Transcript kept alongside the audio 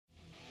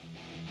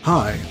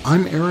Hi,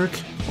 I'm Eric,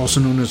 also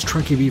known as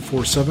Trekkie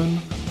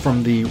V47,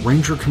 from the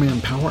Ranger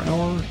Command Power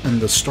Hour and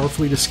the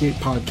Starfleet Escape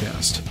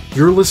podcast.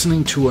 You're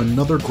listening to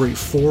another great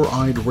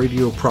Four-Eyed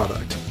Radio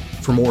product.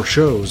 For more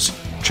shows,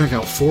 check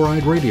out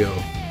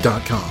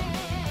foureyedradio.com.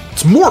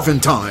 It's morphin'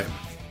 time!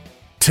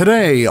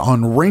 Today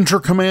on Ranger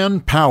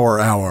Command Power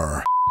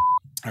Hour.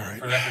 All right.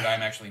 For the record,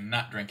 I'm actually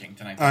not drinking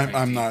tonight.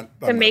 I'm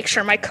not. To make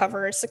sure my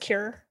cover is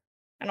secure.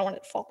 I don't want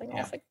it falling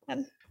off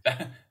again.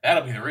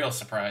 That'll be the real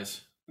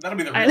surprise. That'll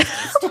be the real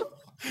twist.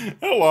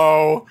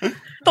 Hello.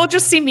 They'll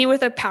just see me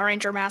with a Power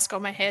Ranger mask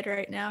on my head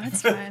right now.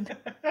 It's fine.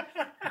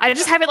 I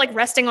just have it like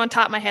resting on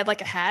top of my head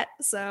like a hat.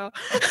 So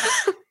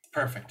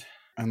perfect.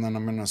 And then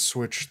I'm going to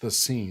switch the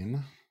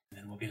scene.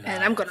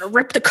 And I'm going to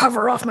rip the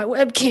cover off my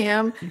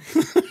webcam.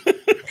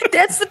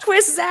 That's the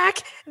twist, Zach.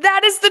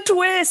 That is the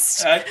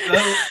twist.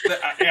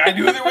 I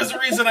knew there was a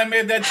reason I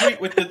made that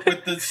tweet with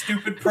the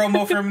stupid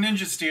promo from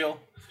Ninja Steel.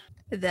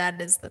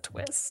 That is the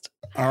twist.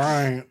 All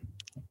right.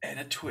 And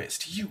a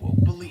twist you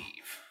won't believe.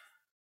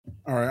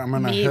 All right, I'm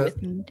gonna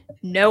hit with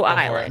no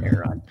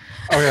eyeliner on.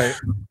 Okay,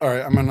 all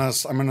right, I'm gonna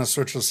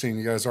switch the scene.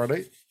 You guys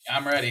ready?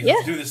 I'm ready. Yeah.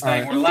 Let's do this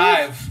thing. Right. We're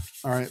live.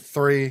 All right,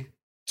 3,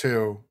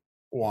 2,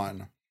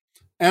 1,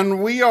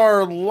 and we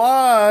are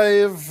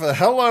live.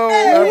 Hello,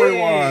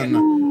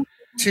 everyone,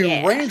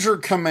 to Ranger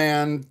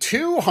Command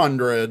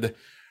 200.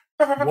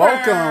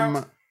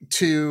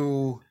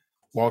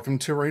 Welcome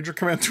to Ranger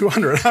Command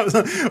 200.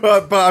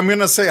 But I'm going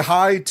to say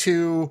hi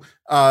to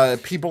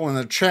people in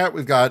the chat.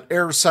 We've got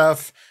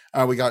Airsef,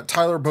 we got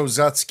Tyler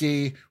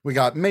Bozetsky, we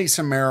got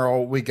Mason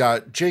Merrill, we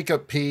got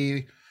Jacob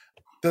P.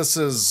 This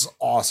is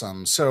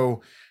awesome.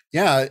 So,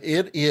 yeah,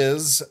 it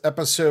is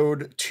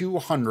episode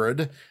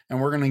 200,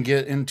 and we're going to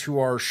get into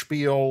our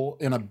spiel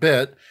in a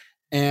bit.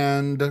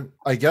 And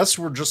I guess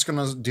we're just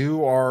going to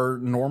do our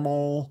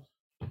normal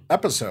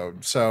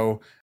episode. So,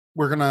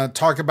 we're going to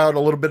talk about a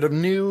little bit of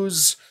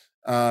news.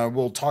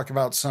 We'll talk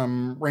about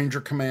some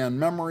Ranger Command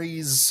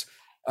memories,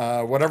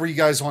 whatever you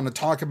guys want to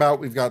talk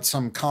about. We've got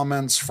some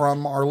comments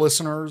from our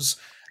listeners.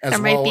 There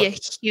might be a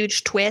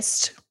huge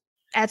twist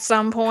at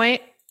some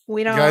point.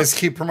 We don't. You guys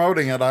keep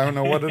promoting it. I don't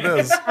know what it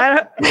is.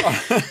 I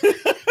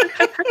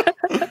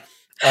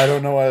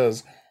don't know what it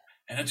is.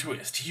 And a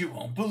twist you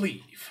won't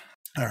believe.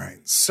 All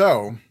right.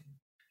 So,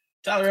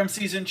 Tyler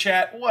MC's in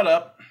chat. What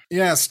up?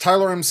 Yes,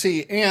 Tyler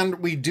MC, and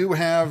we do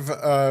have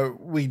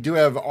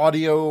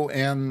audio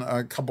and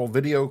a couple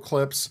video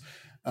clips,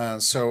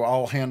 so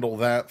I'll handle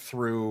that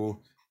through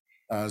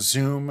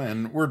Zoom.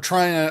 And we're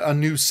trying a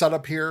new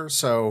setup here,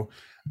 so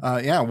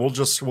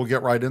we'll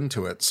get right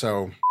into it.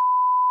 So,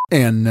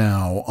 and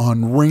now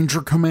on Ranger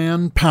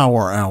Command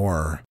Power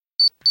Hour.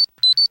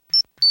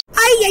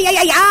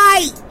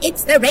 Aye!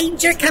 It's the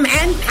Ranger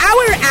Command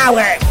Power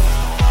Hour.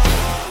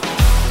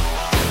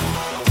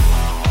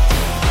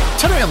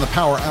 Today on the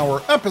Power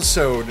Hour,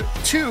 episode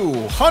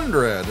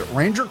 200,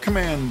 Ranger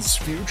Command's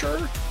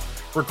Future,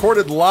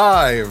 recorded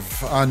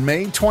live on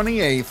May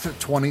 28th,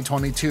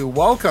 2022.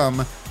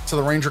 Welcome to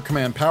the Ranger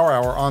Command Power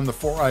Hour on the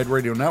Four-Eyed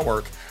Radio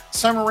Network.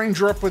 Simon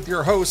Ranger up with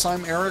your host.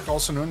 I'm Eric,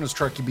 also known as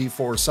Trekkie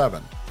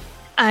B47.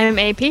 I'm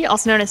AP,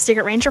 also known as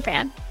Secret Ranger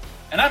Fan.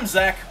 And I'm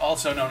Zach,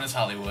 also known as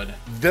Hollywood.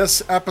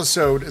 This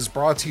episode is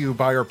brought to you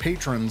by our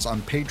patrons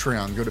on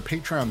Patreon. Go to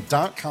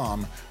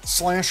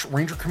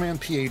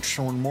patreon.com/RangerCommandPH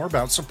to learn more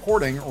about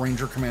supporting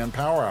Ranger Command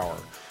Power Hour.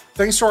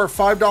 Thanks to our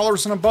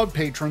 $5 and above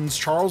patrons,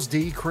 Charles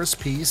D., Chris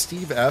P.,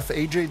 Steve F.,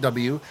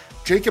 AJW,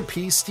 Jacob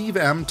P., Steve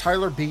M.,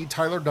 Tyler B.,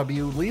 Tyler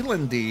W.,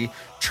 Leland D.,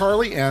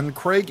 Charlie N.,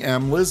 Craig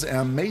M., Liz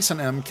M., Mason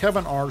M.,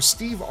 Kevin R.,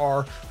 Steve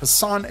R.,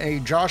 Hassan A.,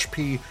 Josh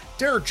P.,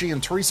 Derek G.,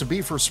 and Teresa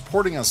B. for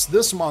supporting us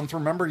this month.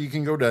 Remember, you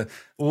can go to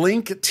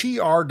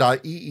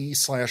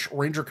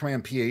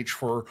linktr.ee/RangerCommandPH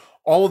for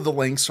all of the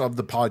links of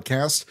the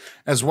podcast,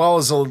 as well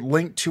as a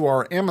link to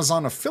our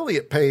Amazon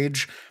affiliate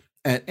page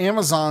at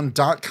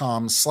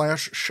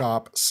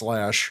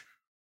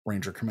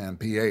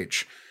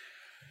amazon.com/shop/RangerCommandPH.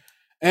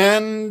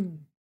 And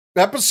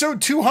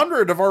episode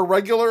 200 of our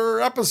regular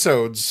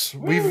episodes.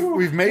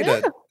 We've made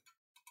it.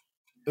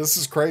 This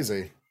is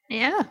crazy.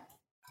 Yeah.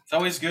 It's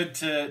always good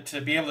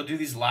to be able to do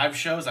these live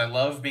shows. I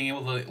love being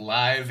able to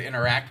live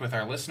interact with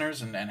our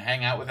listeners and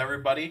hang out with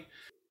everybody.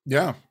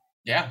 Yeah.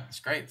 Yeah, it's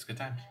great. It's a good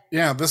time.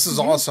 Yeah, this is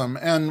awesome.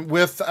 And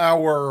with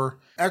our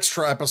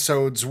extra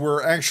episodes,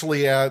 we're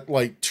actually at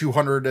like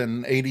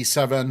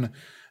 287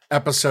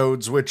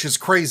 episodes, which is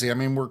crazy. I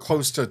mean, we're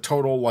close to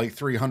total like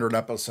 300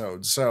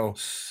 episodes. So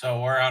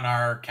we're on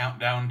our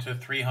countdown to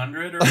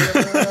 300 or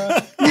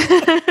whatever.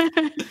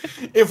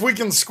 If we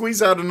can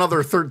squeeze out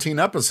another 13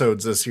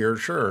 episodes this year,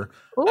 sure.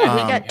 Ooh, we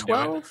got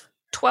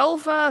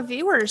 12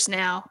 viewers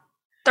now.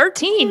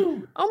 13.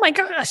 Ooh. Oh my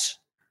gosh.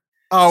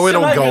 Oh,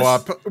 it'll go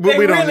up. They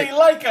really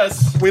like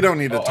us. We don't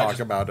need to talk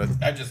about it.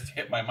 I just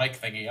hit my mic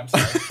thingy. I'm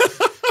sorry.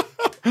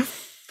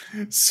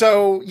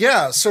 So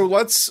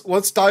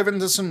let's dive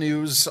into some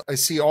news. I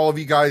see all of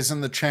you guys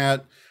in the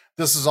chat.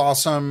 This is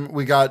awesome.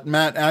 We got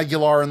Matt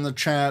Aguilar in the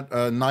chat,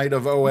 Knight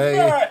of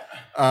OA.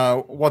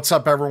 What's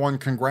up, everyone?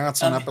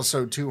 Congrats on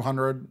episode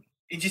 200.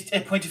 Just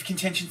a point of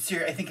contention,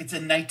 sir. I think it's a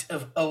Knight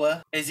of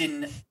Oa, as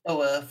in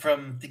Oa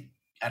from the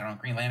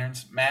Green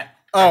Lanterns. Matt.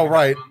 Oh,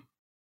 right.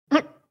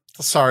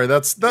 Sorry,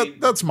 that's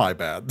my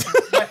bad.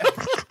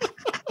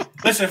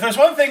 Listen, if there's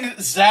one thing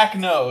Zach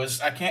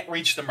knows, I can't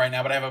reach them right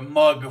now, but I have a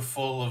mug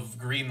full of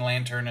Green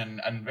Lantern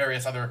and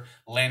various other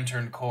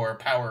Lantern Corps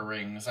power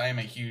rings. I am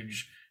a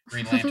huge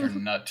Green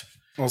Lantern nut.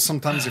 Well,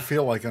 sometimes you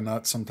feel like a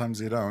nut,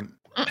 sometimes you don't.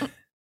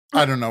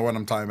 I don't know what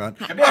I'm talking about.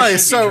 Maybe I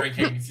should be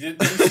drinking.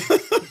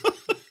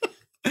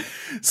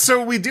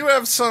 So we do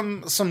have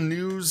some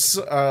news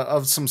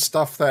of some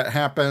stuff that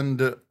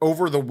happened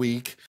over the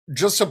week.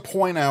 Just to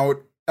point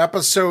out,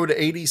 episode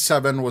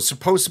 87 was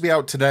supposed to be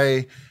out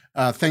today.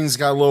 Things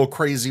got a little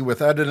crazy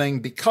with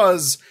editing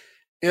because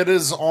it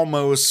is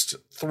almost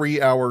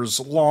 3 hours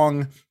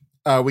long.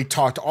 We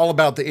talked all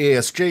about the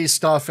ASJ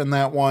stuff in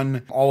that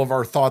one, all of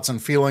our thoughts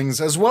and feelings,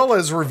 as well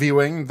as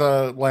reviewing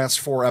the last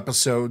 4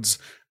 episodes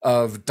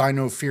of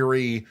Dino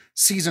Fury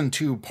Season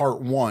 2,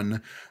 Part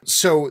 1.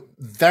 So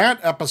that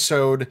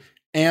episode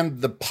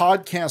and the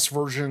podcast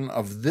version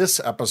of this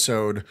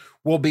episode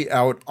will be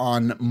out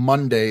on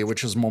Monday,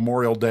 which is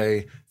Memorial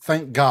Day.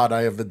 Thank God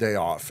I have the day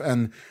off.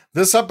 And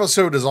this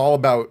episode is all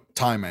about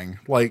timing.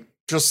 Like,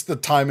 just the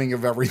timing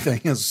of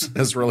everything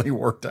has really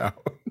worked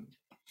out.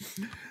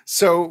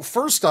 So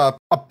first up,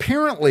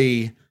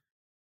 apparently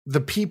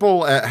the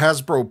people at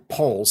Hasbro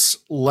Pulse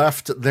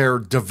left their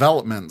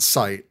development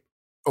site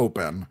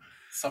open.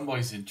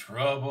 Somebody's in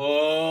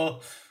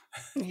trouble.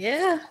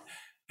 Yeah.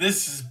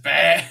 This is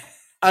bad.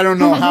 I don't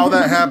know how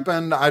that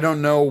happened. I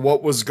don't know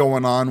what was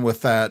going on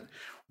with that.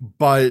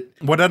 But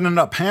what ended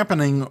up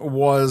happening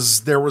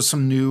was there was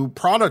some new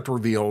product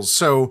reveals.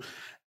 So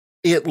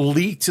it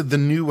leaked the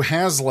new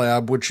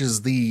HasLab, which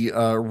is the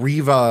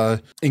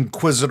Riva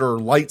Inquisitor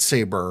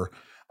lightsaber.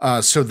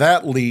 So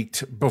that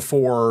leaked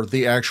before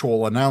the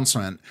actual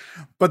announcement.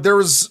 But there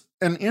was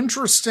an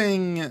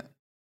interesting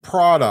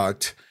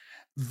product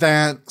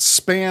that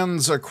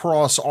spans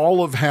across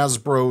all of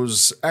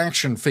Hasbro's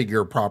action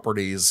figure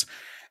properties,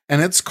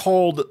 and it's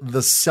called the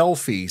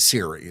Selfie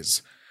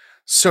series.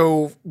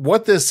 So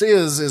what this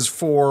is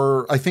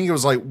for, I think it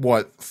was like,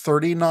 what,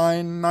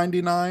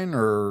 $39.99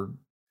 or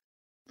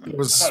it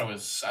was? I thought it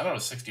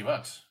was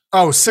 $60.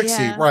 Oh,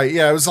 60, Yeah. right.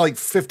 Yeah, it was like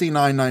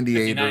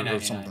 $59.98 or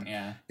something.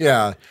 Yeah.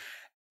 Yeah.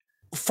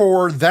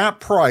 For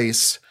that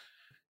price,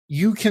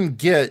 you can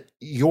get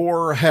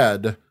your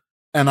head,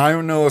 and I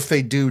don't know if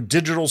they do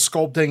digital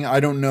sculpting. I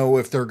don't know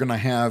if they're going to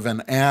have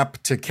an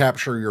app to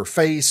capture your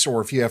face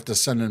or if you have to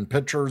send in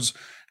pictures.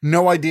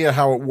 No idea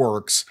how it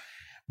works.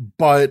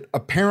 But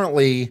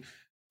apparently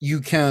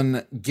you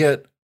can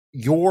get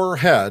your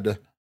head,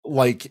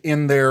 like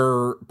in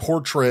their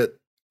portrait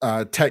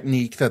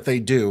technique that they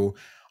do,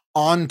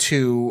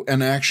 onto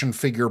an action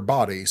figure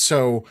body.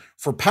 So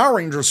for Power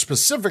Rangers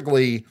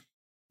specifically,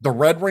 the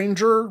Red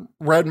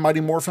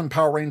Mighty Morphin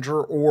Power Ranger,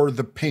 or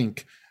the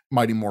pink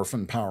Mighty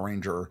Morphin Power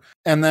Ranger.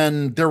 And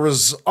then there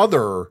was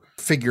other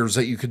figures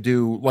that you could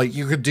do, like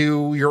you could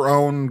do your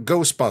own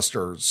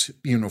Ghostbusters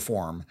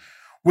uniform,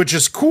 which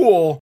is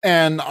cool.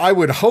 And I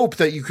would hope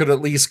that you could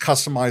at least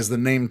customize the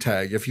name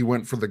tag if you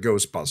went for the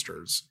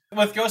Ghostbusters.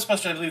 With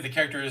Ghostbusters, I believe the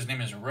character's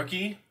name is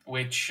Rookie,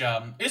 which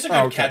is a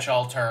good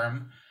catch-all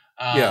term.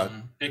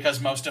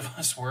 Because most of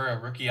us were a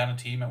rookie on a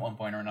team at one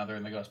point or another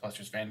in the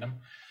Ghostbusters fandom.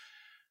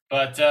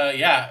 But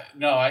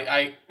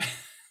I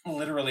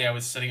literally, I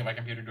was sitting at my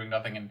computer doing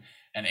nothing, and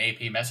AP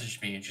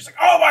messaged me, and she's like,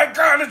 "Oh my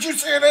God, did you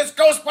see this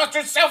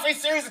Ghostbusters selfie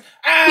series?"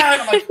 And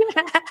I'm like,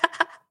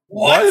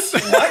 "What? She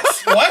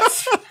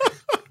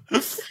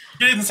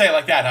didn't say it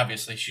like that,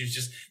 obviously. She was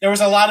just, there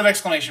was a lot of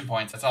exclamation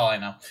points. That's all I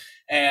know.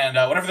 And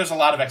whenever there's a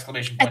lot of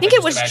exclamation points, I think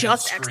it was imagine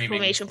just screaming.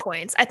 exclamation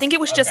points. I think it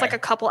was just Okay. like a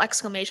couple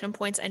exclamation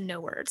points and no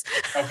words.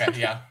 Okay,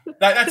 yeah,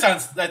 that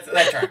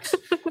tracks.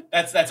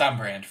 That's on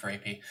brand for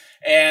AP.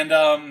 And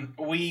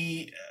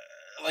we,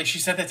 like, she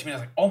said that to me. I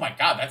was like, "Oh my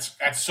God,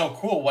 that's so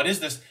cool. What is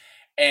this?"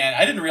 And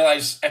I didn't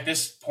realize at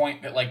this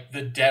point that like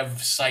the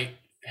dev site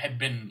had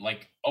been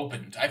like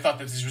opened. I thought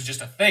that this was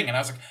just a thing, and I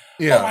was like,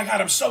 "Oh my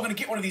God, I'm so gonna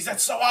get one of these.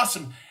 That's so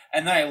awesome."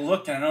 And then I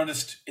looked and I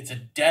noticed it's a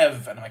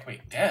dev, and I'm like,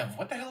 "Wait, dev?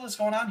 What the hell is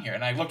going on here?"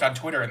 And I looked on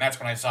Twitter, and that's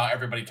when I saw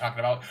everybody talking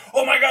about,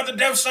 "Oh my God, the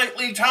dev site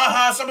leaked!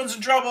 Haha, someone's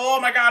in trouble!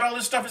 Oh my God, all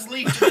this stuff is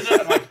leaked!"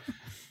 I'm like,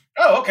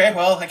 "Oh, okay.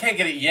 Well, I can't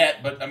get it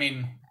yet, but I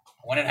mean,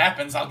 when it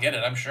happens, I'll get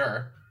it. I'm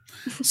sure."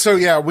 So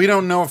yeah, we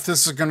don't know if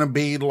this is going to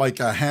be like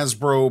a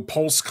Hasbro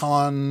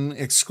PulseCon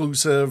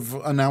exclusive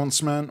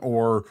announcement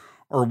or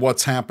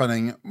what's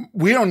happening.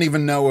 We don't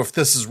even know if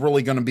this is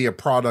really going to be a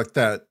product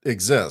that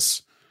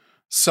exists.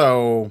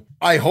 So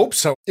I hope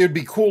so. It'd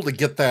be cool to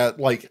get that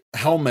like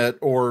helmet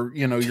or,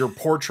 you know, your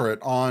portrait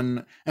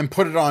on and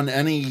put it on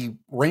any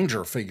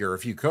Ranger figure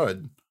if you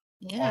could.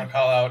 I want to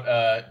call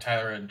out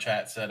Tyler in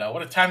chat said,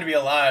 "What a time to be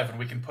alive, and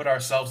we can put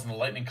ourselves in the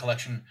Lightning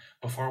Collection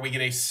before we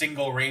get a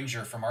single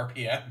Ranger from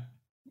RPM."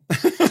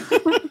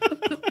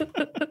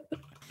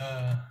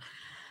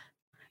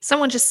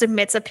 Someone just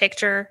submits a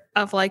picture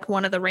of like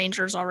one of the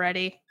Rangers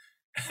already.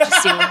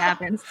 Just see what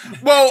happens.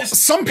 Well, Just-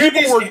 some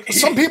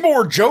people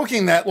were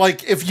joking that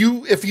like if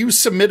you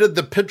submitted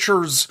the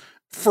pictures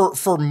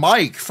for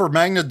Mike for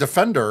Magna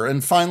Defender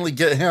and finally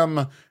get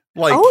him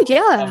like Oh A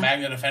yeah.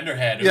 Magna Defender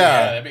head. Yeah.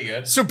 Yeah, that'd be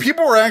good. so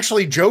people were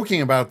actually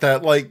joking about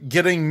that, like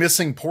getting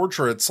missing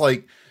portraits,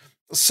 like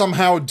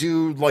somehow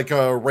do like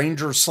a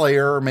Ranger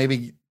Slayer,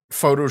 maybe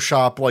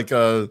Photoshop like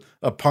a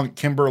Punk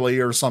Kimberly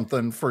or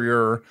something for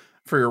your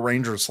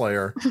Ranger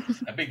Slayer.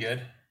 That'd be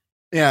good.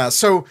 Yeah,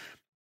 so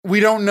we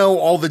don't know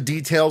all the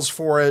details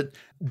for it.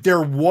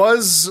 There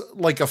was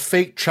like a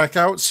fake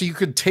checkout, so you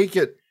could take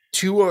it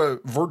to a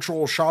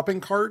virtual shopping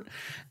cart,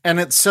 and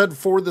it said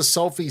for the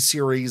selfie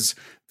series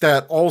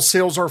that all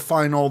sales are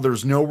final.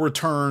 There's no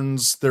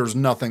returns. There's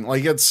nothing.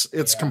 Like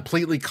it's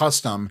completely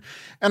custom.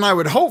 And I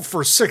would hope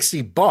for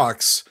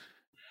 $60,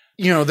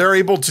 they're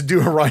able to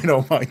do it right.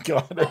 Oh my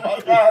God. Oh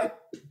my God.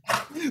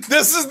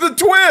 This is the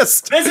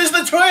twist. This is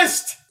the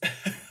twist.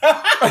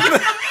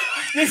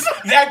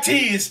 That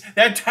tease,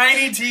 that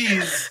tiny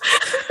tease.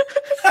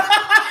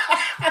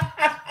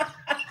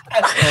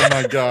 Oh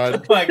my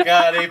God. Oh my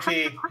God, AP.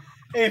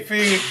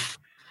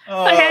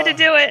 Oh, I had to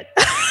do it.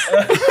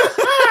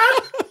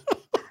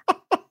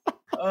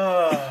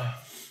 oh.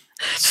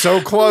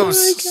 So close.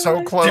 Oh my So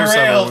God. close.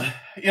 Derailed. Everyone.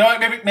 You know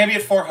what? Maybe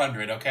at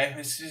 400. Okay,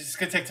 it's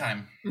gonna take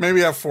time.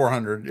 Maybe at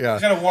 400. Yeah.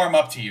 It's gonna warm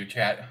up to you,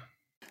 chat.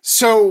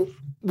 So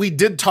we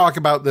did talk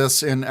about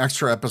this in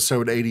extra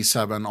episode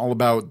 87, all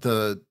about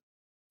the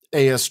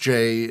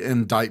ASJ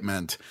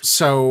indictment.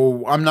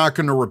 So I'm not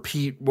going to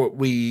repeat what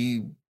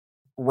we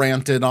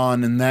ranted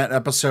on in that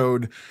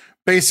episode.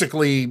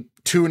 Basically,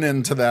 tune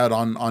into that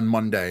on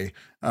Monday,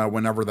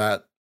 whenever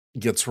that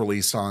gets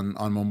released on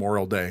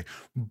Memorial Day.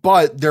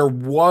 But there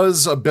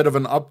was a bit of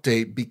an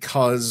update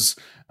because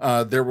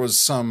there was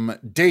some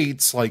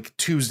dates like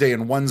Tuesday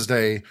and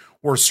Wednesday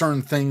where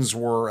certain things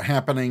were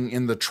happening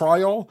in the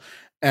trial.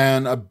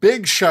 And a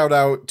big shout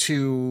out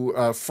to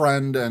a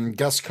friend and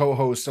guest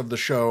co-host of the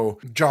show,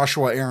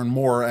 Joshua Aaron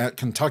Moore at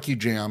Kentucky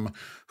Jam,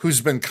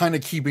 who's been kind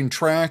of keeping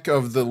track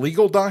of the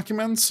legal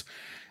documents.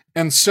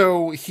 And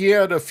so he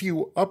had a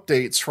few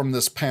updates from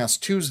this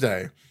past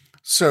Tuesday.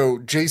 So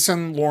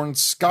Jason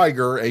Lawrence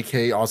Geiger,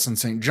 aka Austin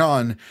St.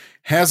 John,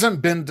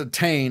 hasn't been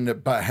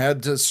detained but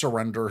had to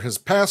surrender his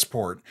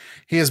passport.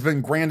 He has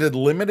been granted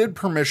limited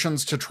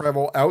permissions to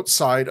travel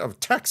outside of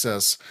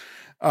Texas.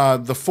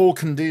 The full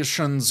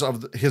conditions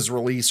of his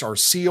release are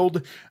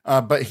sealed,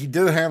 but he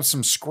did have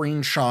some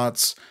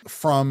screenshots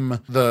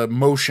from the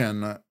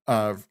motion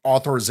of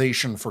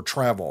authorization for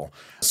travel.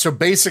 So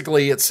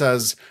basically it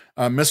says,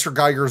 Mr.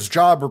 Geiger's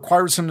job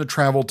requires him to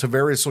travel to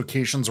various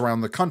locations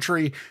around the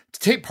country to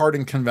take part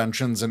in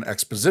conventions and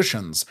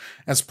expositions.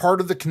 As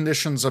part of the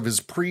conditions of his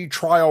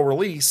pre-trial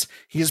release,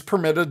 he is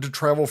permitted to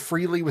travel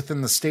freely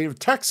within the state of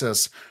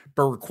Texas,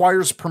 but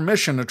requires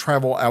permission to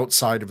travel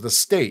outside of the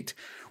state.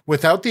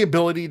 Without the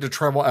ability to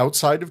travel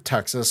outside of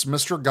Texas,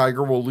 Mr.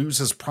 Geiger will lose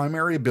his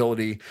primary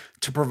ability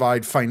to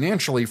provide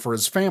financially for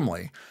his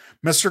family.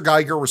 Mr.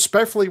 Geiger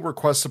respectfully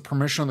requests the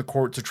permission of the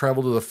court to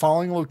travel to the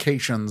following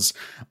locations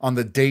on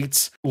the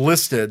dates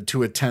listed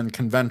to attend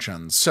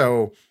conventions.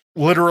 So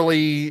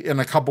literally in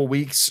a couple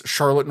weeks,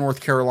 Charlotte,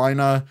 North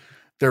Carolina,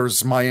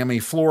 there's Miami,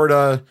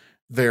 Florida,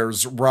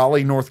 there's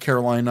Raleigh, North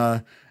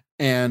Carolina,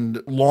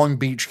 and Long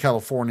Beach,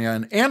 California,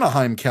 and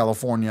Anaheim,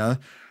 California.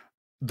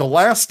 The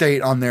last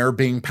date on there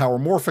being Power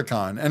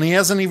Morphicon, and he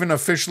hasn't even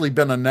officially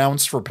been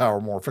announced for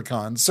Power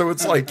Morphicon. So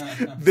it's like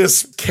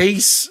this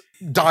case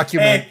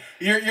document.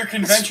 Hey, your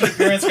convention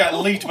appearance got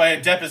leaked by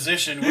a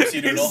deposition.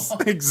 Whoopsie doodle.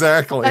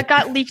 Exactly. That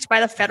got leaked by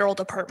the Federal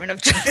Department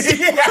of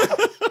Justice.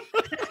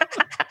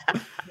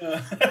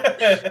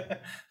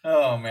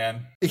 Oh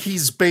man.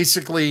 He's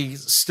basically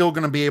still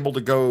going to be able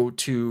to go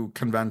to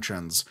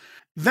conventions.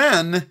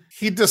 Then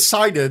he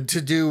decided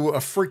to do a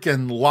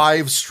freaking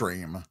live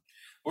stream.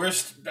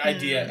 Worst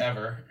idea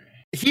ever.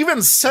 He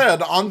even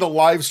said on the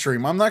live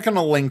stream, I'm not going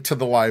to link to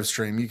the live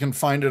stream. You can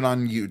find it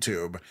on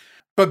YouTube.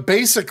 But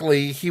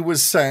basically, he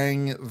was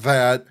saying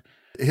that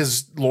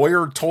his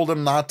lawyer told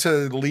him not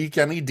to leak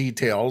any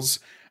details.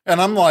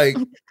 And I'm like,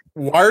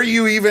 why are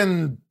you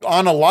even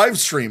on a live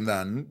stream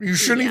then? You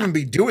shouldn't even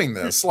be doing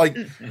this. Like,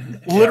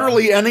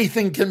 literally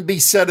anything can be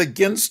said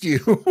against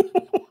you,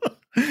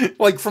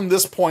 like from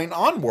this point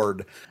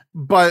onward.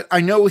 But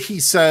I know he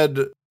said,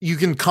 you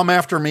can come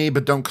after me,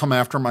 but don't come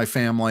after my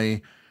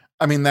family.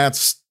 I mean,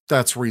 that's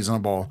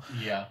reasonable.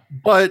 Yeah.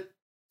 But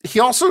he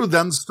also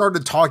then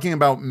started talking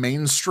about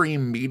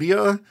mainstream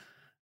media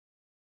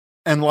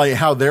and like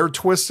how they're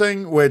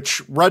twisting,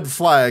 which red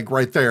flag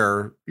right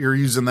there. You're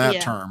using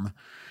that term.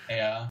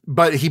 Yeah.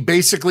 But he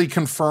basically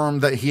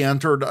confirmed that he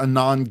entered a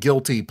not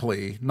guilty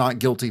plea.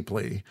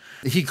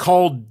 He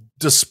called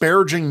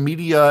disparaging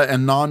media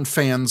and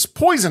non-fans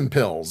poison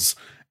pills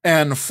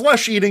and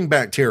flesh-eating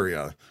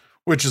bacteria,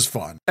 which is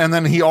fun. And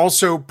then he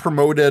also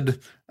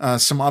promoted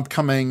some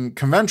upcoming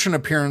convention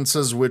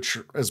appearances, which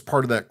is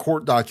part of that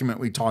court document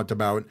we talked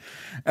about,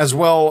 as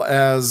well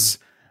as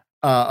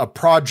a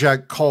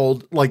project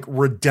called like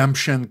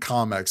Redemption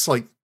Comics.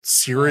 Like,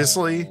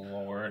 seriously? Oh,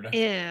 Lord.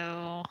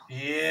 Ew.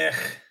 Yeah.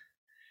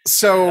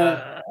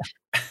 So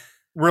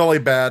really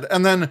bad.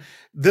 And then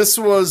this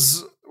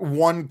was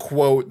one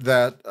quote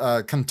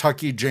that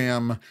Kentucky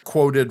Jam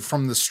quoted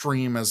from the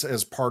stream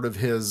as part of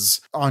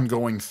his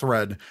ongoing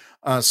thread.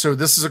 So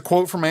this is a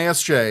quote from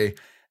ASJ.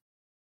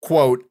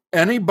 Quote,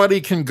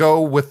 anybody can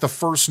go with the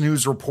first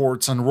news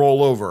reports and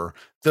roll over.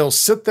 They'll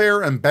sit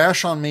there and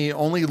bash on me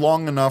only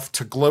long enough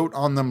to gloat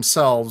on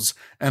themselves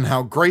and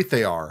how great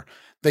they are.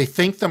 They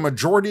think the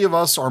majority of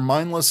us are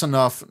mindless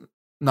enough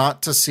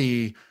not to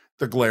see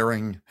the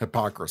glaring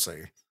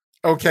hypocrisy.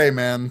 Okay,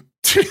 man.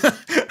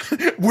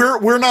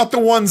 We're not the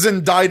ones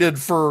indicted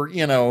for,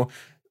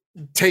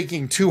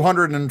 taking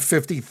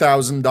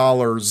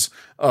 $250,000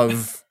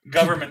 of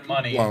government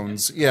money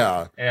loans.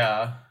 Yeah.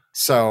 Yeah.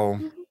 So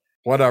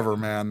whatever,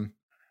 man.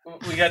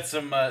 We got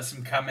some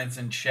comments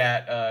in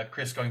chat.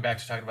 Chris, going back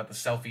to talking about the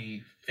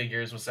selfie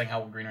figures, was saying how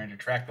will Green Ranger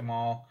track them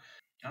all.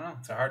 I don't know.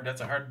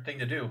 That's a hard thing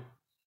to do.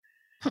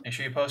 Make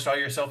sure you post all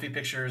your selfie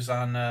pictures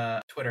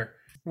on Twitter.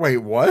 Wait,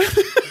 what?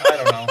 I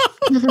don't know.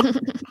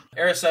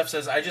 Arisef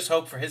says, I just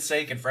hope for his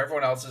sake and for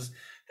everyone else's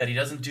that he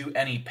doesn't do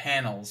any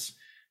panels.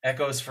 That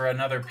goes for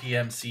another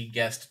PMC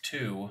guest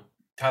too.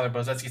 Tyler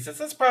Bozetsky says,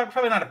 that's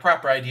probably not a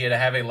proper idea to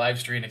have a live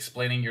stream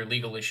explaining your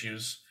legal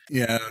issues.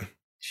 Yeah.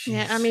 Jeez.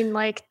 Yeah, I mean,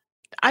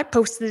 I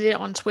posted it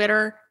on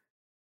Twitter,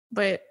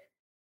 but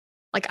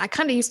I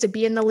kind of used to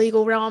be in the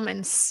legal realm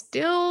and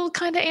still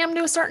kind of am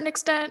to a certain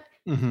extent.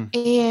 Mm-hmm.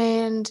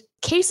 And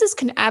cases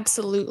can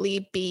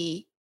absolutely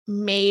be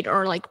made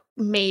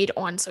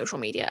on social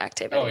media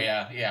activity. Oh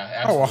yeah,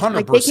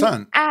 absolutely. 100%. They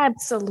can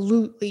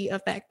absolutely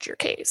affect your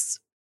case.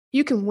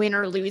 You can win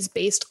or lose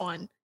based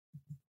on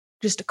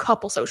just a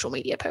couple social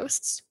media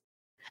posts.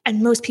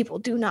 And most people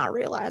do not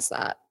realize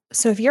that.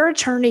 So if your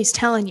attorney's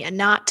telling you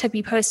not to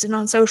be posted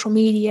on social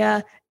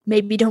media,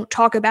 maybe don't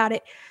talk about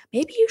it,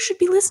 maybe you should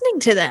be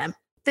listening to them.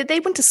 That they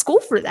went to school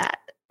for that.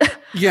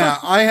 Yeah,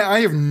 I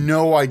have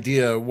no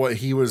idea what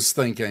he was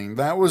thinking.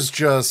 That was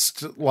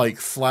just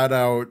flat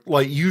out,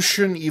 you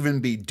shouldn't even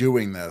be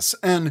doing this.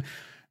 And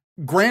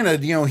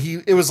granted,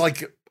 it was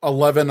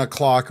 11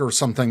 o'clock or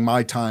something,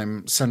 my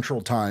time, Central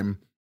Time.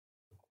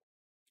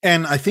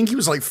 And I think he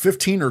was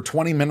 15 or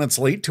 20 minutes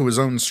late to his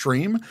own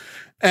stream.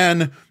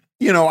 And,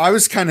 I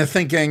was kind of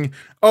thinking,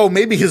 oh,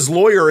 maybe his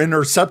lawyer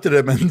intercepted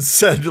him and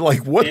said,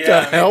 what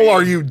the hell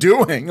are you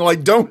doing?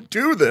 Don't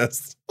do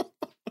this.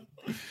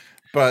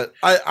 But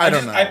I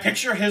don't know. I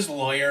picture his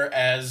lawyer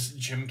as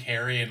Jim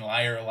Carrey in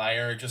Liar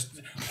Liar, just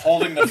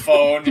holding the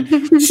phone.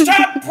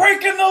 Stop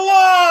breaking the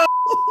law!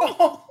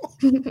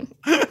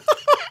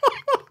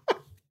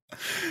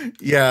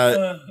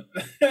 Yeah,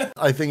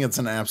 I think it's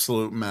an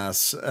absolute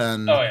mess.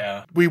 And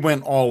we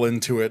went all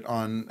into it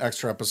on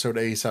Extra Episode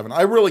 87.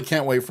 I really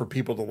can't wait for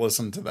people to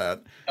listen to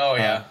that.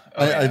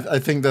 I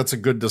think that's a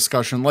good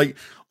discussion.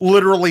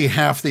 Literally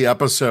half the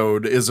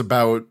episode is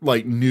about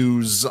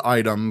news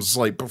items,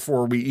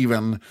 before we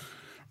even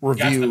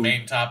review the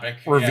main topic.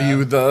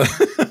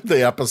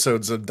 The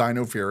episodes of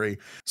Dino Fury.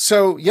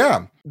 So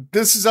yeah,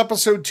 this is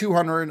episode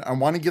 200. I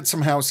want to get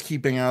some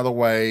housekeeping out of the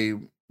way.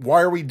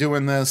 Why are we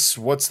doing this?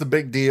 What's the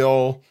big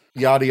deal?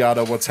 Yada,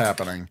 yada, what's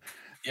happening?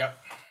 Yep.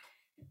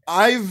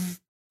 I've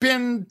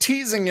been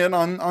teasing it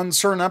on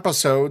certain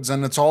episodes,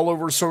 and it's all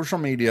over social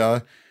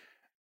media.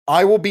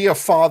 I will be a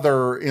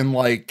father in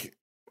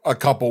a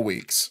couple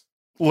weeks.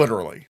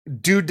 Literally.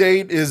 Due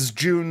date is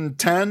June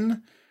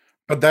 10,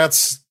 but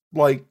that's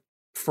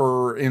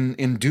for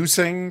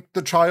inducing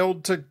the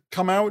child to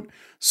come out.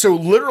 So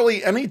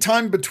literally any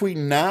time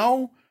between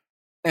now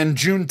and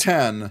June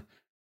 10,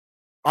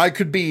 I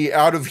could be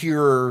out of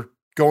here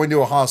going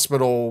to a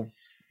hospital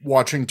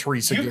watching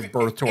Teresa give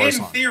birth to our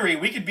son. In theory,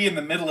 we could be in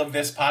the middle of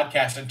this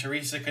podcast and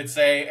Teresa could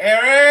say,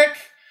 Eric!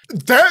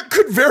 That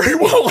could very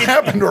well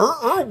happen.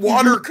 Her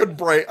water could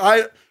break.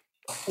 I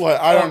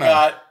don't know.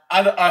 God.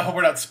 I hope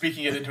we're not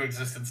speaking it into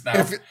existence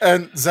now.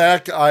 And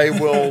Zach, I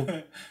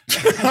will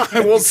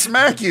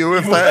smack you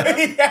if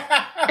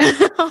that.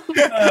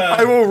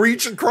 I will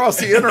reach across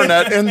the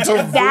internet into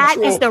that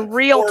is the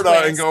real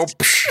Florida twist. And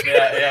go.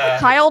 Yeah.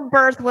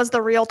 Childbirth was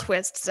the real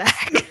twist,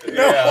 Zach.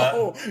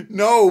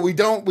 No, we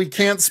don't. We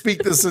can't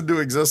speak this into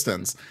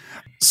existence.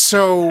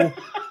 So,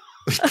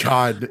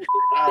 God.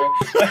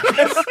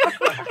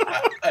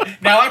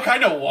 Now I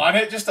kind of want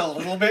it just a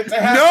little bit to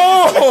happen.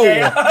 No!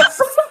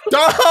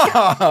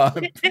 Stop!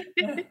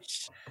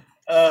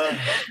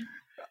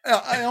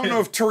 I don't know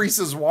if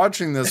Teresa's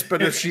watching this,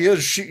 but if she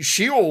is,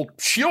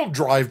 she'll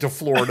drive to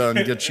Florida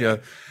and get you.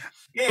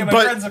 Yeah,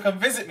 my friends will come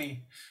visit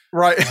me.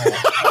 Right.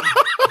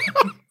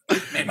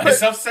 Made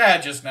myself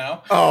sad just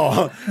now.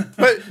 Oh,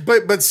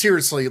 but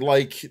seriously,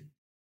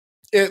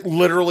 it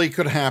literally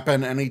could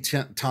happen any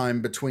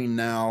time between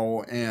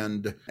now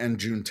and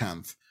June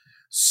 10th.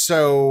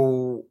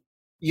 So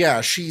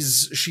yeah, she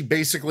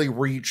basically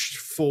reached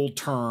full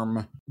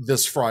term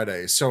this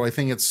Friday. So I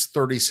think it's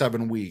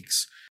 37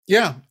 weeks.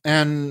 Yeah.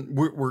 And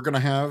we're going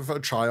to have a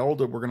child.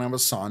 We're going to have a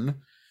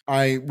son.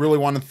 I really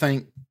want to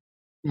thank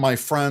my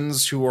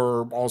friends who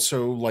are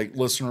also like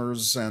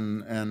listeners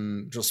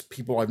and just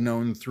people I've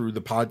known through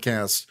the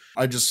podcast.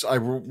 I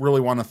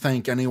really want to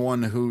thank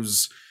anyone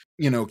who's,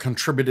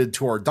 contributed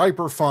to our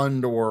diaper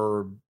fund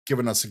or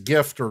given us a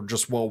gift or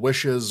just well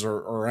wishes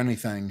or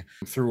anything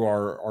through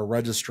our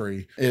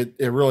registry. It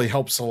really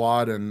helps a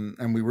lot,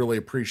 and we really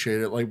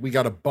appreciate it. Like, we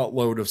got a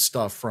buttload of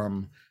stuff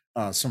from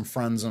some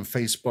friends on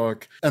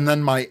Facebook. And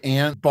then my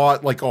aunt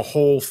bought like a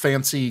whole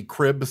fancy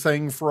crib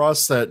thing for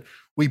us that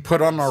we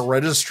put on our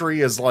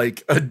registry as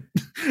like a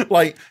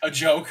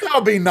joke.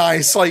 That'll be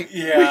nice. Like,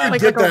 yeah, we could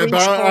like get a that,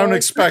 but I don't reach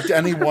expect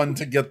anyone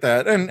to get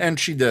that. And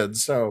she did.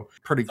 So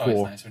pretty It's cool.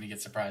 always nice when you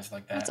get surprised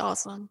like that. That's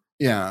awesome.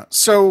 Yeah.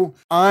 So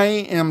I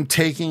am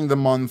taking the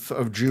month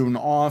of June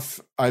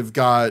off. I've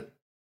got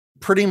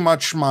pretty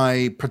much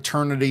my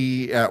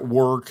paternity at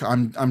work.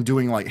 I'm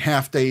doing like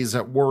half days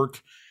at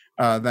work.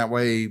 That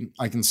way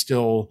I can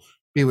still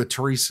be with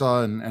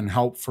Teresa and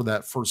help for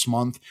that first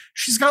month.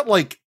 She's got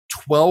like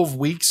 12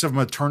 weeks of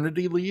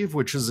maternity leave,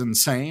 which is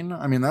insane.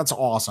 I mean, that's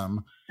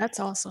awesome. That's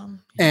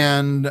awesome.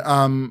 And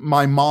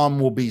my mom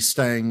will be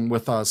staying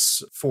with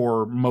us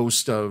for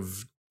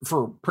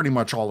pretty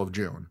much all of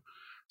June.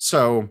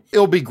 So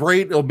it'll be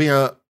great. It'll be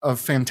a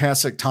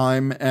fantastic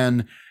time.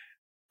 And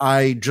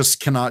I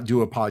just cannot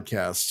do a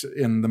podcast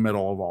in the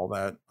middle of all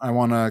that. I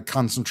want to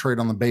concentrate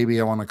on the baby.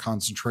 I want to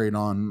concentrate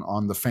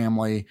on the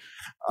family.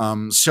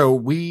 So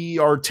we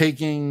are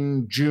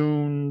taking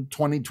June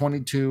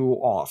 2022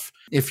 off.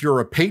 If you're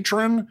a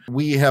patron,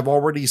 we have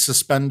already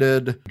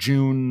suspended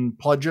June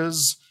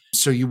pledges,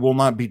 so you will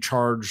not be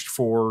charged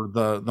for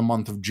the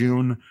month of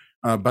June.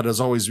 But as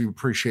always, we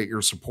appreciate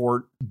your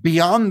support.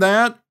 Beyond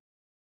that,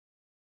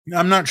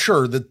 I'm not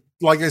sure that,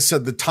 like I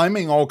said, the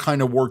timing all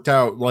kind of worked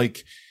out.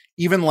 Like,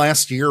 even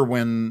last year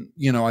when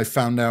we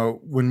found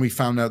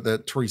out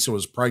that Teresa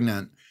was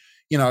pregnant,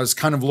 I was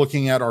kind of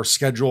looking at our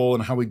schedule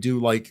and how we do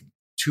like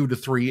 2 to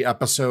 3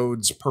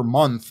 episodes per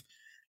month.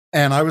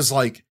 And I was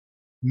like,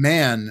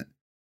 man,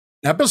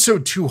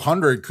 episode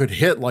 200 could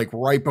hit like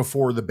right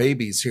before the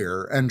baby's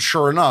here. And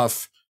sure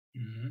enough,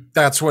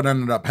 that's what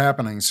ended up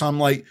happening. So I'm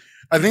like,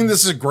 I think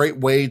this is a great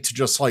way to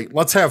just like,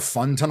 let's have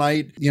fun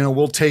tonight.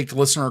 We'll take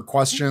listener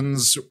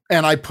questions.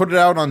 And I put it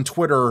out on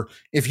Twitter.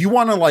 If you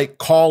want to like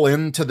call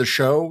into the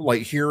show,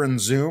 like here in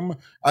Zoom,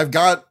 I've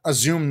got a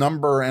Zoom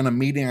number and a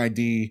meeting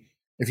ID.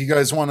 If you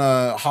guys want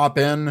to hop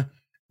in,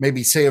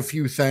 maybe say a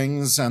few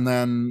things, and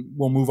then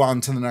we'll move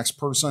on to the next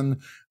person.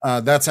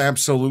 That's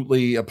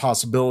absolutely a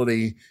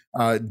possibility.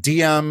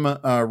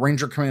 DM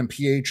Ranger Command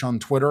PH on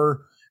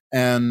Twitter.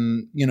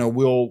 And,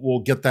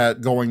 we'll get that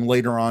going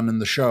later on in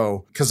the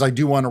show, because I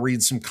do want to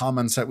read some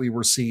comments that we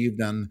received.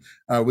 And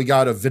we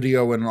got a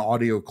video and an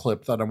audio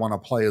clip that I want to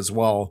play as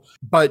well.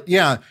 But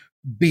yeah,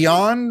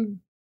 beyond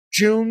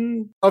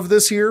June of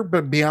this year,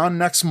 but beyond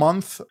next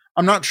month,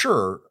 I'm not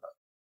sure.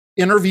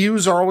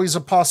 Interviews are always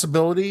a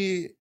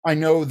possibility. I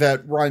know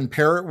that Ryan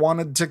Parrott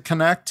wanted to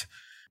connect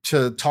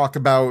to talk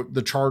about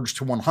the Charge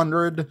to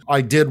 100.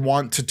 I did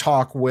want to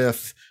talk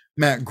with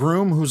Matt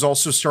Groom, who's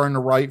also starting to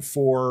write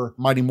for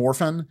Mighty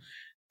Morphin.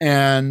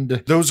 And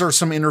those are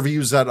some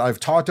interviews that I've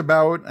talked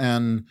about.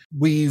 And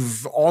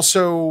we've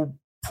also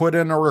put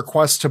in a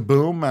request to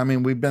Boom. I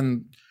mean, we've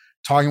been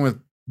talking with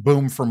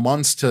Boom for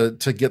months to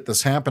get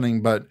this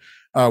happening, but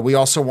we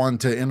also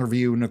wanted to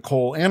interview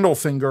Nicole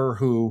Andelfinger,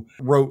 who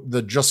wrote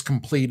the just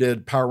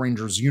completed Power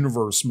Rangers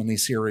Universe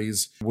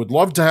miniseries. Would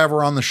love to have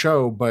her on the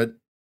show, but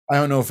I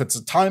don't know if it's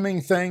a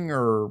timing thing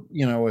or,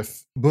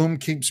 if Boom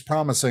keeps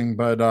promising,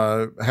 but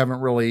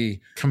haven't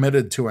really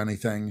committed to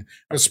anything.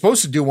 I was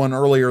supposed to do one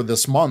earlier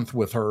this month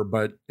with her,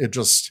 but it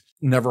just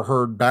never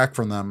heard back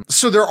from them.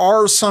 So there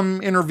are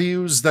some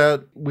interviews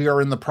that we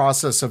are in the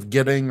process of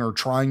getting or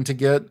trying to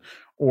get,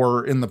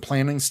 or in the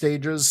planning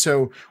stages.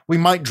 So we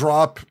might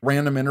drop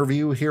random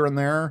interview here and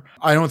there.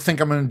 I don't think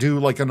I'm going to do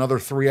like another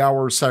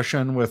 3-hour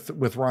session with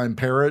Ryan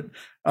Parrott,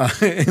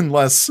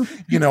 unless,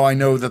 I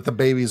know that the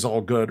baby's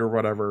all good or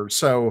whatever.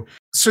 So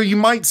you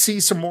might see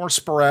some more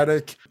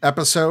sporadic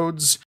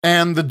episodes,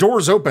 and the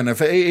door's open.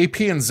 If AP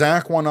and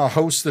Zach want to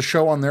host the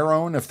show on their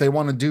own, if they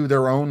want to do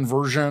their own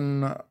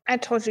version. I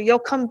told you, you'll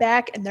come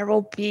back and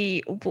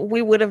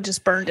we would have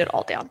just burned it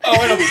all down.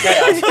 Oh, it'll be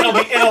chaos.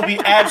 It'll be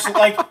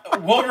absolutely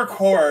like, we'll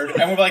record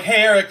and we'll be like,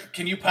 hey, Eric,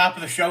 can you pop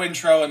the show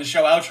intro and the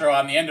show outro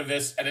on the end of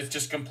this? And it's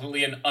just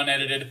completely an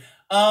unedited,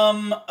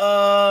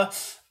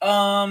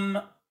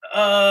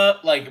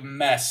 like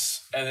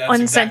mess. And that's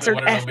uncensored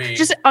exactly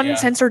just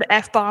uncensored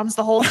F-bombs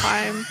the whole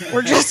time.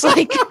 We're just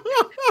like,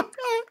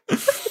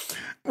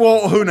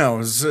 well, who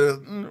knows?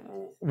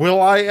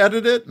 Will I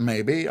edit it?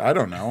 Maybe. I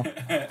don't know.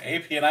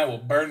 AP and I will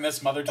burn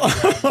this mother to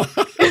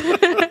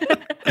the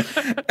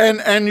ground.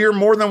 and you're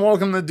more than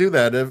welcome to do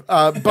that.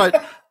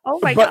 But oh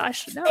my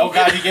gosh, no. Oh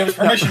God, you gave us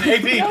permission,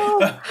 AP.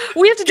 No.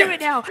 We have to do it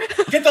now.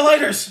 Get the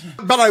lighters.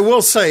 But I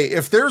will say,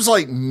 if there's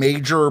like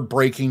major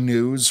breaking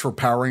news for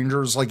Power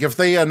Rangers, like if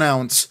they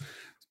announce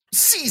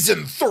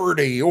season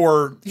 30,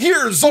 or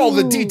here's all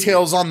the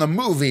details on the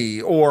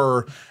movie,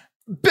 or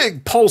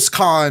big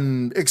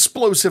PulseCon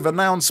explosive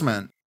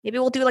announcement, Maybe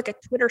we'll do like a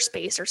Twitter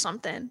space or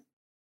something.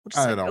 We'll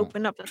just I like, don't-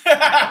 open up.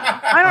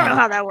 I don't know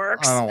how that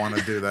works. I don't want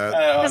to do that.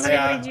 Does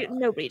anybody do?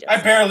 Nobody does.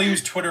 I barely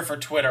use Twitter for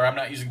Twitter. I'm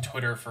not using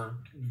Twitter for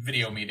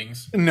video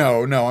meetings.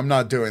 No, I'm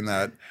not doing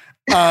that.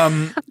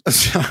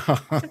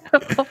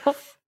 So-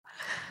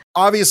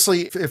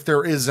 obviously, if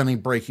there is any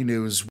breaking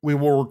news, we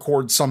will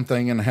record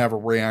something and have a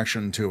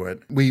reaction to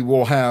it. We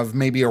will have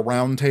maybe a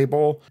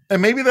roundtable,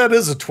 and maybe that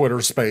is a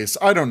Twitter space.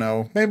 I don't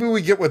know. Maybe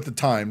we get with the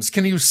times.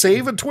 Can you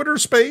save a Twitter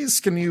space?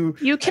 Can you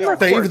can save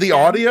record the them.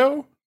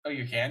 audio? Oh,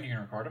 you can? You can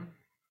record them?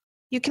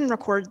 You can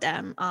record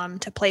them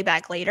to play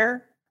back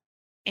later.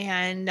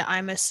 And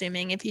I'm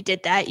assuming if you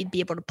did that, you'd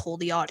be able to pull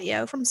the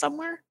audio from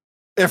somewhere.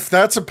 If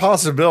that's a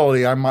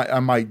possibility, I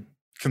might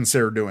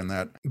consider doing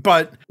that.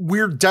 But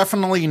we're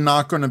definitely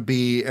not going to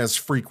be as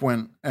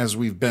frequent as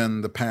we've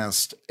been the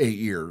past 8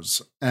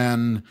 years.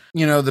 And,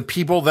 the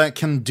people that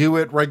can do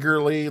it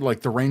regularly,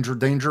 like the Ranger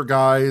Danger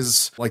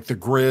guys, like the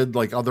Grid,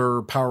 like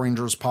other Power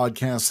Rangers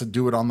podcasts that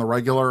do it on the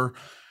regular,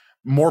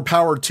 more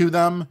power to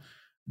them.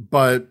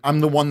 But I'm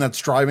the one that's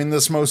driving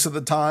this most of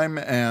the time.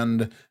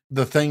 And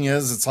the thing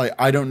is, it's like,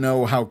 I don't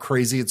know how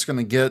crazy it's going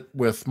to get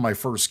with my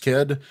first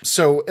kid.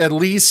 So at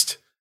least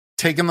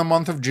taking the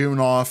month of June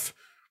off,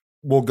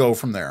 we'll go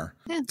from there.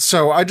 Yeah.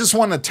 So I just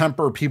want to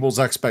temper people's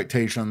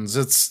expectations.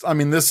 This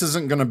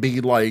isn't going to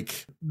be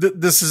like,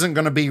 this isn't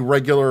going to be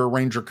regular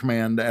Ranger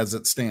Command as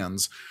it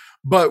stands.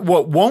 But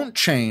what won't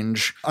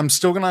change, I'm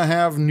still going to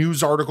have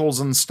news articles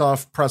and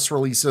stuff, press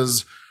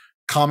releases,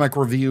 comic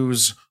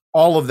reviews,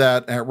 all of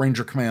that at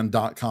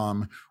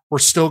rangercommand.com. We're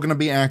still going to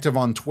be active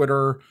on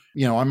Twitter.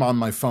 I'm on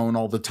my phone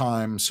all the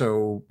time.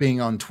 So being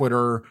on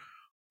Twitter,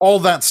 all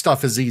that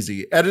stuff is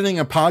easy. Editing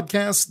a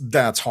podcast,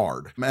 that's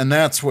hard. And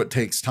that's what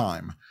takes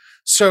time.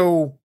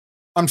 So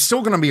I'm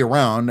still going to be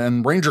around,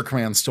 and Ranger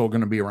Command's still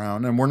going to be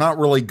around. And we're not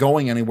really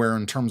going anywhere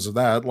in terms of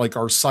that. Like,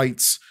 our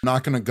site's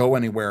not going to go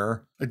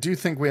anywhere. I do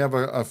think we have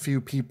a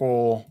few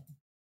people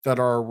that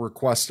are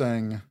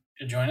requesting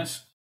To join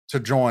us? to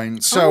join.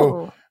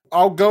 So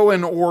I'll go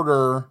in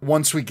order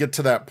once we get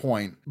to that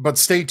point, but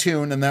stay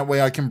tuned. And that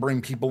way I can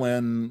bring people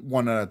in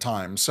one at a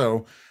time.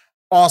 So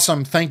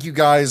awesome. Thank you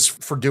guys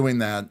for doing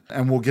that.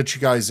 And we'll get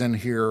you guys in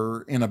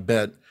here in a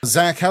bit.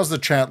 Zach, how's the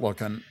chat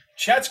looking?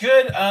 Chat's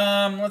good.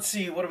 Let's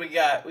see. What do we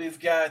got? We've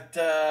got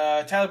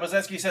Tyler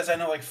Bozetsky says, I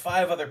know like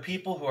 5 other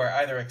people who are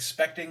either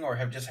expecting or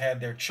have just had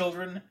their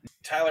children.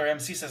 Tyler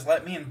MC says,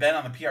 let me and Ben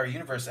on the PR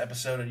Universe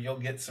episode and you'll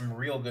get some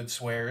real good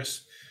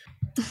swears.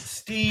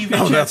 Steve.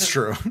 Oh, that's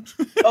true.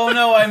 Oh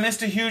no, I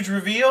missed a huge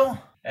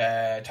reveal.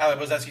 Tyler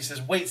Bozetsky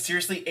says, wait,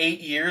 seriously, 8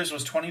 years?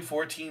 Was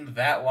 2014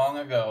 that long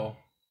ago?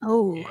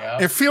 Oh, Yeah.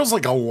 It feels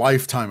like a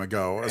lifetime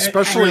ago,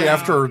 especially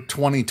after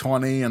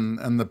 2020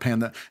 and the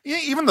pandemic.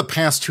 Even the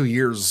past 2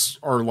 years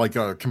are like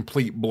a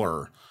complete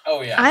blur.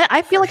 Oh yeah.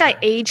 I feel like I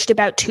aged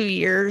about 2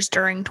 years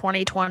during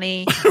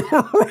 2020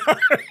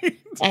 Right.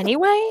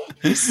 anyway.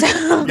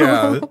 So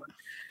Yeah.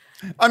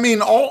 I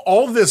mean,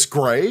 all this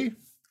gray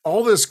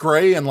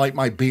and like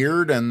my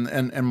beard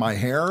and my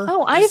hair.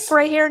 Oh, I have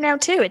gray hair now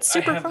too. It's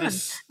super I have fun.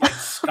 this like,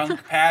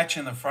 skunk patch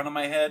in the front of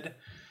my head.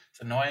 It's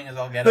annoying as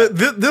I'll get Th- it.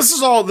 th- This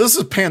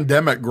is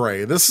pandemic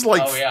gray. This is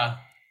like Oh yeah.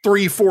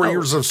 3-4 Oh.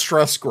 years of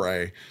stress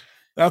gray.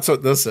 That's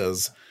what this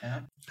is.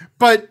 Yeah.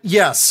 But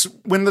yes,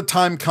 when the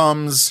time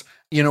comes,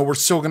 we're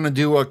still going to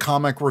do a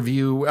comic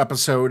review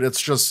episode. It's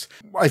just,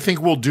 I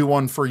think we'll do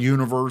one for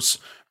Universe,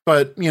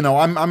 but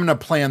I'm going to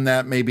plan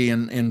that maybe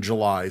in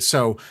July.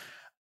 So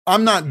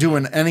I'm not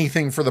doing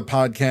anything for the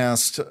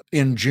podcast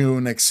in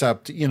June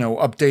except,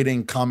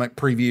 updating comic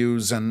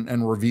previews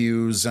and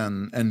reviews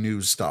and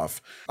news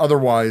stuff.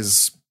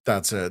 Otherwise,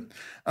 that's it.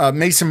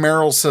 Mason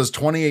Merrill says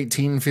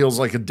 2018 feels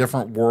like a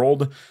different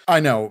world.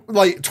 I know,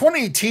 like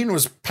 2018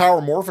 was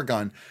Power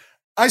Morphigon.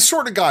 I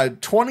sort of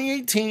got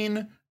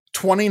 2018,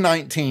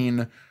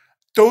 2019.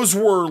 Those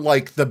were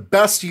like the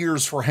best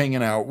years for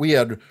hanging out. We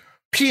had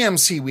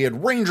PMC, we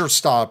had Ranger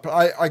Stop.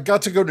 I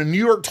got to go to New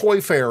York Toy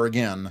Fair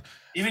again.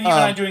 Even you and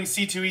I doing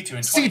C2E2 in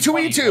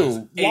 2020 C2E2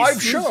 was live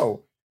ace.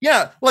 show.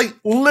 Yeah, like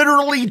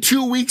literally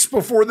 2 weeks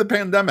before the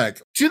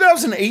pandemic.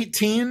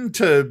 2018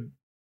 to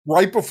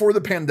right before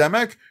the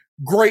pandemic,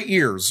 great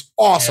years.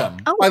 Awesome.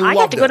 Oh, I I got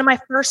loved to go it. to my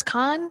first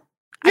con.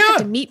 I Yeah. got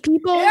to meet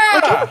people. Yeah.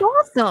 Like, it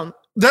was awesome.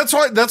 That's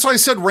why I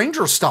said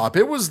Ranger Stop.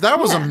 That was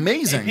Yeah.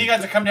 amazing. He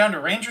got to come down to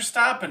Ranger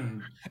Stop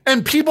and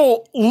And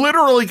people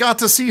literally got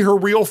to see her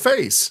real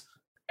face.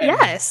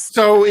 Yes.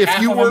 So if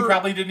half you of them were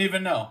probably didn't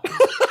even know.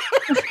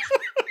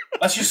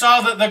 Unless you saw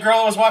the girl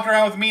that was walking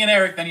around with me and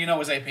Eric, then you know it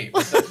was AP.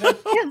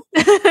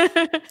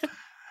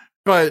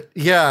 But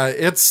yeah,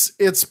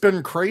 it's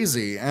been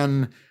crazy.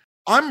 And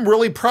I'm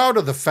really proud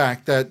of the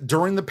fact that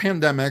during the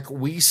pandemic,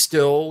 we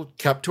still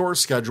kept to our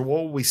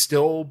schedule. We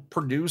still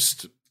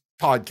produced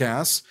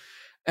podcasts,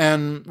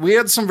 and we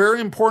had some very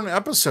important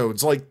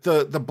episodes, like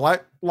the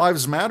Black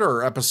Lives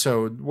Matter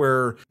episode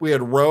where we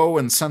had Ro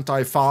and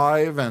Sentai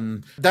 5,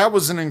 and that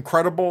was an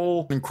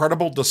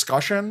incredible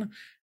discussion.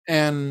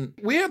 And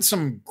we had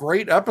some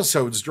great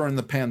episodes during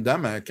the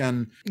pandemic.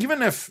 And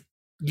even if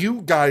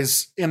you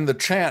guys in the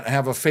chat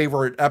have a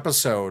favorite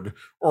episode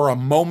or a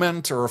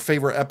moment or a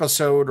favorite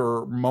episode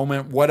or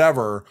moment,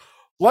 whatever,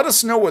 let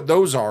us know what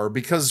those are,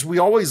 because we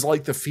always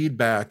like the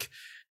feedback,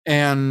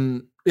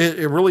 and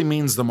it really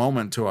means the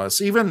moment to us.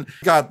 Even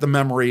got the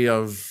memory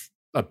of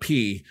a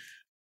P.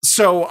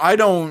 So I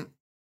don't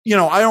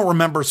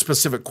remember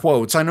specific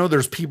quotes. I know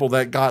there's people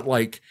that got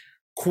like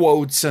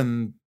quotes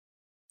and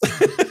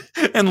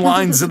and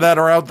lines that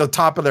are out the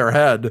top of their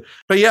head.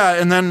 But yeah,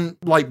 and then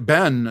like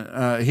Ben,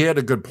 he had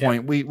a good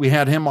point. Yeah. We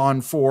had him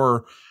on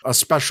for a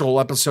special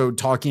episode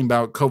talking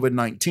about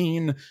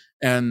COVID-19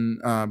 and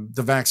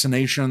the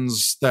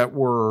vaccinations that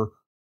were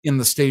in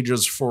the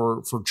stages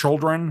for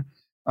children,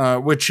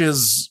 which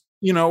is,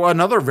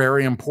 another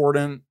very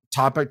important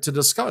topic to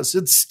discuss.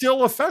 It's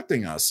still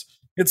affecting us.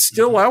 It's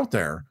still out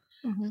there.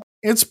 Mm-hmm.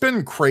 It's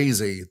been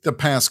crazy the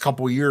past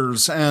couple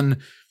years. And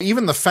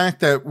even the fact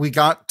that we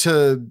got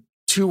to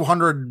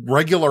 200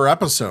 regular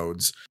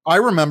episodes. I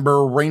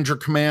remember Ranger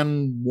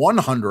Command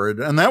 100,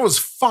 and that was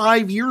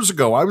 5 years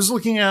ago. I was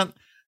looking at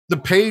the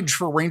page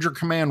for Ranger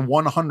Command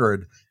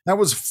 100. That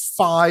was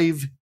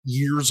 5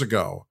 years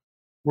ago,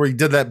 where he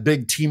did that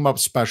big team up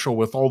special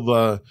with all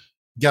the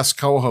guest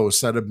co-hosts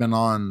that had been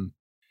on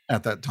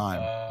at that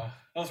time.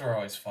 Those were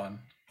always fun.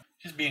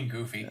 Just being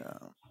goofy. Yeah.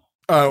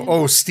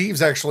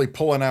 Steve's actually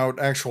pulling out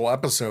actual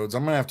episodes.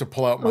 I'm gonna have to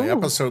pull out my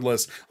episode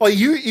list. Like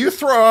you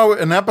throw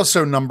out an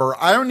episode number,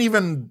 I don't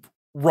even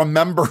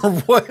remember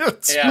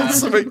what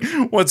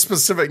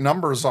specific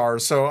numbers are.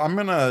 So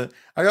I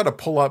gotta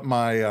pull up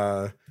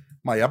my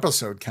my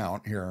episode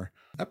count here.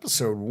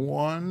 Episode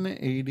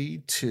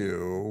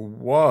 182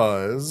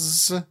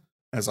 was,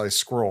 as I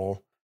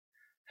scroll.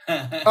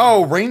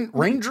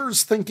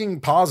 Rangers Thinking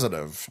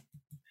Positive.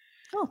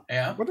 Oh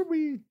yeah. What did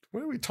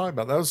we talk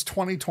about? That was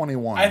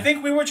 2021. I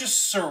think we were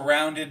just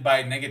surrounded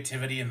by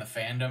negativity in the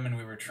fandom, and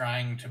we were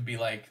trying to be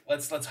like,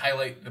 let's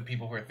highlight the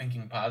people who are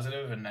thinking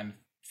positive and then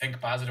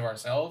think positive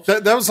ourselves.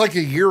 That was like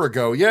a year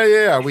ago.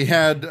 Yeah. We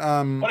had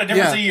what a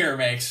difference a year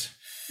makes.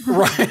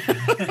 Right.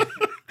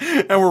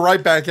 And we're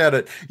right back at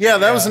it. Yeah,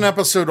 that was an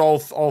episode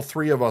all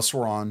three of us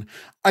were on.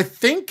 I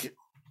think,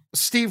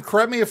 Steve,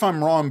 correct me if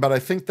I'm wrong, but I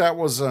think that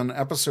was an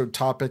episode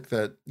topic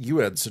that you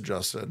had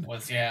suggested.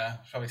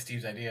 Probably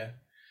Steve's idea.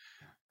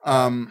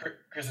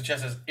 Chris the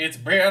Chess says it's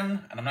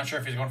Ben, and I'm not sure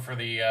if he's going for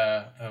the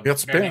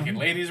Bare Naked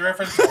Ladies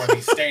reference or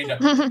the stained up.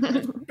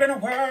 It's been a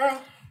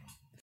while.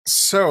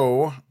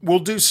 So we'll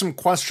do some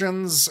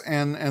questions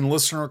and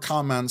listener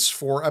comments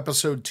for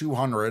episode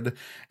 200,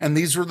 and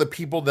these were the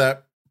people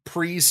that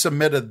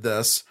pre-submitted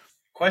this.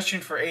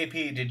 Question for AP: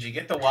 did you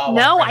get the Wawa?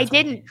 No, I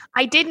didn't.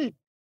 I didn't.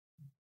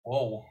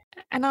 Whoa!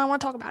 And I don't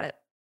want to talk about it.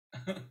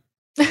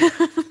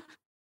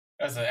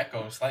 That's an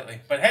echo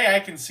slightly, but hey, I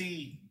can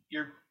see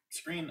your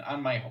screen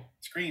on my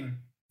screen.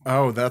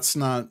 Oh, that's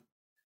not.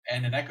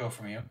 And an echo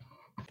from you.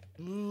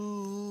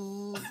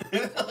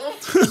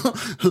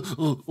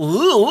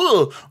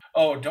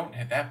 Oh, don't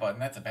hit that button.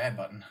 That's a bad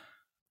button.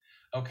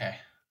 Okay.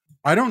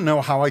 I don't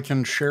know how I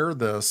can share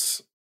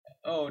this.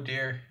 Oh,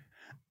 dear.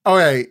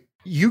 Okay.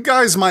 You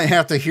guys might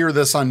have to hear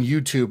this on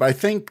YouTube. I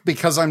think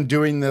because I'm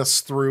doing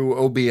this through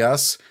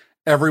OBS,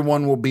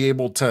 everyone will be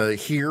able to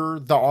hear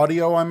the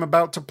audio I'm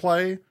about to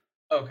play.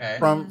 Okay.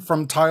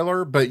 From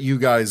Tyler, but you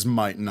guys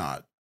might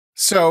not.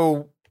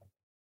 So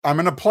I'm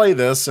going to play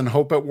this and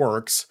hope it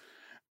works.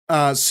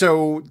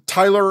 So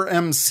Tyler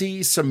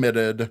MC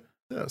submitted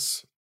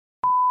this.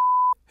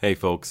 Hey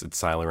folks, it's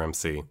Tyler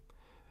MC.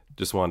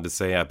 Just wanted to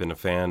say I've been a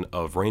fan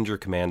of Ranger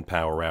Command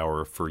Power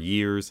Hour for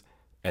years,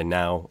 and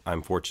now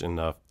I'm fortunate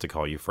enough to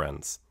call you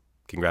friends.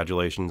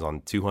 Congratulations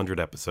on 200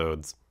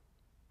 episodes.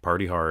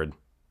 Party hard.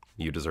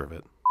 You deserve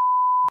it.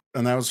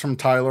 And that was from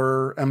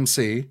Tyler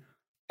MC.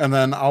 And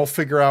then I'll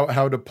figure out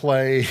how to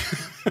play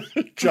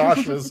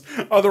Josh's.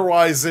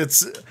 Otherwise,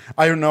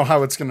 I don't know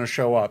how it's going to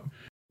show up.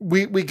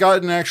 We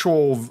got an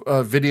actual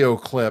video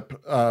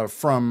clip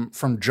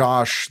from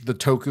Josh, the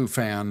Toku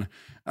fan,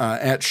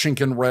 at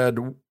Shinken Red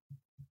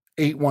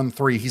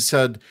 813. He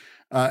said,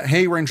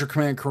 hey, Ranger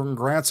Command,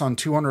 congrats on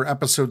 200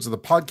 episodes of the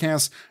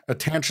podcast.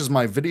 Attaches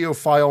my video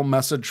file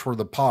message for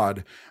the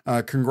pod.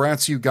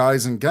 Congrats, you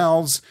guys and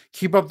gals.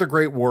 Keep up the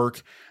great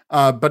work.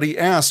 But he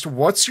asked,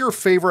 what's your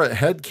favorite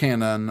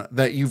headcanon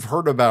that you've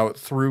heard about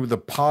through the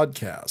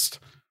podcast?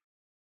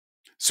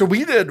 So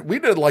we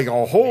did like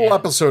a whole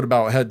episode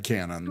about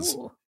headcanons.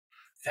 Ooh.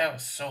 That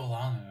was so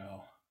long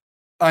ago.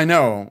 I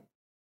know.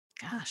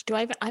 Gosh,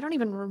 I don't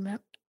even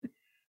remember.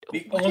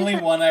 The only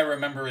one I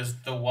remember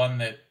is the one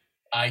that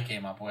I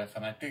came up with,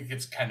 and I think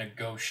it's kind of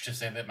gauche to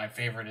say that my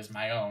favorite is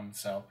my own,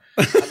 so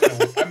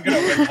I'm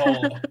gonna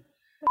withhold.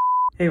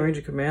 Hey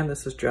Ranger Command,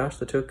 this is Josh,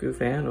 the Toku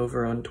fan,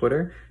 over on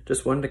Twitter.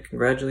 Just wanted to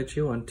congratulate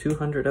you on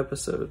 200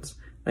 episodes.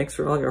 Thanks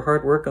for all your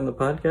hard work on the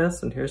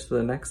podcast, and here's to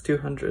the next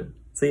 200.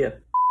 See ya.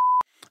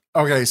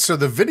 Okay, so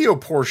the video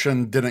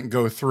portion didn't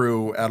go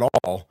through at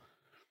all.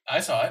 I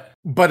saw it.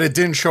 But it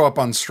didn't show up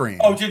on stream.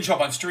 Oh, it didn't show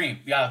up on stream.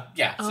 Yeah.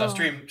 So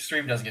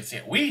stream doesn't get to see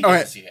it. We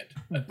get to see it.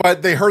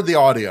 But they heard the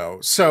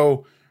audio.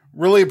 So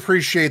really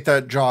appreciate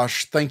that,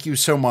 Josh. Thank you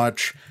so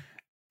much.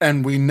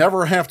 And we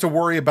never have to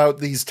worry about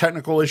these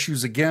technical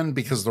issues again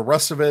because the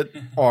rest of it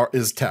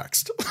is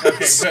text.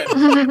 Okay,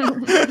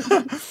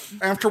 good.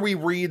 After we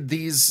read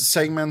these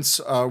segments,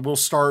 we'll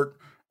start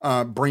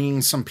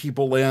bringing some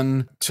people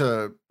in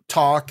to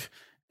talk,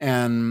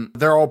 and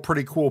they're all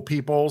pretty cool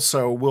people.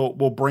 So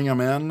we'll bring them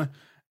in,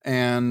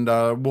 and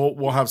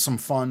we'll have some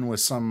fun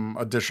with some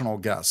additional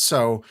guests.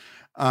 So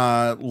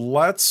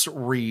let's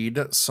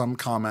read some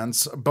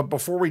comments. But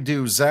before we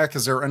do, Zach,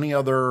 is there any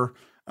other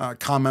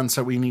comments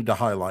that we need to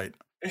highlight?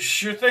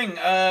 Sure thing.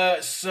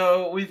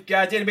 So we've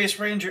got Database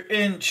Ranger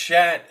in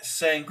chat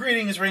saying,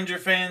 "Greetings, Ranger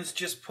fans.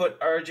 Just put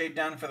RJ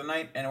down for the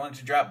night and wanted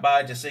to drop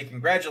by to say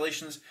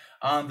congratulations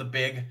on the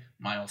big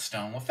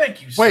milestone." Well,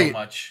 thank you so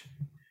much.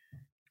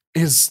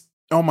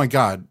 Oh my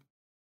God.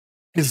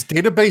 Is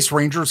Database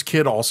Ranger's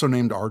kid also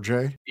named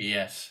RJ?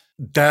 Yes.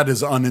 That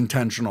is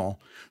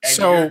unintentional. And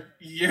so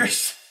you're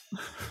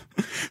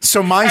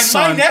so my and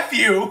son, my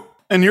nephew,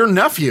 and your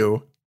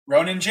nephew,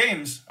 Ronan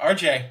James,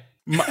 RJ.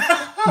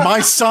 My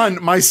son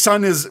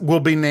will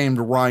be named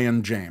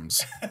Ryan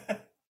James.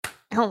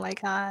 Oh my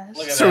gosh.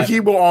 So that. he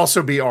will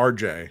also be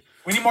RJ.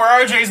 We need more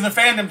RJs in the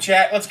fandom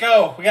chat. Let's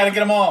go. We got to get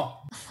them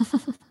all.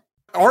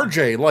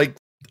 RJ, like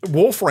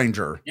Wolf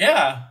Ranger.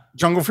 Yeah.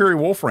 Jungle Fury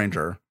Wolf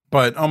Ranger.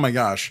 But oh my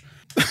gosh.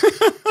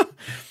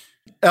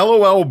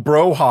 LOL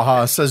bro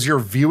haha says your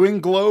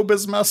viewing globe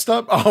is messed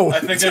up. Oh,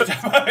 I think they're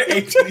talking about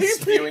AP's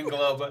viewing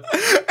globe. Actually,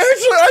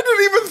 I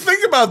didn't even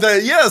think about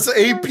that. Yes,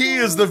 AP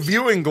is the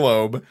viewing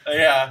globe.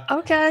 Yeah.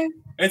 Okay.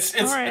 It's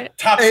right.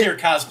 top tier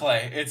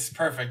cosplay. It's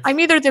perfect. I'm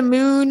either the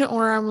moon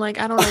or I'm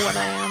like, I don't know what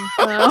I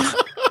am.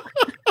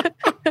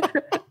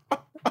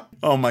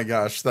 Oh my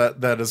gosh,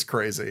 that is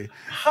crazy.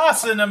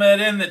 Hassan Ahmed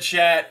in the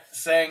chat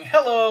saying,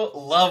 "Hello,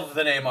 love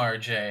the name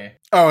RJ."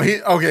 Oh,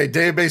 okay.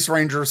 Database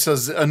Ranger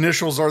says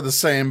initials are the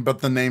same, but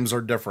the names are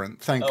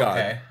different. Thank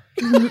God.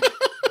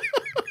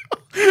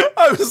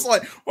 I was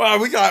like, wow,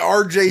 we got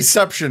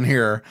RJception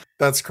here.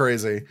 That's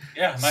crazy.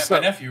 Yeah, my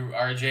nephew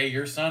RJ,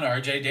 your son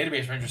RJ,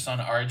 Database Ranger's son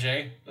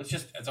RJ.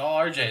 It's all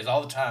RJs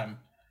all the time.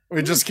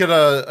 We just get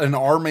an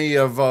army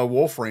of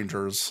Wolf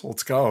Rangers.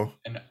 Let's go.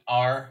 An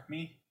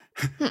army?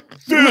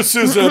 This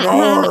is an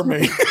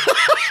army.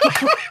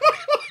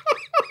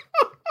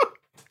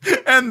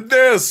 And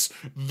this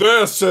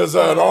is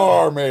an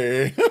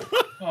army.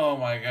 Oh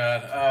my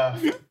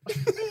God.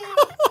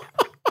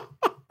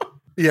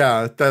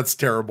 Yeah, that's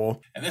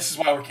terrible. And this is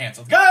why we're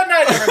canceled. Good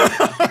night,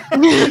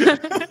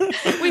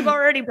 everybody. We've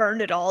already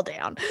burned it all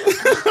down.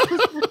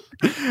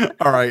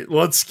 All right,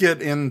 let's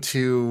get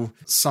into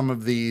some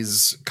of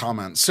these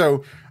comments.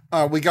 So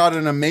we got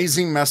an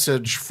amazing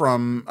message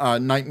from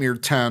Nightmare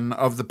 10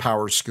 of the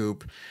Power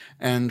Scoop.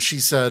 And she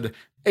said,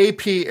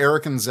 AP,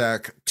 Eric, and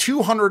Zach,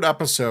 200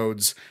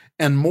 episodes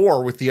and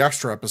more with the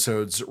extra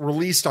episodes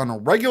released on a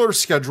regular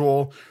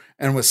schedule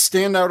and with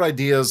standout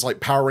ideas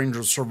like Power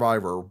Rangers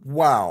Survivor.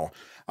 Wow.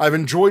 I've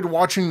enjoyed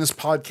watching this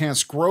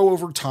podcast grow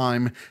over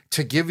time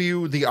to give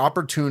you the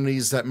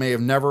opportunities that may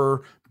have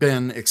never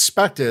been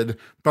expected,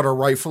 but are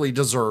rightfully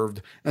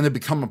deserved, and to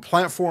become a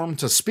platform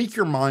to speak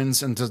your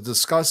minds and to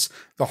discuss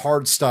the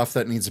hard stuff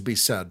that needs to be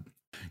said.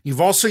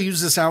 You've also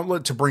used this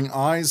outlet to bring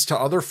eyes to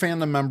other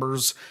fandom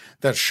members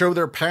that show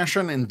their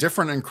passion in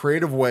different and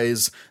creative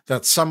ways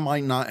that some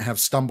might not have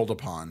stumbled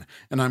upon,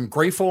 and I'm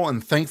grateful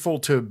and thankful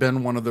to have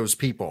been one of those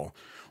people.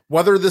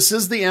 Whether this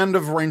is the end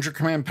of Ranger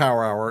Command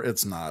Power Hour,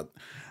 it's not,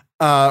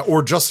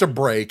 or just a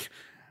break,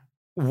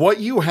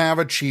 what you have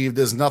achieved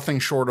is nothing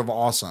short of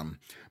awesome.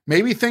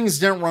 Maybe things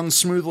didn't run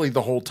smoothly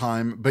the whole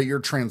time, but your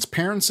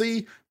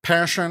transparency,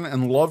 passion,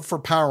 and love for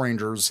Power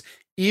Rangers,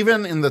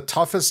 even in the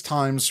toughest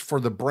times for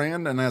the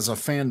brand and as a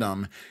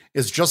fandom,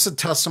 is just a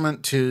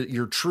testament to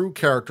your true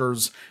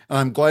characters, and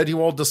I'm glad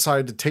you all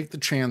decided to take the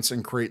chance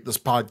and create this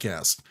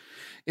podcast.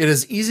 It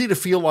is easy to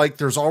feel like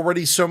there's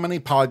already so many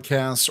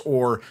podcasts,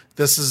 or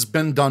this has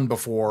been done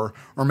before,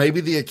 or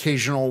maybe the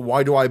occasional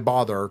why do I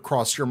bother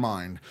cross your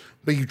mind.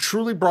 But you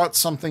truly brought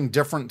something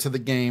different to the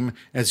game,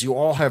 as you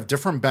all have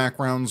different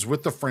backgrounds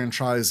with the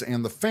franchise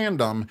and the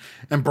fandom,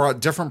 and brought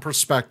different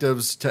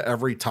perspectives to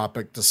every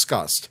topic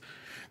discussed.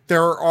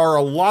 There are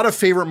a lot of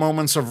favorite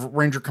moments of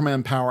Ranger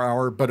Command Power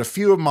Hour, but a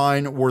few of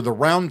mine were the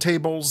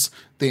roundtables,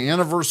 the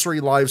anniversary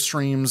live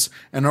streams,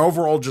 and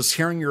overall just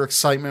hearing your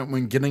excitement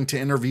when getting to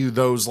interview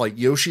those like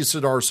Yoshi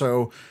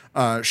Sudarso,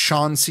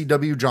 Sean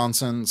C.W.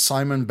 Johnson,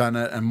 Simon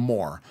Bennett, and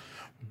more.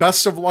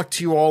 Best of luck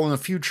to you all in the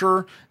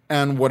future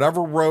and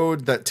whatever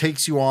road that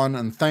takes you on,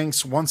 and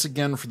thanks once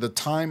again for the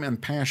time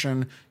and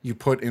passion you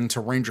put into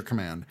Ranger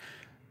Command.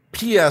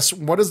 P.S.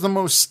 What is the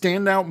most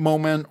standout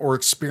moment or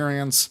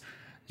experience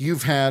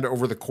you've had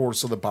over the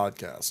course of the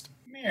podcast?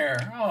 Mir,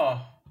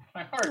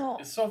 my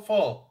heart is so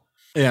full.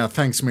 Yeah,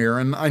 thanks, Mir.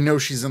 And I know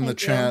she's in the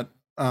chat.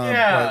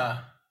 Yeah.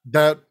 But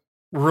that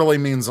really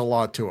means a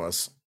lot to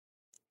us.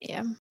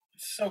 Yeah.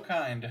 So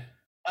kind.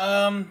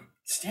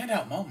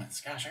 Standout moments.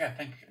 Gosh, I gotta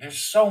think. There's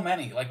so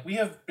many. Like, we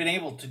have been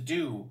able to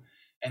do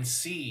and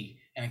see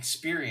and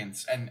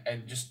experience and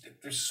just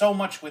there's so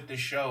much with this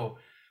show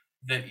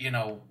that,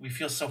 we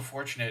feel so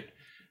fortunate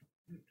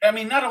I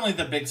mean, not only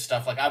the big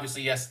stuff, like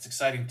obviously, yes, it's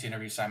exciting to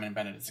interview Simon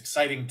Bennett. It's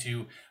exciting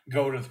to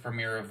go to the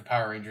premiere of the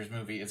Power Rangers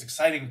movie. It's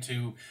exciting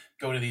to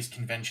go to these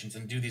conventions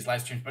and do these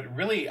live streams. But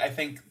really, I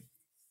think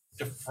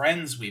the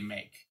friends we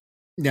make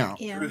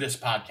through this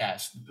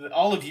podcast,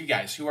 all of you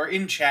guys who are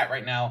in chat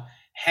right now,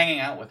 hanging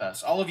out with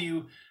us, all of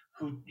you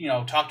who,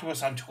 talk to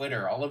us on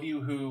Twitter, all of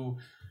you who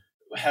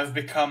have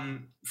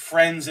become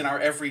friends in our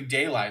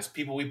everyday lives,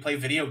 people we play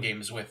video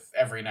games with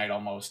every night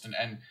almost.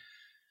 And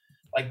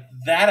like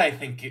that, I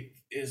think it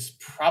is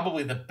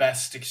probably the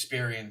best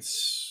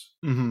experience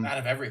out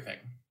of everything.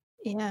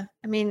 Yeah.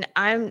 I mean,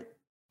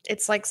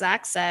 it's like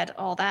Zach said,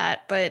 all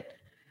that, but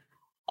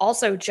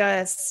also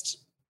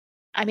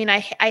I mean, I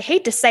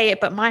hate to say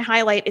it, but my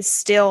highlight is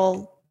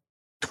still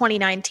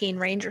 2019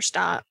 Ranger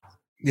Stop.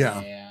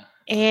 Yeah.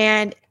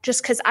 And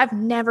just because I've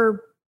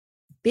never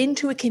been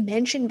to a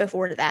convention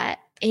before that,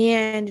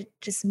 and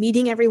just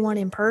meeting everyone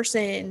in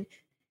person,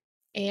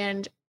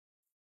 and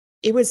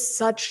it was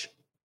such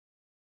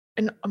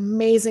an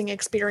amazing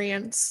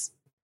experience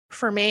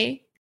for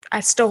me.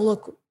 I still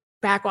look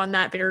back on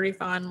that very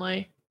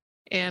fondly,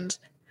 and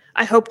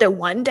I hope that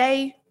one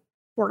day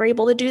we're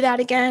able to do that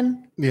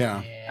again.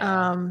 Yeah.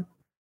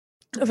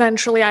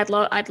 Eventually, I'd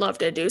love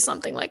to do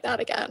something like that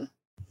again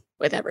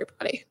with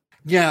everybody.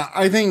 Yeah,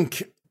 I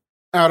think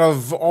out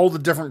of all the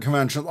different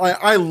conventions,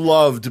 I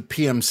loved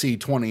PMC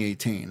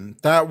 2018.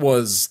 That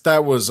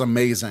was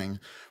amazing.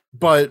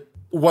 But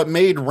what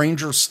made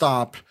Ranger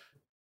Stop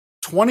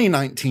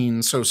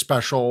 2019 so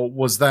special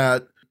was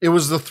that it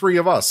was the three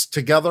of us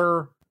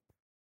together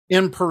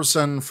in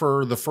person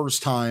for the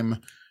first time,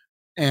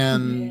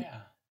 and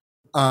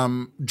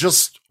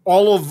just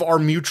all of our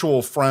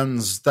mutual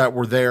friends that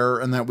were there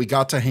and that we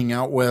got to hang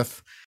out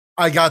with.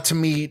 I got to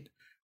meet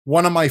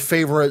one of my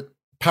favorite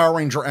Power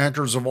Ranger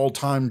actors of all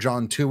time,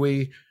 John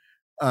Toohey.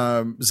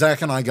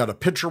 Zach and I got a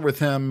picture with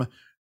him.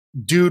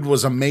 Dude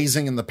was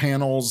amazing in the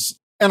panels.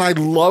 And I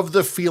love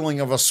the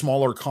feeling of a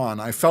smaller con.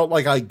 I felt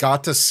like I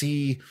got to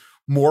see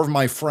more of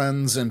my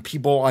friends and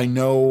people I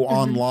know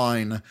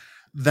online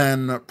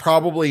than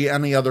probably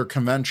any other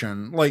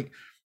convention. Like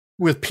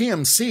with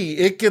PMC,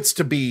 it gets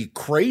to be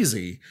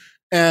crazy.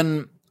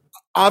 And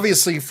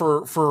obviously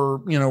for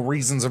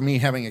reasons of me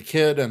having a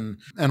kid and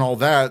all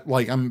that,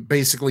 like I'm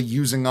basically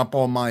using up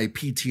all my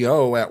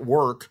PTO at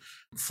work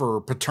for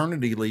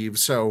paternity leave.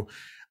 So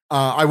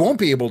I won't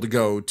be able to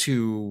go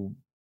to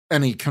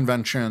any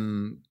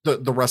convention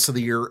the rest of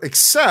the year,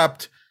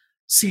 except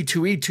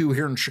C2E2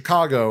 here in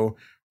Chicago,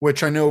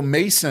 which I know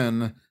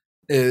Mason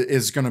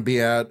is going to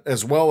be at,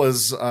 as well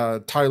as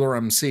Tyler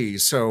MC.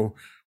 So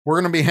we're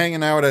going to be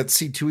hanging out at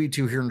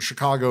C2E2 here in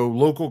Chicago,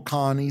 local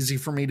con, easy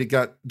for me to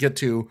get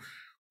to.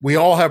 We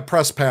all have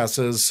press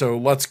passes, so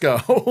let's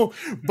go.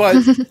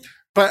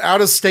 but out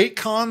of state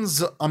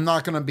cons, I'm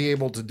not going to be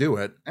able to do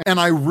it. And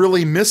I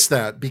really miss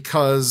that,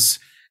 because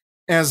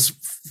as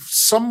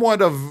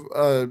somewhat of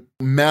a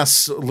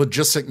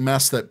logistic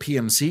mess that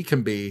PMC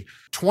can be,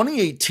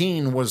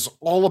 2018 was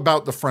all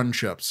about the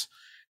friendships.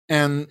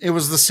 And it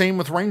was the same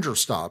with Ranger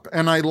Stop.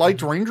 And I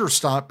liked Ranger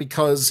Stop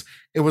because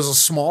it was a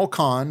small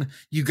con.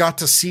 You got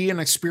to see and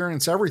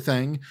experience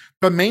everything,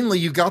 but mainly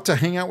you got to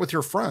hang out with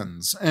your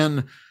friends.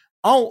 And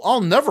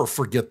I'll never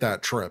forget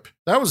that trip.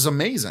 That was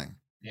amazing.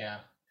 Yeah.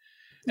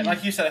 And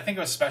like you said, I think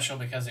it was special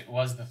because it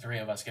was the three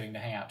of us getting to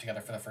hang out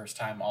together for the first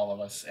time, all of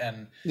us.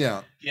 And,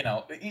 even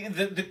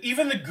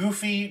the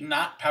goofy,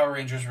 not Power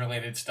Rangers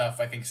related stuff,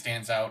 I think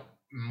stands out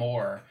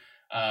more.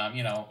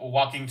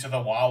 Walking to the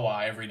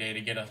Wawa every day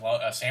to get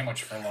a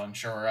sandwich for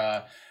lunch,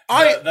 or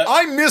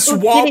I miss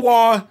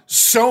Wawa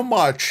so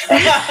much,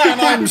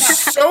 and I'm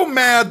so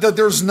mad that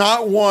there's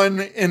not one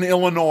in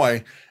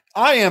Illinois.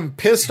 I am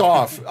pissed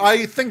off.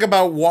 I think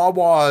about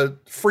Wawa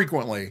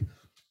frequently.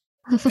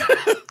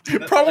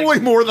 Probably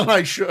more than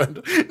I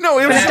should. No,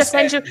 it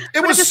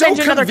was so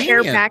another care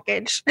convenient.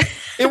 Package.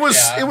 It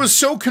was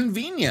so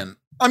convenient.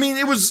 I mean,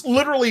 it was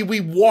literally, we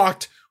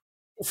walked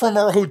from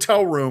our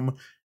hotel room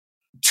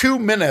 2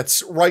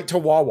 minutes right to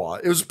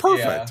Wawa. It was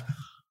perfect.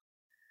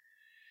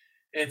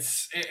 Yeah.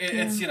 It's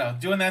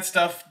doing that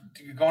stuff,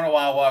 going to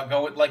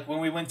Wawa, like when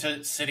we went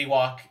to City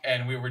Walk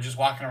and we were just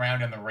walking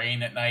around in the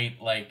rain at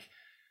night, like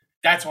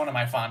that's one of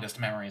my fondest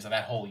memories of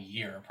that whole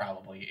year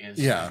probably is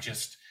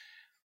just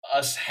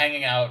us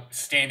hanging out,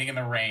 standing in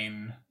the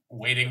rain,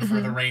 waiting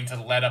for the rain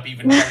to let up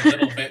even a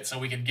little bit so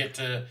we could get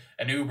to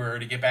an Uber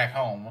to get back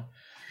home.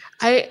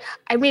 I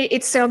mean,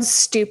 it sounds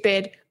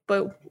stupid,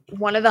 but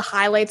one of the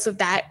highlights of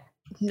that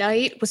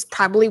night was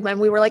probably when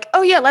we were like,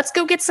 oh yeah, let's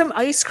go get some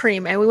ice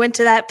cream, and we went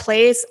to that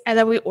place and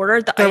then we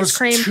ordered the ice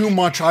cream. Too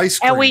much ice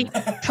cream, and we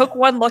took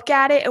one look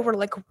at it and we're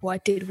like,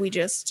 what did we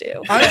just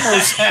do?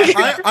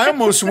 I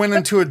almost went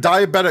into a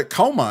diabetic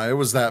coma. It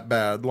was that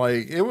bad.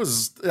 Like that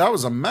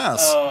was a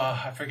mess. Oh,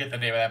 I forget the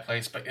name of that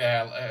place, but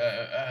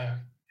yeah,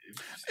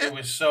 it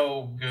was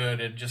so good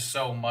and just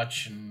so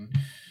much, and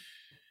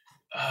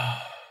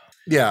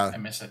yeah, I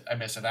miss it.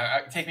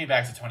 Take me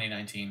back to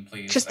 2019,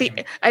 please. Just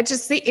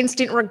the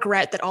instant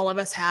regret that all of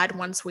us had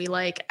once we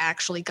like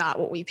actually got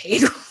what we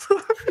paid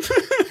for.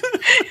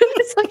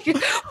 It's like,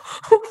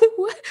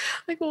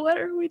 Like, what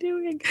are we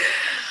doing?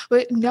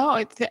 But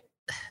no,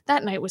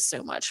 that night was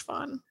so much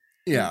fun.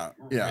 Yeah.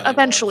 Really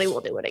Eventually, was.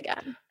 we'll do it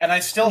again. And I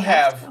still We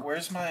have have. to.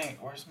 Where's my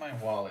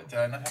wallet? Did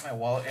I not have my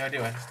wallet? Yeah, I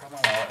do. I still have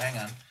my wallet.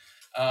 Hang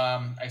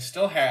on. I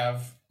still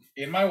have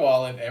in my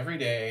wallet every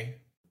day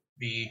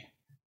the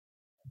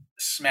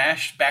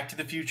smashed Back to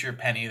the Future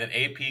penny that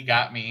AP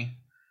got me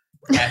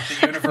at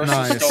the Universal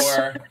Nice.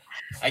 store.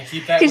 I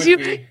keep that 'Cause with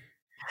me.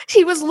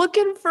 He was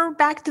looking for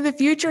Back to the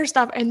Future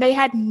stuff, and they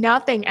had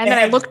nothing. And They then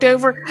I had looked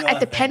over at the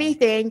nothing. penny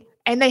thing,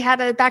 and they had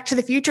a Back to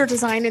the Future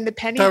design in the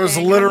penny. That was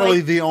thing. I'm literally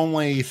like, the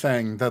only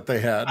thing that they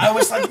had. I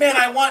was like, man,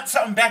 I want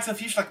something Back to the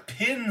Future, like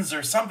pins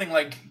or something.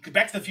 Like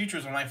Back to the Future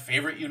is one of my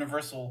favorite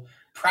Universal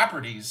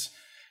properties,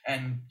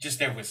 and just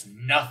there was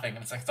nothing.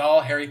 And it's like it's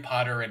all Harry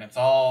Potter and it's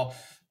all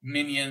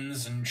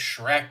Minions and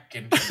Shrek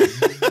and nothing.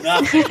 And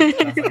I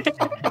was like,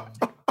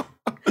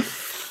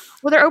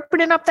 well, they're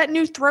opening up that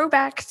new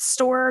throwback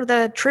store,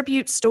 the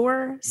tribute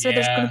store. So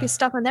there's going Yeah. to be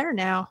stuff in there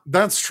now.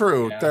 That's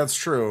true. Yeah. That's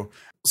true.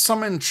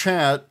 Some in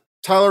chat,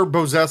 Tyler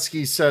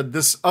Bozetsky said,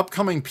 this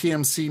upcoming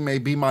PMC may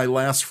be my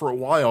last for a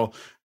while.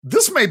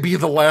 This may be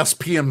the last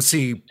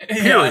PMC,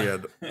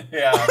 period.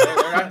 Yeah.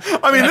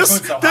 I mean, they're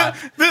this not going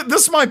so hot.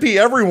 this might be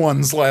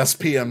everyone's last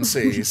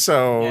PMC.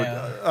 So,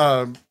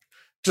 Yeah.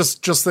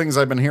 just things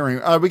I've been hearing.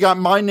 We got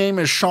My Name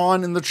is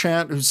Sean in the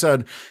chat who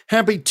said,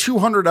 happy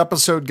 200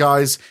 episode,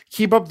 guys.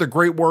 Keep up the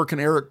great work. And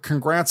Eric,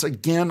 congrats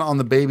again on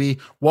the baby.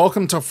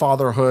 Welcome to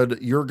fatherhood.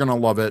 You're going to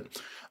love it.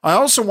 I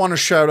also want to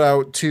shout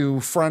out to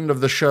friend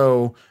of the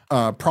show,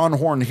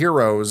 Pronghorn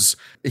Heroes.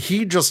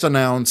 He just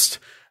announced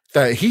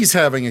that he's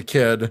having a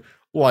kid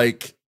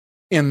like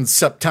in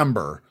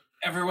September.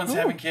 Everyone's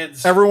having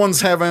kids.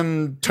 Everyone's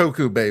having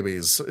Toku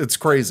babies. It's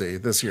crazy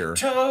this year.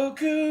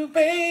 Toku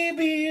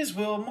babies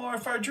will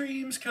morph our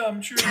dreams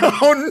come true.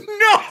 Oh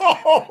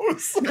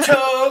no!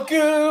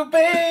 Toku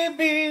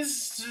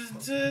babies.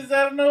 I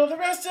don't know the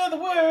rest of the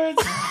words.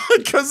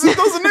 Because it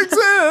doesn't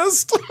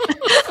exist.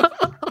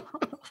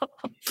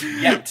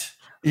 Yet.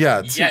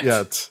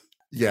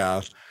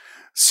 Yeah.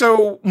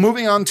 So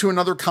moving on to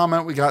another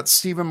comment, we got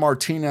Steven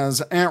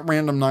Martinez at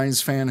Random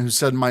Nines fan who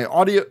said, my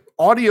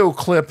audio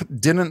clip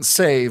didn't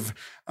save,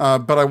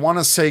 but I want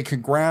to say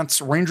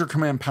congrats, Ranger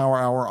Command Power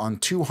Hour on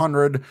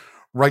 200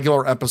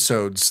 regular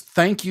episodes.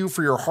 Thank you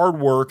for your hard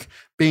work,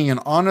 being an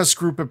honest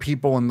group of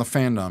people in the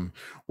fandom.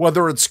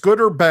 Whether it's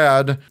good or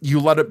bad, you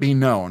let it be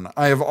known.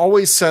 I have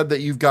always said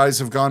that you guys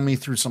have gone me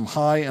through some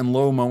high and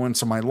low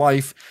moments of my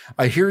life.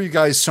 I hear you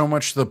guys so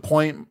much to the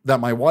point that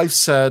my wife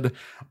said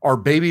our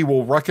baby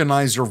will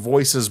recognize your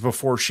voices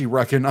before she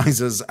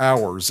recognizes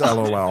ours.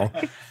 LOL.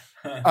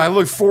 I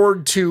look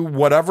forward to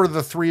whatever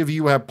the three of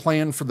you have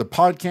planned for the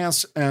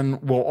podcast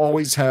and will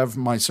always have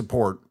my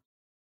support.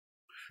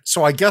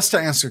 So I guess to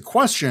ask a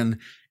question,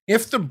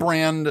 if the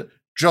brand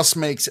just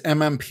makes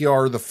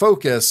MMPR the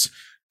focus,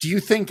 do you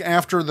think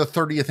after the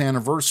 30th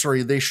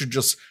anniversary, they should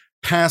just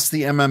pass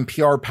the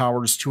MMPR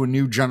powers to a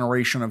new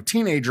generation of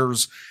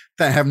teenagers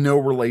that have no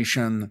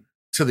relation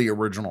to the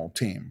original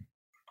team?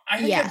 I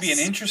think it'd be an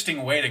Yes.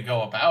 interesting way to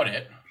go about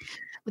it.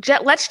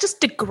 Let's just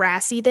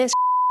Degrassi this.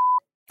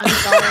 I'm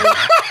sorry.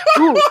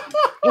 Ooh.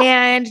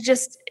 And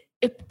just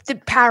the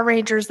Power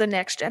Rangers, the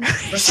next For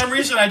generation. some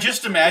reason, I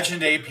just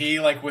imagined AP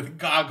like with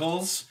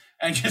goggles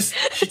and just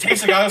she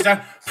takes the goggles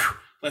down. Phew,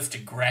 let's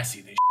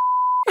Degrassi this.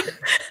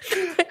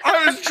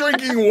 I was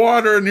drinking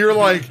water and you're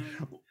like,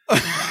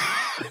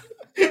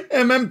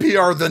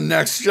 MMPR, the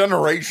next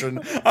generation.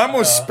 I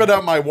almost spit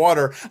out my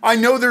water. I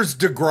know there's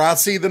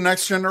Degrassi, the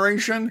next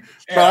generation,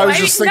 but I was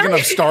just thinking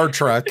of Star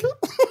Trek.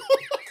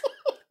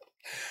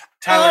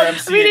 Tyler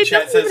MC I mean, in it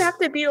chat doesn't even says, have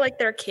to be like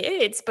their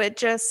kids, but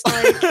just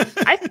like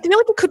I feel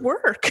like it could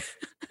work.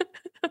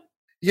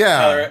 Yeah.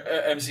 Tyler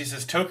MC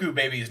says, Toku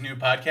Baby's new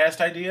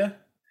podcast idea.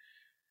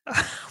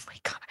 Oh my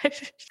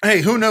gosh. Hey,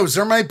 who knows?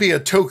 There might be a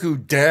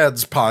Toku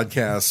Dads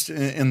podcast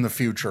in the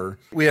future.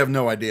 We have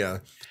no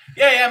idea.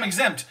 Yeah, I'm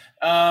exempt.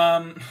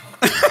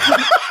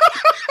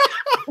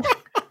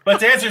 But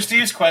to answer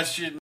Steve's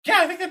question, yeah,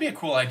 I think that'd be a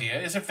cool idea.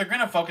 Is if they're going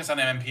to focus on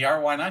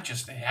MMPR, why not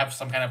just have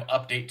some kind of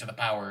update to the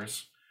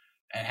powers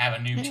and have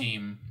a new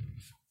team?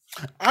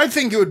 I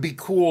think it would be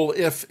cool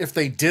if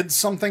they did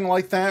something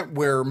like that,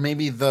 where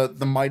maybe the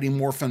Mighty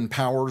Morphin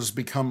powers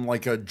become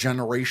like a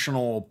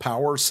generational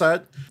power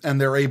set, and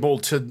they're able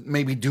to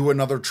maybe do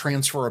another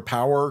transfer of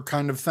power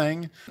kind of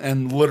thing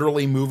and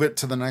literally move it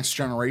to the next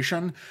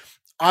generation.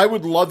 I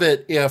would love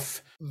it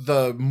if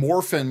the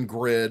Morphin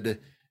grid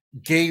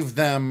gave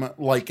them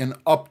like an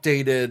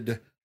updated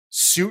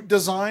suit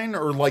design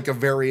or like a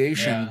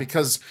variation,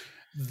 because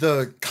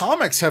the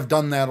comics have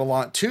done that a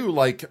lot too.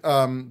 Like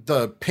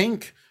the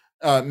Pink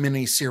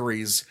mini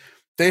series,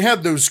 they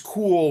had those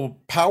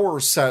cool power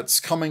sets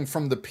coming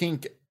from the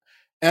pink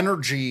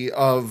energy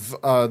of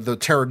the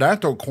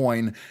pterodactyl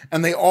coin,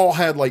 and they all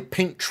had like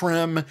pink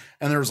trim,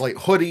 and there's like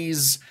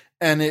hoodies,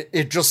 and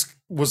it just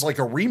was like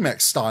a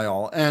remix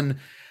style. And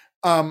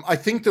I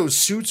think those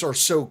suits are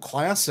so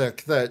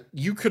classic that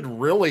you could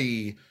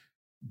really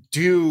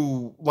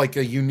do like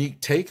a unique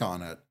take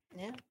on it.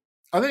 Yeah.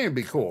 I think it'd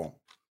be cool.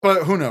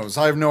 But who knows?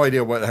 I have no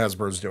idea what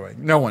Hasbro's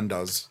doing. No one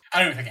does. I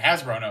don't even think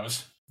Hasbro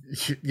knows.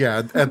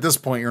 Yeah, at this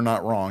point, you're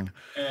not wrong.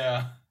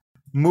 Yeah.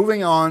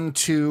 Moving on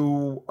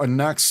to a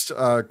next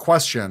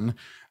question.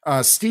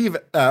 Steve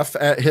F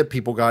at Hit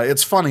People Guy.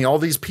 It's funny. All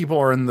these people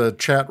are in the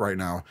chat right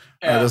now.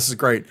 Yeah. This is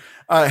great.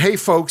 Hey,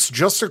 folks,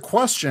 just a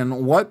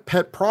question. What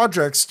pet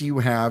projects do you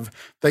have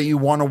that you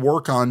want to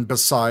work on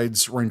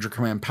besides Ranger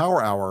Command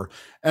Power Hour?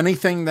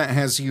 Anything that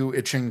has you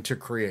itching to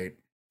create?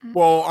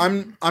 Well,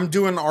 I'm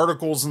doing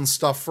articles and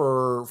stuff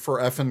for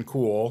Effin'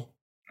 Cool.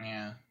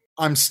 Yeah.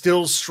 I'm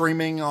still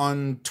streaming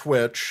on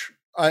Twitch.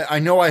 I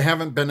know I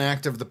haven't been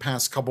active the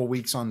past couple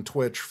weeks on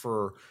Twitch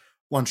for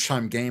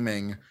Lunchtime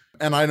Gaming,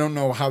 and I don't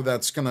know how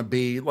that's going to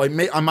be. Like,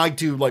 I might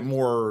do like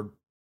more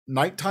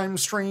nighttime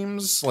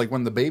streams, like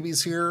when the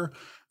baby's here.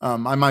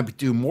 I might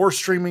do more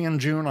streaming in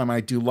June. I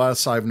might do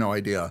less. I have no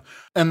idea.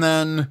 And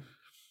then,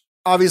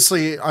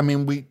 obviously, I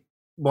mean,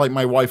 like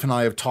my wife and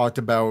I have talked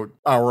about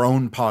our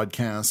own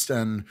podcast,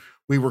 and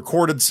we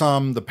recorded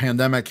some. The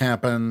pandemic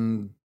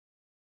happened,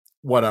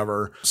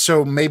 whatever.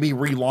 So maybe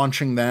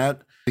relaunching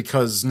that,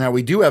 because now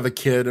we do have a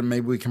kid, and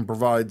maybe we can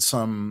provide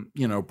some,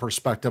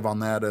 perspective on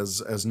that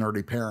as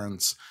nerdy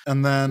parents.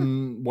 And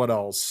then what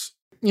else?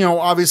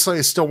 Obviously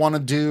I still want to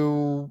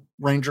do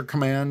Ranger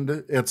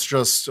Command.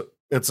 It's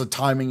a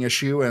timing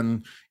issue,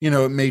 and,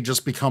 it may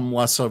just become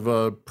less of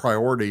a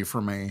priority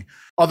for me.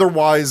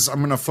 Otherwise, I'm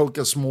going to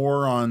focus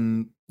more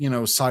on,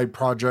 side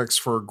projects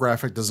for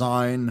graphic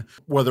design,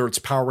 whether it's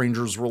Power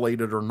Rangers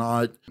related or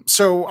not.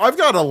 So I've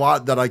got a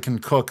lot that I can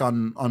cook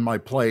on my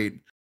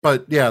plate.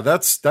 But yeah,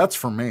 that's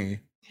for me.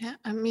 Yeah,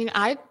 I mean,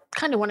 I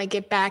kind of want to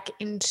get back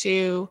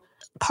into,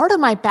 part of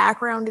my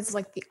background is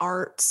like the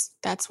arts.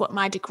 That's what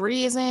my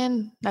degree is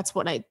in. That's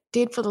what I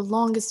did for the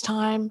longest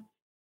time.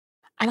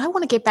 And I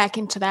want to get back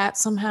into that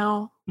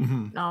somehow.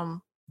 Mm-hmm.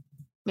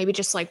 Maybe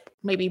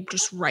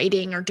just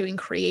writing or doing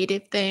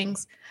creative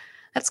things.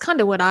 That's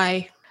kind of what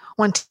I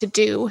want to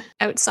do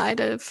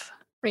outside of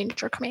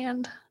Ranger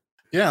Command.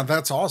 Yeah,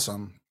 that's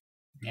awesome.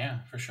 Yeah,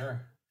 for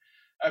sure.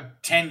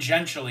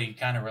 Tangentially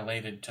kind of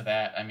related to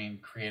that, I mean,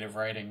 creative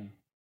writing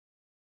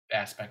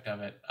aspect of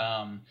it.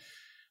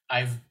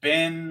 I've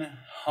been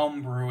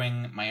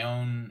homebrewing my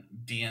own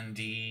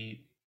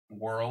D&D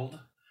world.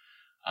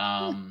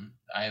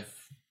 I've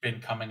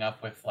been coming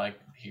up with, like,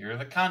 here are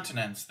the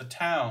continents, the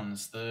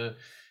towns, the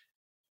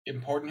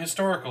important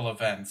historical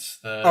events.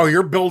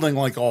 You're building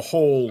like a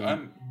whole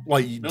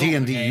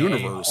D&D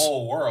universe, a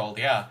whole world,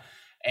 yeah.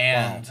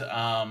 And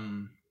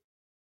wow.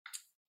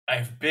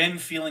 I've been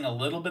feeling a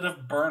little bit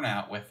of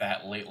burnout with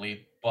that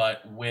lately,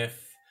 but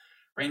with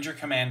Ranger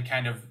Command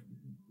kind of,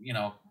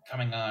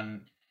 coming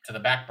on to the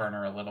back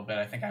burner a little bit,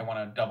 I think I want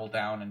to double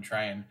down and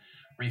try and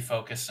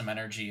refocus some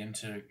energy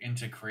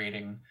into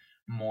creating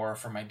more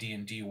for my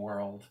D&D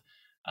world.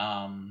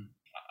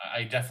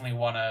 I definitely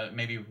want to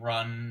maybe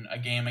run a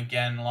game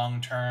again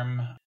long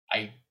term.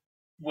 I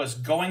was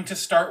going to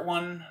start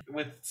one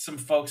with some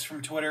folks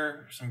from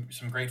Twitter,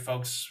 some great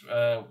folks,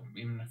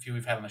 even a few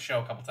we've had on the show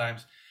a couple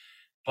times.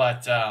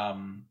 But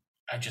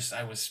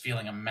I was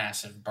feeling a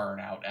massive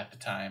burnout at the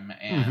time,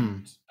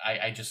 and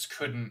I just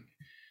couldn't.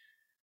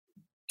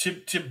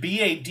 To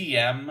be a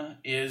DM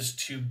is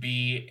to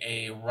be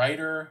a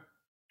writer,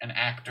 an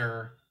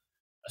actor,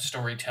 a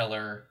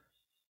storyteller,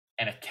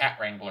 and a cat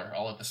wrangler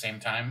all at the same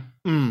time.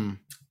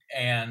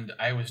 And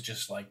I was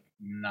just like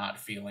not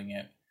feeling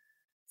it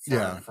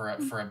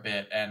for a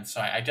bit. And so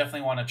I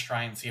definitely want to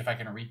try and see if I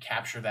can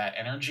recapture that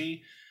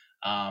energy.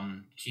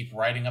 Keep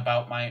writing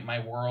about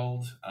my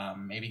world.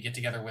 Maybe get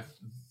together with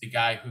the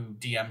guy who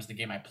DMs the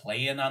game I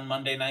play in on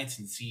Monday nights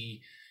and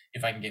see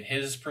if I can get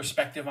his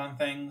perspective on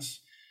things.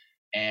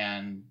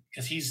 And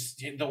because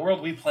the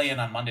world we play in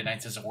on Monday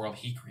nights is a world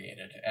he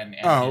created, and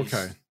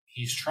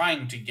he's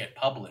trying to get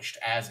published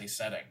as a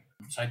setting.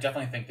 So I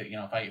definitely think that,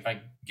 if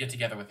I get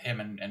together with him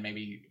and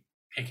maybe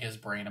pick his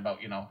brain about,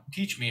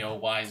 teach me, oh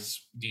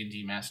wise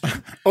D&D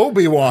master.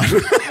 Obi-Wan.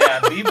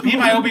 Yeah, be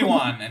my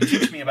Obi-Wan and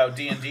teach me about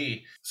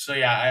D&D. So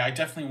yeah, I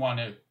definitely want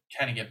to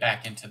kind of get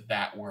back into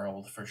that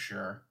world for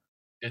sure.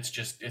 It's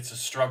a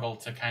struggle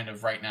to kind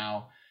of right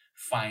now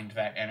find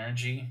that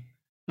energy.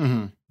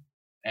 Mm-hmm.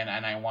 And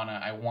I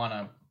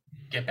wanna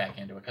get back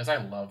into it because I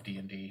love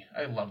D&D.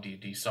 I love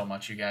D&D so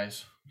much, you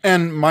guys.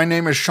 And my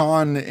name is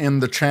Sean in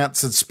the chat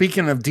said,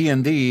 speaking of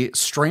D&D,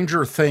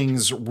 Stranger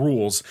Things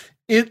rules.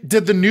 Did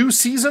the new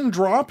season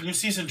drop? The new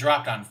season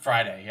dropped on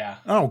Friday, yeah.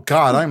 Oh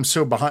God, I'm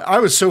so behind. I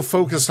was so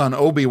focused on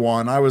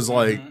Obi-Wan. I was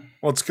like,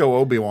 let's go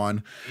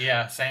Obi-Wan.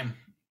 Yeah, same.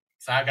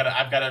 So I've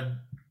gotta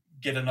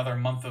get another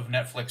month of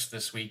Netflix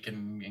this week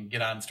and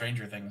get on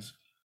Stranger Things.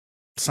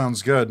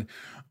 Sounds good.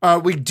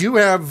 We do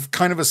have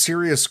kind of a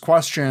serious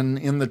question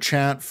in the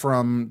chat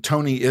from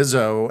Tony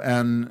Izzo,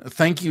 and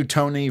thank you,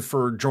 Tony,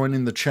 for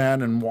joining the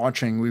chat and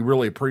watching. We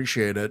really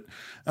appreciate it.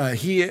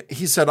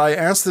 He said, I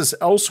asked this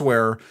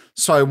elsewhere,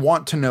 so I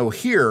want to know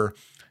here,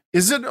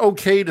 is it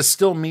okay to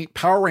still meet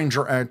Power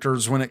Ranger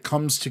actors when it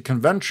comes to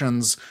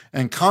conventions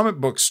and comic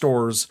book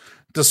stores,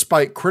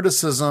 despite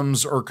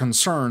criticisms or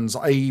concerns,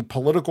 i.e.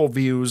 political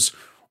views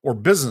or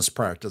business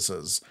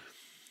practices.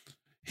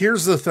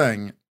 Here's the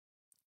thing.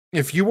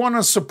 If you want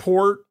to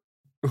support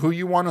who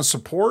you want to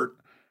support,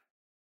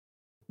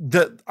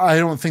 that I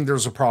don't think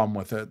there's a problem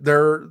with it.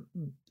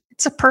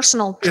 It's a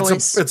personal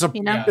choice.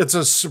 It's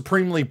a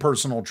supremely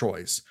personal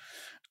choice.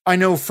 I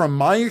know from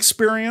my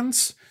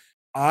experience,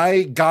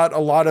 I got a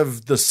lot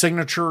of the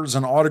signatures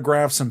and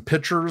autographs and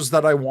pictures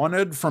that I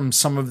wanted from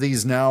some of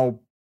these now,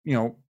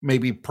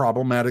 maybe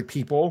problematic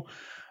people.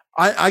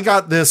 I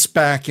got this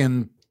back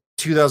in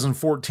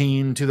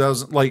 2014,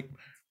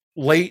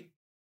 late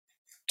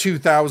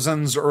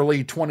 2000s,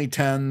 early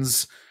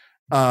 2010s,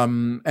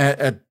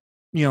 at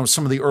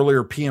some of the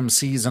earlier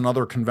PMCs and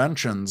other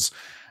conventions,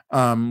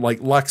 like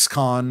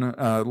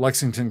LexCon,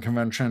 Lexington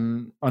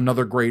Convention,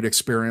 another great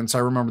experience. I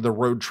remember the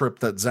road trip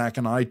that Zach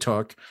and I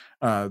took.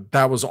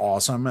 That was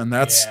awesome. And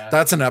that's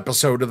an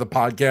episode of the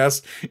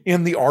podcast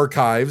in the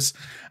archives.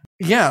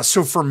 Yeah.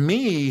 So for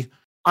me,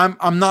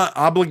 I'm not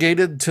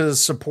obligated to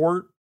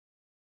support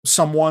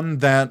someone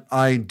that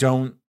I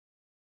don't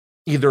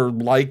either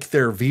like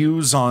their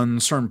views on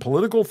certain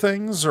political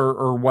things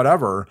or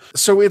whatever.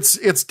 So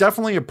it's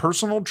definitely a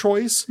personal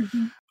choice.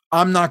 Mm-hmm.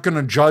 I'm not going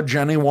to judge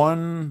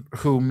anyone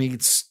who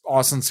meets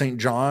Austin St.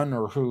 John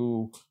or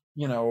who,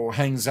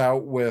 hangs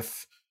out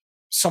with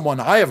someone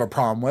I have a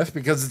problem with,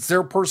 because it's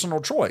their personal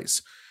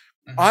choice.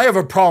 Mm-hmm. I have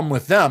a problem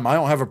with them. I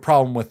don't have a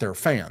problem with their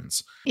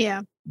fans.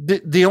 Yeah.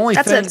 The only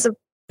thing, that's a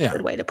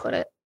good way to put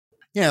it.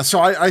 Yeah. So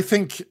I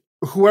think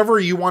whoever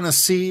you want to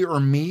see or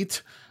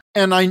meet,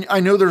 and I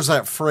know there's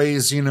that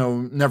phrase,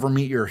 never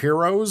meet your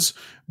heroes,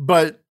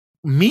 but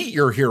meet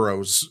your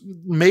heroes,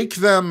 make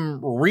them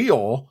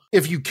real.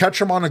 If you catch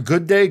them on a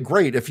good day,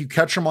 great. If you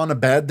catch them on a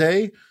bad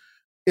day,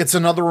 it's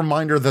another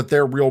reminder that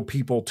they're real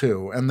people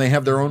too. And they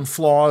have their own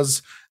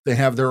flaws. They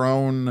have their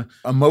own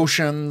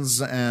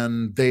emotions,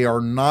 and they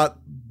are not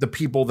the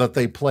people that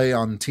they play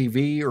on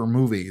TV or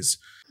movies.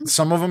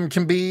 Some of them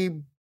can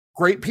be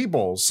great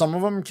people. Some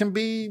of them can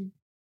be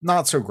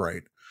not so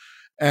great.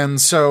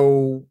 And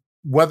so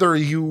whether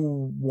you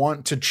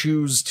want to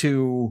choose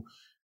to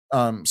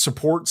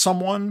support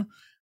someone,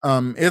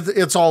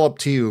 it's all up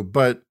to you.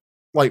 But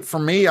like for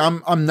me,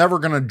 I'm never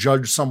going to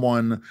judge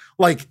someone.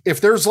 Like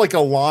if there's like a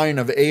line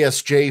of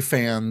ASJ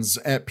fans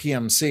at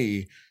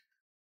PMC,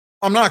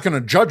 I'm not going to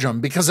judge them,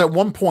 because at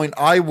one point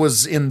I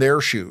was in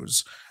their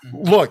shoes.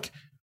 Mm-hmm. Look,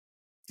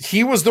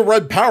 he was the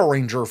Red Power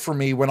Ranger for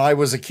me when I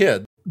was a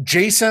kid.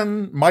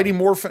 Jason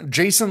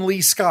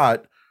Lee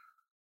Scott.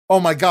 Oh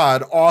my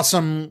God.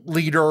 Awesome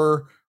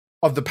leader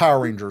of the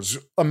Power Rangers.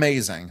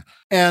 Amazing.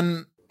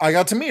 And I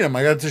got to meet him.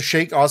 I got to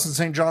shake Austin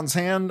St. John's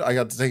hand. I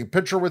got to take a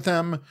picture with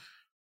him.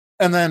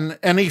 And then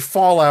any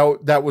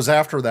fallout that was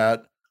after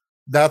that,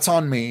 that's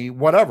on me,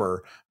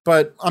 whatever.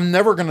 But I'm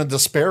never going to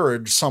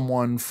disparage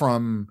someone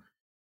from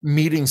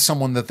meeting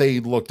someone that they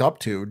looked up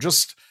to.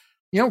 Just,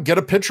 get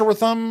a picture with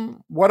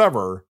them,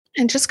 whatever.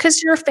 And just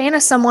because you're a fan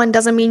of someone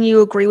doesn't mean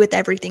you agree with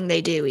everything they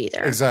do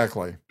either.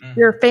 Exactly.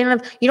 You're a fan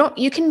of,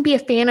 you can be a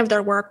fan of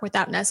their work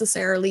without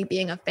necessarily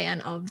being a fan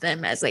of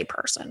them as a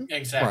person.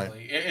 Exactly.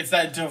 Right. It's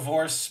that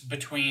divorce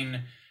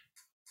between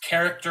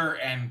character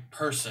and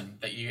person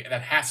that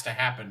has to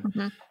happen.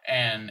 Mm-hmm.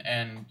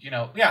 And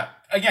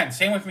again,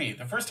 same with me.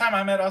 The first time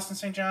I met Austin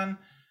St. John,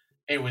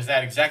 it was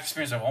that exact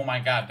experience of, oh my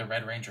God, the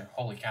Red Ranger.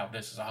 Holy cow,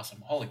 this is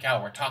awesome. Holy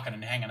cow, we're talking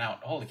and hanging out.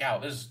 Holy cow,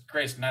 this is the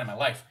greatest night of my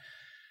life.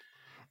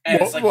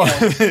 And it's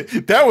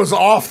like, that was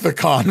off the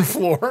con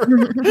floor.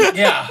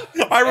 Yeah.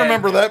 I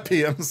remember that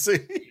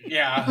PMC.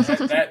 Yeah,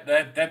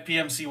 that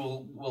PMC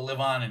will live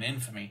on in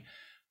infamy.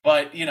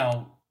 But,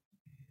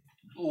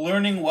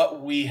 learning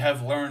what we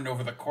have learned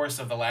over the course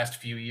of the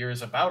last few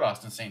years about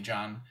Austin St.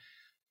 John,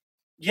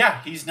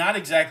 yeah, he's not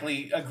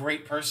exactly a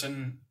great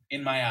person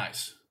in my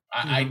eyes.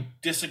 I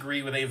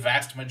disagree with a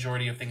vast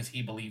majority of things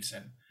he believes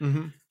in.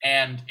 Mm-hmm.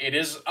 And it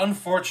is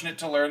unfortunate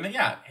to learn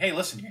that, hey,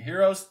 listen, your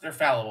heroes, they're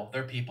fallible.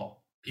 They're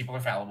people. People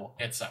are fallible.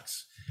 It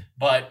sucks.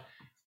 But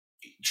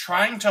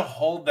trying to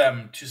hold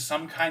them to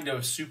some kind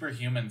of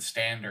superhuman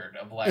standard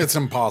of like, it's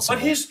impossible.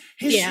 But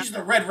he's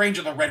the Red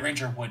Ranger. The Red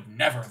Ranger would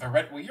never.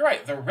 You're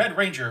right. The Red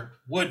Ranger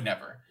would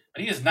never.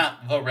 But he is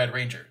not the Red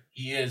Ranger.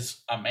 He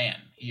is a man.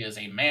 He is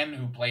a man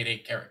who played a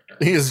character.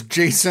 He is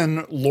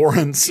Jason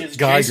Lawrence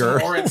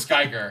Geiger.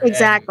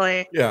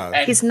 Exactly. And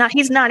he's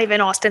not even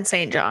Austin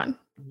St. John.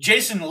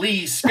 Jason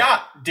Lee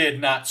Scott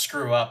did not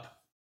screw up.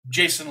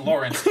 Jason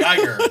Lawrence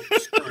Geiger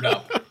screwed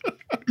up.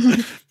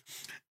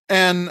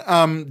 And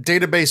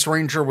Database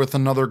Ranger with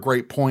another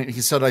great point.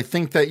 He said, I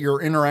think that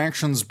your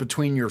interactions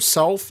between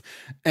yourself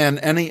and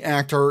any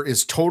actor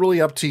is totally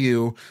up to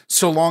you,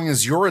 so long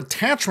as your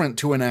attachment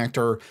to an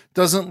actor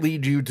doesn't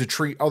lead you to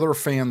treat other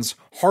fans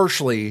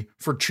harshly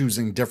for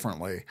choosing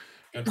differently.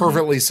 Mm-hmm.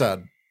 Perfectly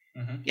said.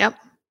 Mm-hmm. Yep.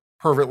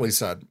 Perfectly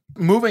said.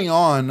 Moving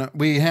on,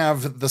 we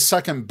have the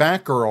second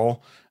Batgirl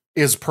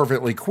is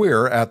perfectly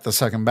queer at the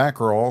second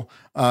Batgirl,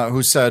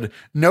 who said,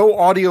 no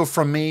audio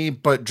from me,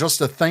 but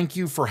just a thank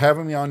you for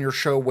having me on your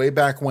show way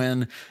back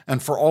when,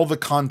 and for all the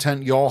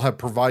content y'all have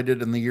provided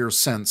in the years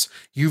since.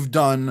 You've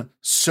done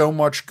so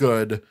much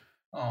good.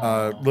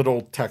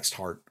 Little text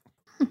heart.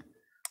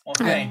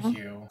 Well, thank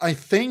you. I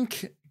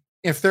think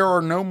if there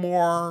are no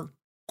more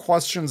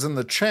questions in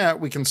the chat,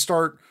 we can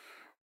start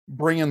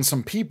bringing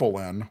some people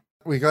in.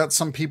 We got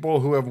some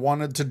people who have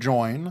wanted to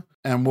join,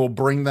 and we'll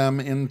bring them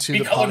into Be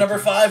the caller podcast. number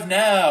 5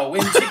 now.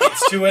 Win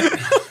tickets to it.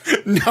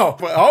 No,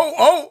 but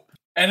oh,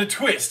 And a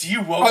twist.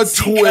 You won't a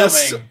see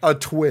twist, coming. a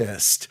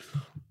twist.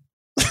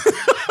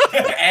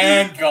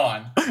 And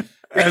gone.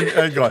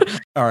 and go on.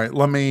 All right,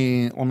 let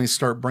me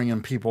start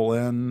bringing people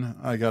in.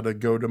 I got to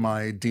go to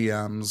my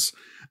DMs.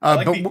 I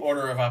like But the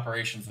order of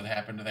operations that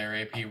happened to their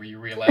AP, where you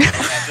realize you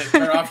had to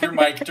turn off your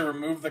mic to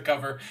remove the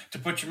cover, to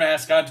put your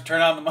mask on, to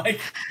turn on the mic.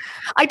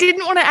 I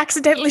didn't want to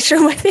accidentally show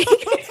my face.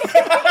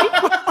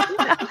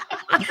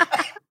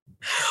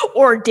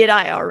 Or did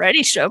I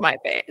already show my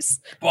face?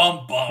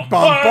 Bum, bum,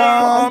 bum,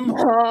 bum.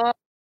 Uh,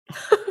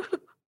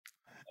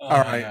 Oh All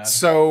my right, God.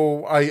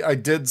 so I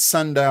did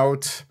send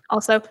out.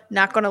 Also,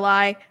 not gonna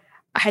lie,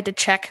 I had to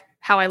check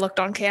how I looked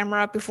on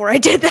camera before I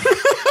did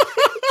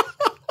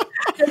that.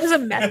 There was a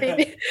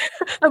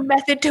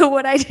method to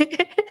what I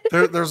did.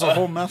 There's a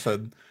whole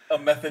method. A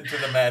method to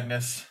the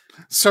madness.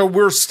 So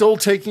we're still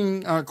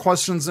taking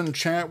questions in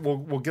chat.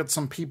 We'll get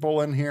some people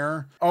in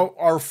here. Oh,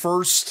 our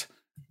first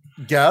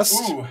guest.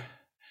 Ooh.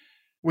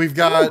 We've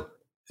got our-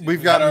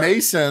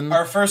 Mason.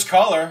 Our first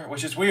caller,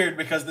 which is weird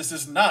because this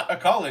is not a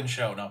call-in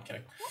show. No, I'm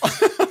kidding.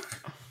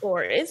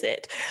 Or is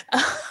it?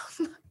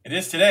 It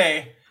is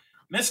today,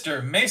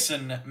 Mr.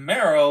 Mason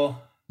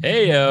Merrill.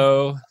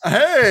 Heyo.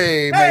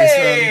 Hey, Mason.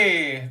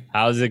 Hey!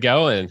 How's it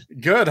going?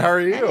 Good. How are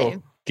you? Hey.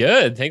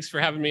 Good. Thanks for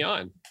having me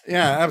on.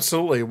 Yeah,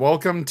 absolutely.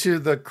 Welcome to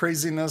the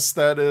craziness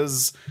that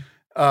is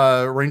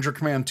Ranger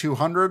Command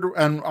 200.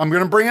 And I'm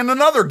going to bring in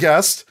another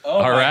guest. Oh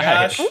All my right.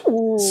 gosh.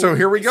 Ooh. So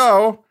here we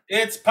go.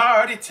 It's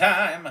party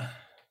time.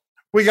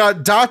 We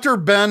got Dr.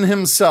 Ben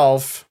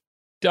himself.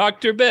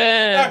 Dr.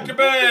 Ben. Dr.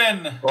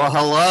 Ben! Well,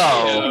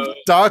 hello.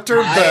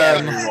 Dr. Hi,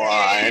 Ben.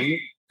 everyone.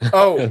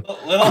 Oh,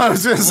 Little, I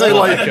was going to say, little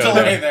like, bit of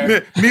delay there.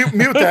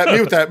 mute that. I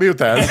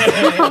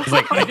was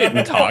like, I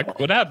didn't talk.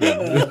 What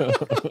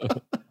happened?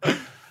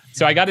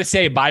 So I got to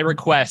say, by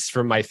request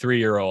from my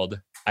 3-year-old,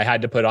 I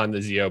had to put on the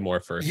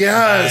Zeomorpher.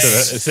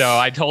 Yes. So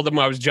I told him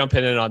I was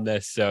jumping in on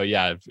this. So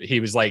yeah,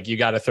 he was like, you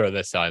got to throw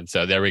this on.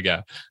 So there we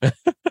go.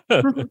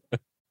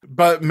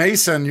 But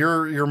Mason,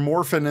 you're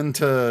morphing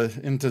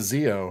into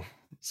Zeo.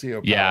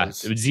 Zeo Yeah.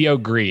 powers.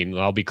 Zeo green.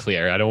 I'll be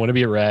clear. I don't want to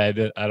be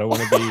red. I don't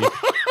want to be.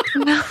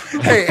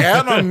 Hey,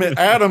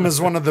 Adam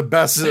is one of the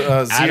best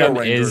Zeo Adam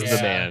Rangers. is the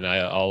Yeah. man.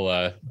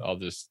 I'll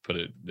just put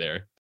it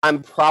there.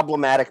 I'm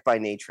problematic by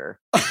nature.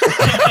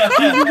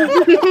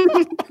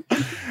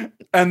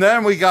 And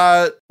then we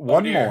got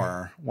one dear.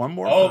 more. One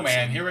more. Oh person.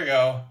 man, here we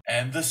go.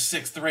 And the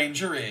 6th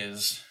Ranger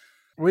is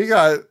We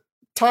got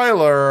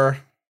Tyler.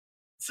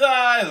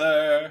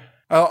 Tyler.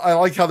 I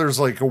like how there's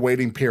like a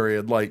waiting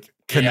period, like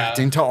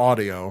connecting to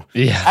audio.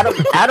 Yeah.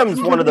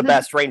 Adam's one of the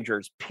best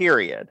rangers,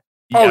 period.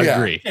 Oh, I yeah.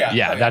 agree. Yeah.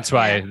 Yeah, Oh, yeah. that's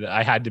why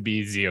I had to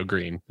be Zeo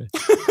Green.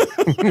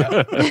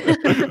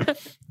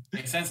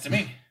 Makes sense to me.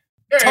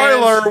 Here he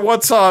Tyler,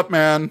 what's up,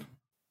 man?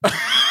 is.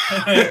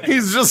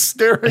 He's just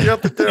staring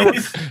at the camera.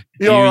 You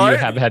You, all you right?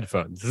 have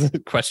headphones.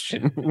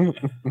 Question.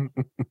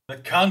 The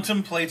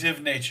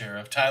contemplative nature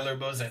of Tyler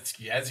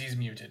Bozetsky as he's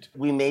muted.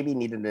 We maybe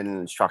needed an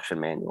instruction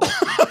manual.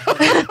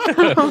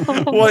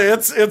 Well,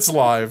 it's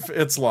live.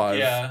 It's live.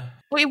 Yeah.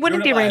 We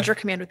wouldn't Doing be it live. Ranger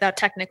Command without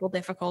technical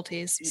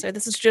difficulties. So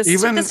this is just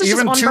Even this is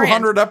just on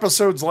 200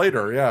 episodes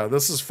later, yeah,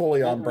 this is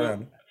fully on We'll-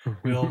 brand.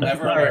 We'll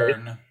never All right.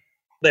 learn.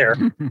 There.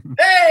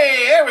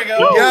 Hey, there we go.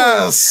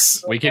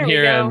 Yes. We can There we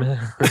hear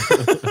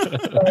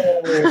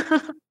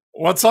him.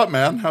 What's up,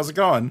 man? How's it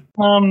going?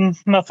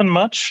 Nothing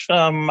much.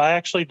 I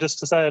actually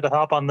just decided to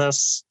hop on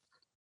this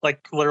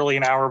like literally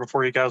an hour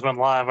before you guys went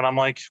live, and I'm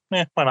like,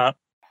 why not?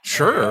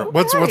 Sure.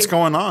 What's Nice.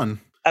 going on?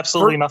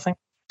 Absolutely nothing.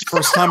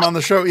 First time on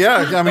the show.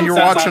 Yeah, I mean, you're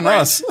Sounds watching on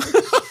us.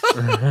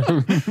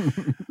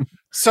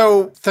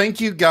 So thank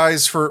you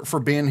guys for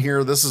being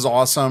here. This is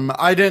awesome.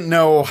 I didn't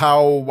know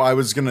how I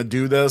was going to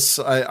do this.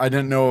 I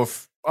didn't know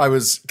if I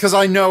was, because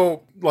I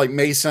know like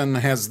Mason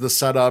has the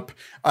setup.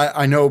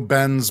 I know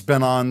Ben's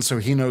been on, so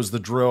he knows the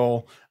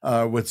drill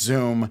with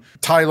Zoom.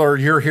 Tyler,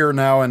 you're here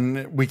now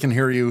and we can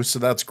hear you. So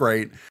that's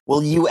great.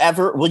 Will you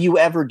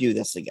ever do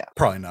this again?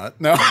 Probably not.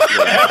 No,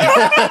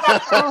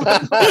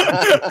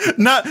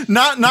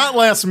 not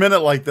last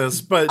minute like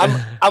this, but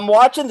I'm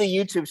watching the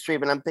YouTube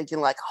stream and I'm thinking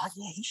like, oh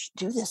yeah, you should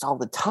do this all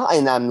the time.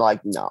 And I'm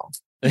like, no.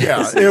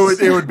 yeah,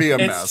 it would be a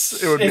It's-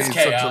 mess. It would be it's such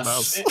chaos. a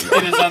mess.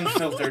 It is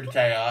unfiltered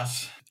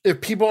chaos. If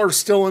people are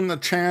still in the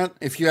chat,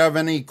 if you have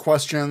any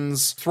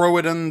questions, throw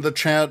it in the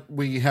chat.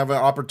 We have an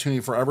opportunity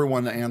for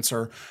everyone to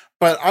answer.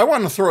 But I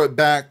want to throw it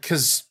back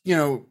because, you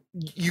know,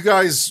 you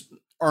guys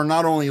are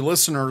not only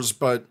listeners,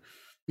 but,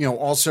 you know,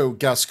 also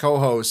guest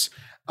co-hosts.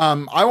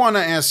 I want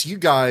to ask you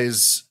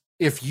guys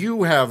if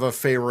you have a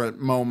favorite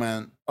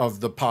moment of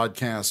the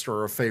podcast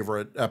or a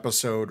favorite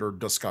episode or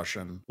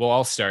discussion? Well,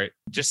 I'll start.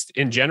 Just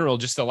in general,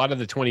 just a lot of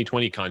the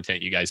 2020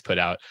 content you guys put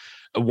out.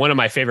 One of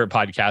my favorite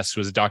podcasts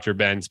was Dr.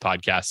 Ben's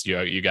podcast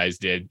you guys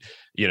did.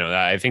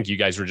 I think you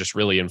guys were just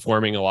really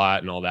informing a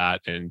lot and all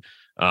that. And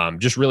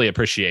just really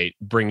appreciate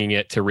bringing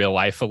it to real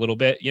life a little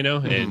bit,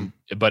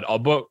 but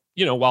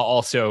while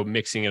also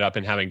mixing it up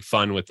and having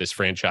fun with this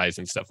franchise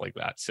and stuff like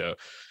that. So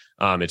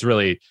it's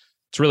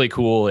really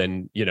cool.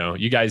 And,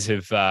 you guys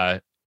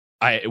have,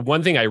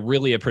 one thing I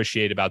really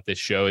appreciate about this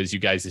show is you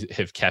guys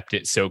have kept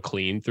it so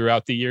clean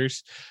throughout the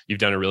years. You've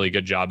done a really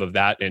good job of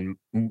that. And,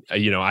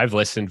 I've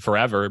listened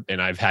forever and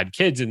I've had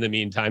kids in the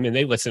meantime and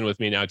they listen with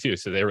me now too.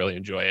 So they really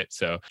enjoy it.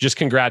 So just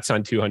congrats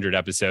on 200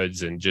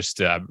 episodes and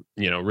just,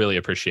 really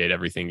appreciate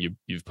everything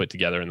you've put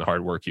together and the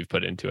hard work you've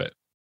put into it.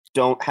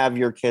 Don't have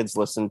your kids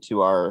listen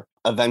to our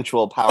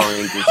eventual Power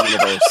Rangers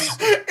universe.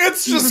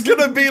 It's just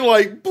gonna be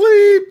like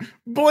bleep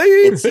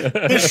bleep.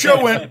 The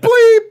show went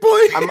bleep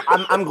bleep.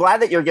 I'm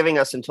glad that you're giving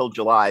us until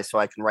July so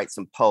I can write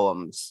some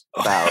poems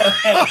about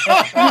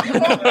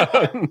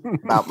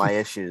my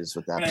issues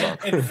with that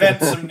book.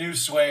 Invent some new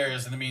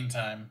swears in the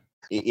meantime.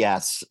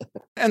 Yes.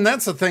 And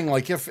that's the thing,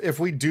 like if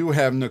we do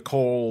have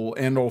Nicole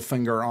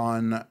Andolfinger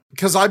on,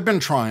 because I've been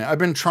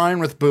trying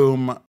with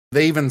Boom.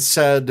 They even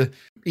said,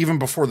 even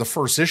before the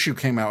first issue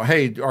came out,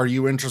 hey, are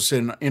you interested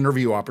in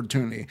interview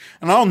opportunity?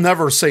 And I'll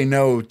never say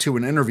no to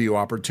an interview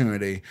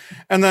opportunity.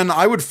 And then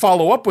I would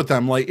follow up with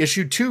them, like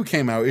issue 2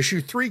 came out,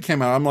 issue 3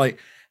 came out. I'm like,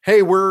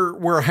 hey,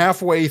 we're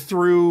halfway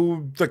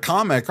through the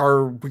comic.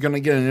 Are we going to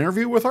get an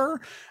interview with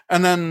her?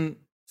 And then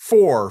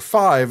 4,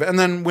 5. And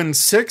then when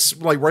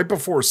 6, like right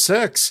before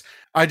 6,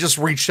 I just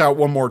reached out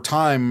one more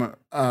time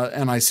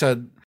and I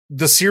said,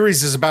 the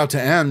series is about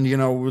to end,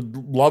 would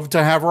love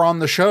to have her on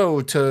the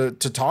show to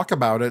talk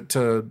about it,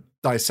 to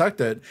dissect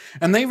it.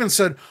 And they even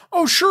said,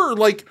 oh, sure.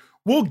 Like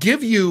we'll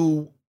give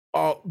you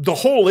the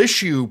whole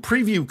issue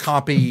preview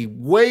copy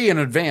way in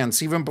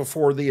advance, even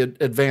before the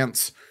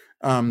advance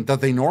that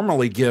they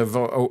normally give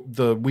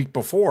the week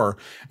before.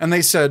 And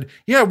they said,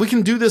 yeah, we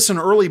can do this in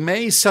early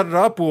May, set it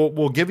up.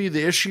 We'll give you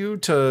the issue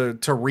to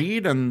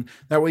read, and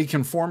that way you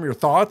can form your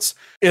thoughts.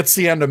 It's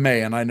the end of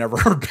May, and I never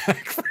heard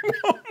back from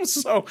them.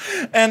 So,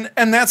 and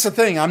that's the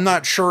thing. I'm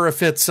not sure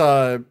if it's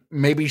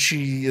maybe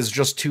she is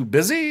just too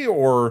busy,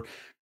 or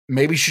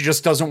maybe she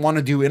just doesn't want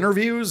to do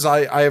interviews.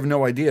 I have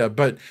no idea.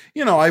 But,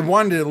 I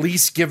wanted to at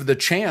least give the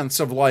chance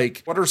of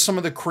like, what are some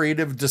of the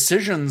creative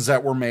decisions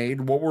that were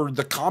made? What were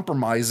the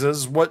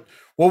compromises? What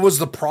was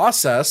the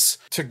process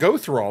to go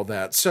through all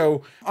that?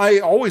 So I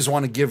always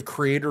want to give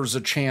creators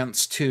a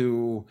chance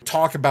to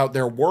talk about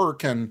their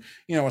work. And,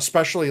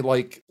 especially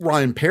like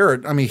Ryan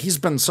Parrott. I mean, he's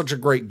been such a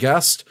great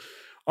guest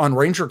on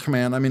Ranger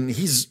Command. I mean,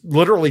 he's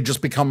literally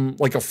just become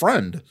like a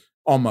friend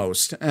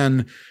almost.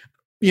 And,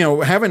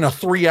 having a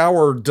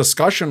 3-hour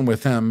discussion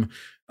with him,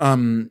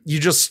 you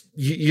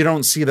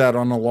don't see that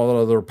on a lot of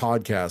other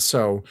podcasts.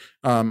 So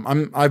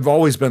I've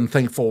always been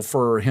thankful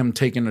for him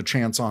taking a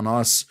chance on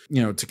us,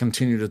 to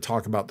continue to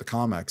talk about the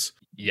comics.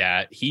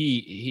 Yeah,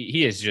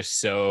 he is just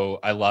so,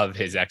 I love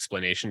his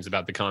explanations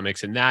about the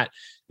comics, and that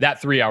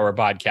 3-hour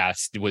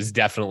podcast was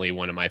definitely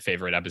one of my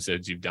favorite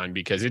episodes you've done,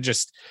 because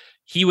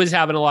he was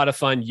having a lot of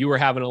fun. You were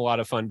having a lot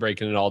of fun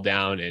breaking it all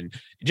down, and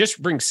it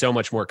just brings so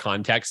much more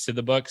context to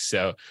the book.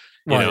 So,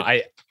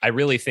 I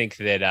really think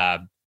that,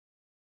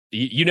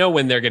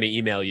 when they're going to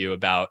email you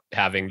about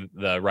having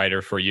the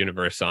writer for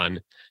Universe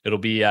on, it'll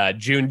be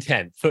June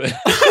 10th.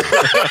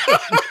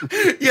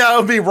 Yeah,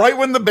 it'll be right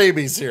when the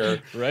baby's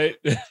here. Right.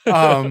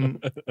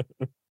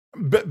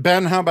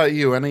 Ben, how about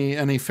you?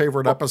 Any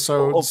favorite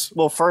episodes?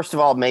 Well, first of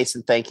all,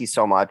 Mason, thank you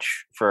so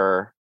much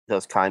for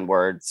those kind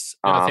words.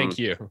 Thank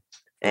you.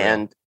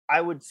 And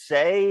I would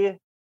say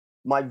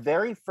my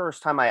very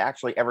first time I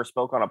actually ever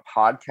spoke on a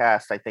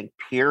podcast, I think,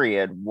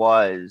 period,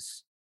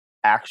 was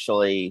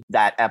actually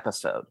that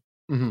episode.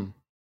 Mm-hmm.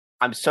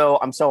 I'm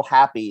so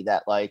happy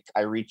that like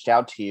I reached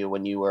out to you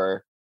when you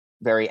were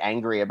very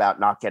angry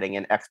about not getting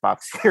an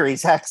Xbox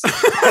Series X, and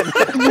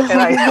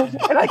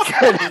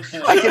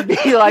I could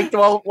be like,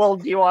 well,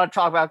 do you want to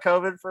talk about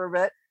COVID for a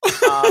bit?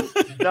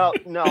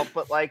 No,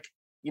 but like,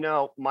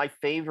 my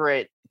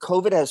favorite,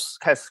 COVID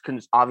has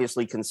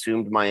obviously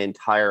consumed my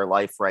entire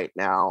life right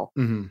now.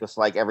 Mm-hmm. Just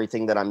like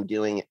everything that I'm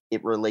doing,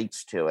 it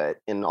relates to it,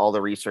 and all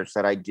the research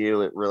that I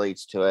do, it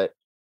relates to it.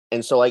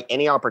 And so like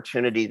any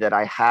opportunity that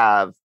I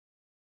have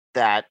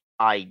that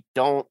I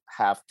don't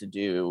have to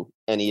do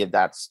any of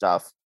that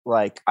stuff,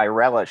 like I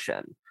relish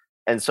in.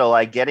 And so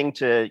like getting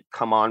to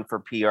come on for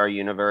PR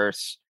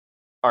Universe,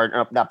 or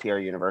no, not PR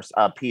Universe,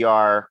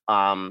 PR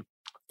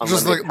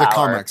just like the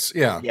comics.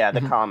 Yeah,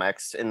 the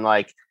comics, and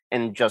like,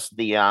 and just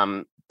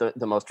the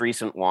most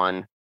recent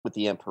one with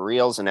the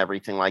Imperials and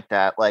everything like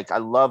that. Like I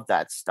love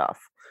that stuff.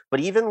 But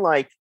even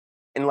like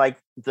in like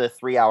the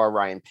 3-hour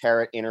Ryan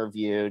Parrott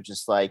interview,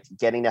 just like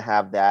getting to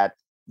have that,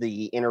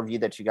 the interview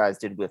that you guys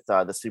did with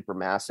the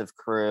Supermassive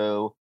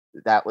crew,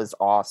 that was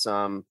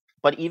awesome.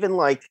 But even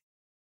like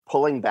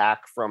pulling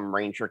back from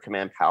Ranger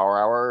Command Power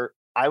Hour,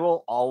 I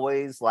will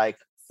always like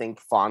think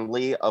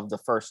fondly of the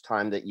first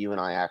time that you and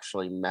I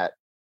actually met,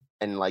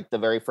 and like the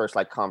very first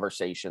like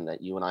conversation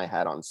that you and I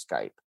had on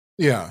Skype.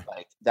 Yeah.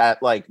 Like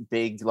that like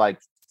big like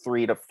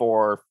 3 to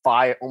 4,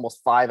 5,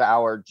 almost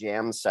 5-hour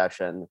jam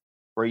session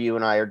where you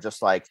and I are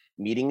just like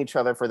meeting each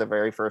other for the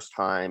very first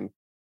time,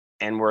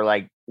 and we're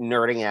like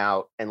nerding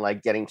out and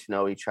like getting to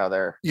know each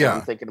other. Yeah. And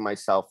I'm thinking to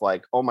myself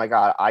like, oh my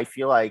God, I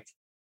feel like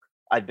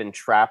I've been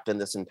trapped in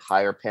this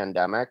entire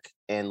pandemic,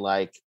 and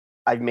like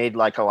I've made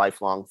like a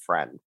lifelong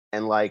friend.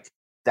 And like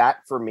that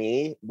for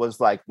me was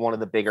like one of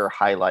the bigger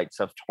highlights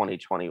of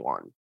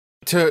 2021.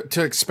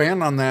 To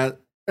expand on that,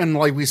 and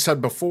like we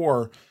said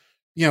before,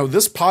 you know,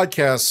 this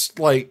podcast,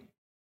 like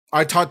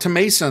I talked to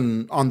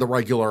Mason on the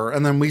regular,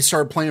 and then we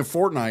started playing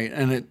Fortnite,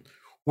 and it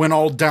went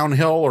all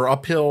downhill or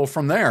uphill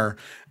from there.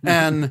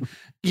 And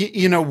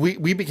you know,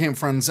 we became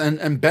friends.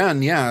 And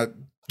Ben, yeah,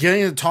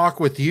 getting to talk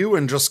with you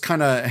and just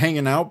kind of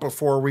hanging out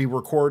before we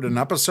record an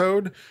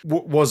episode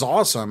was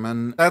awesome.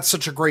 And that's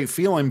such a great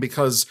feeling,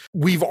 because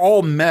we've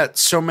all met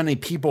so many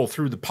people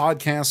through the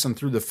podcast and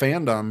through the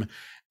fandom.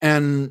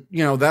 And,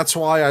 you know, that's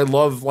why I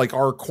love like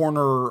our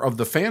corner of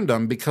the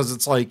fandom, because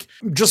it's like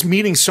just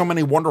meeting so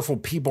many wonderful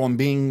people and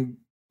being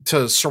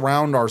to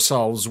surround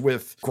ourselves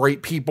with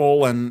great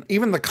people. And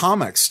even the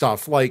comic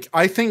stuff. Like,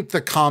 I think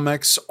the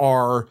comics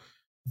are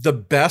the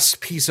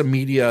best piece of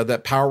media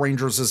that Power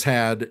Rangers has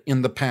had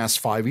in the past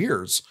 5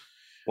 years.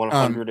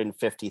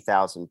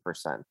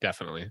 150,000%.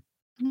 Definitely.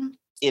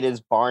 It is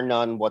bar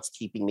none what's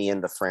keeping me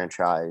in the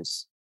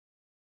franchise.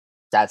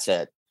 That's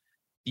it.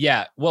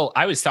 Yeah. Well,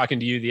 I was talking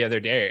to you the other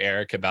day,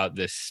 Eric, about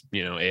this,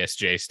 you know,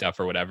 ASJ stuff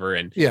or whatever.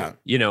 And, yeah,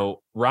 you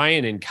know,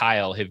 Ryan and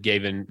Kyle have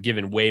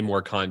given way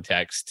more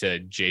context to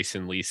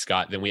Jason Lee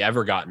Scott than we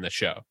ever got in the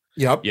show.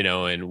 Yep. You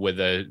know, and with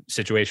a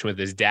situation with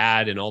his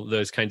dad and all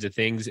those kinds of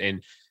things.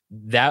 And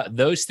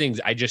those things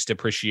I just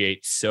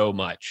appreciate so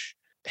much,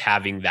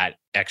 having that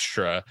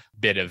extra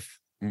bit of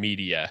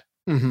media,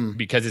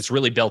 because it's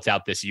really built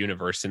out this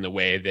universe in the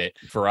way that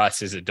for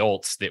us as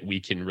adults that we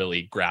can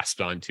really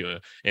grasp onto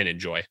and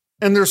enjoy.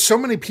 And there's so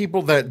many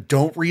people that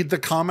don't read the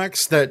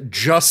comics that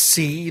just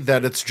see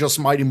that it's just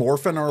Mighty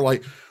Morphin, or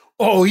like,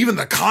 oh, even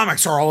the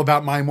comics are all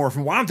about Mighty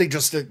Morphin. Why don't they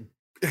just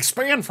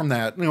expand from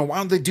that? You know, why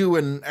don't they do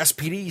an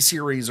SPD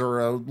series or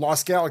a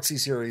Lost Galaxy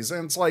series?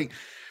 And it's like,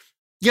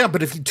 yeah,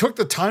 but if you took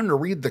the time to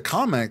read the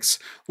comics,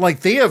 like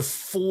they have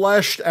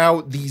fleshed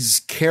out these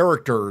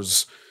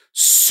characters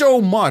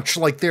so much,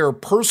 like their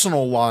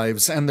personal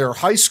lives and their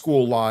high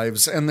school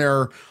lives and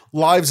their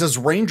lives as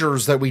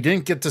Rangers that we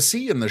didn't get to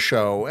see in the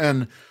show.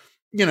 And,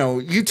 you know,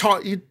 you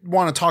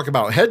want to talk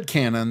about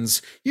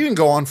headcanons, you can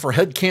go on for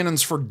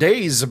headcanons for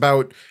days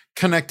about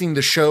connecting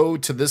the show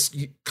to this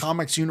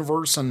comics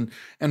universe and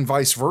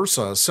vice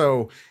versa.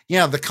 So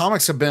yeah, the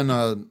comics have been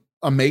a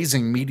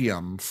amazing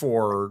medium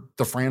for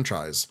the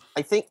franchise.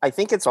 I think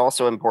it's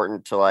also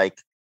important to like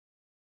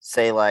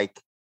say, like,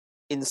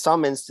 in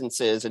some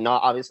instances, and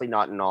not obviously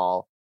not in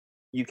all,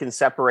 you can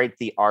separate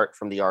the art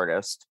from the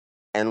artist.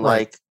 And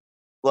like,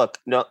 look,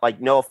 no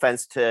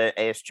offense to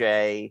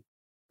ASJ,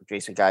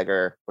 Jason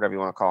Geiger, whatever you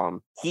want to call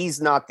him,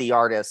 he's not the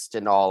artist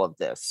in all of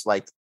this.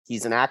 Like,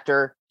 he's an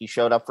actor, he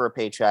showed up for a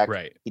paycheck,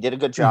 right? He did a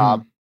good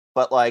job,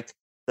 but like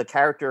the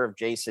character of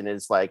Jason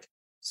is like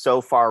so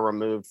far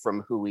removed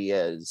from who he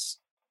is.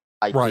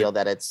 I feel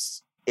that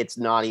it's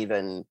not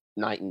even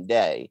night and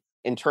day.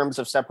 In terms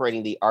of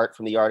separating the art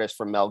from the artist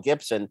from Mel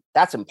Gibson,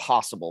 that's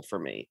impossible for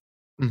me.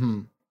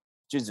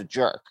 He's a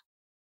jerk.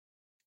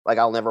 Like,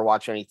 I'll never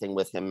watch anything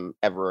with him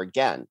ever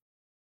again.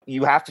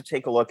 You have to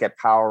take a look at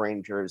Power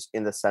Rangers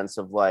in the sense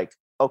of like,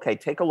 okay,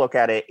 take a look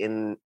at it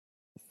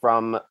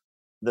from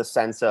the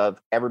sense of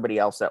everybody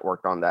else that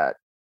worked on that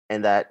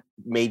and that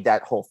made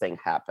that whole thing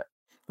happen.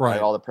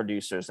 Right. All the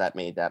producers that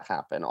made that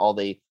happen, all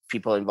the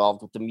people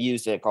involved with the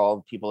music, all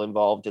the people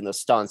involved in the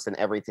stunts and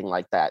everything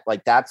like that.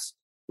 Like, that's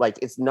like,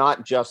 it's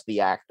not just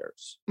the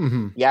actors.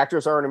 The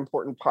actors are an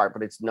important part,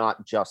 but it's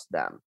not just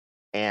them.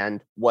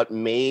 And what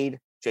made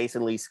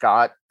Jason Lee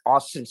Scott,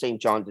 Austin St.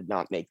 John did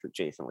not make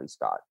Jason Lee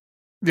Scott.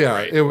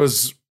 Yeah, it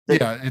was.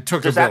 It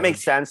took. Does that make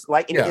sense?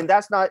 Like, and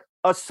that's not,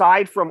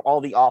 aside from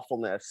all the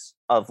awfulness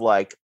of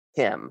like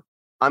him,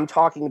 I'm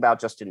talking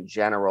about just in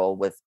general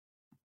with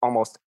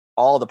almost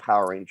all the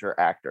Power Ranger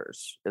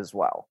actors as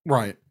well.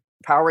 Right.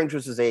 Power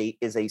Rangers is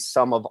a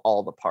sum of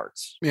all the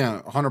parts.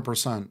 Yeah,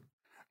 100%.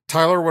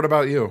 Tyler, what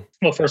about you?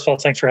 Well, first of all,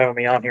 thanks for having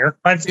me on here.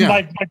 My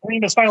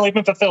dream has finally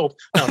been fulfilled.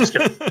 No, I'm just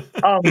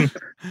kidding.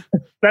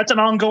 That's an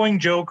ongoing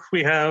joke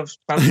we have.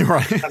 I'm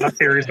not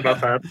serious about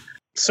that.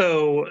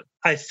 So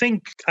I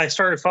think I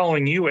started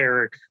following you,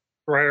 Eric,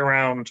 right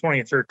around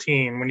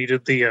 2013 when you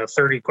did the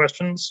 30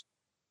 questions.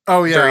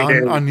 Oh, yeah,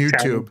 on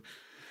YouTube.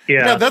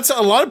 Yeah, that's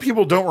a lot of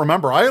people don't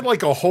remember. I had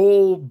like a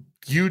whole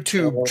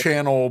YouTube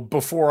channel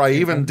before I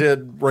even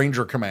did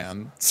Ranger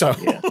Command. So,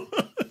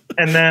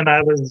 and then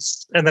I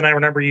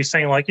remember you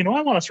saying like, you know,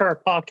 I want to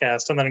start a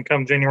podcast, and then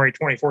come January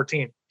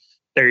 2014.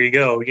 There you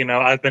go. You know,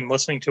 I've been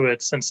listening to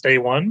it since day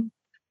one.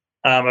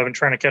 I've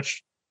tried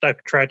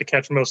to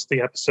catch most of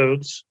the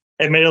episodes,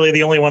 Admittedly,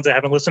 the only ones I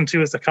haven't listened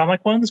to is the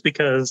comic ones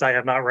because I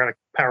have not read a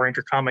Power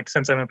Ranger comic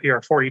since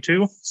MMPR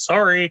 42.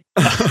 Sorry.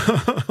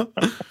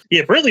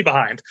 Yeah, really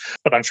behind,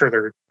 but I'm sure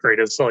they're great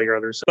as all your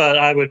others. But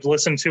I would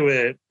listen to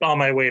it on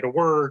my way to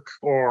work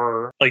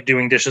or like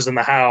doing dishes in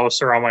the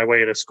house or on my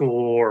way to school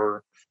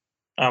or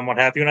what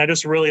have you. And I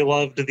just really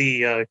loved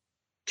the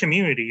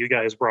community you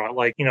guys brought.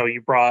 Like,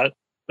 you brought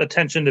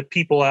attention to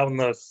people out in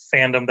the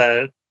fandom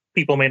that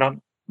people may not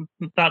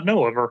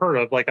know of or heard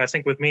of. Like, I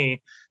think with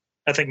me,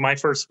 my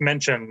first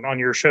mention on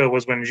your show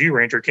was when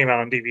Zyuranger came out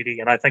on DVD,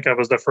 and I think I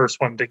was the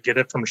first one to get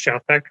it from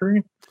Shout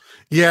Factory.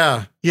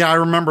 Yeah, I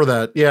remember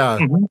that. Yeah,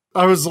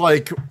 I was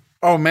like,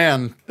 oh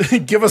man,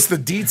 give us the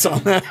deets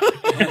on that.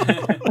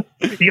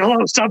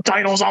 Yellow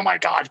subtitles, oh my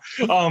god.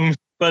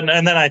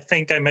 And then I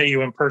think I met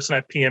you in person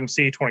at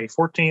PMC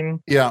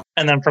 2014. Yeah,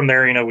 and then from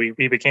there,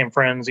 we became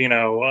friends.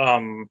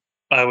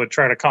 I would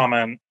try to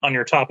comment on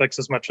your topics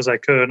as much as I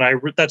could.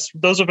 And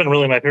those have been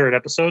really my favorite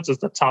episodes, is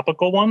the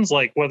topical ones,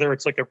 like whether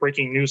it's like a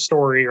breaking news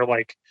story or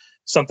like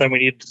something we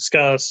need to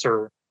discuss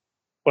or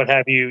what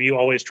have you. You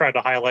always try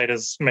to highlight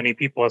as many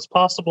people as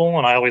possible.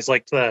 And I always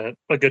liked that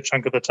a good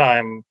chunk of the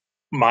time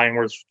mine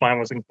was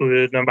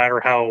included, no matter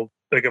how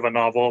big of a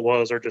novel it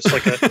was, or just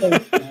like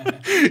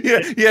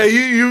yeah.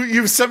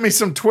 You've sent me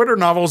some Twitter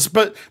novels,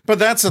 but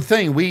that's the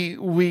thing.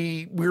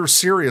 We're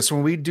serious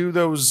when we do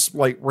those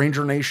like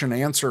Ranger Nation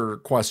answer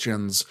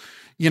questions.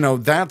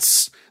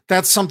 That's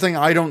something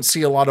I don't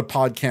see a lot of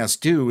podcasts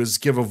do, is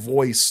give a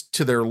voice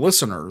to their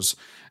listeners.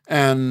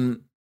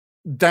 And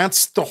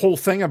that's the whole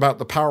thing about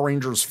the Power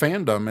Rangers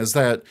fandom, is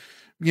that,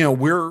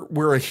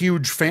 we're a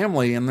huge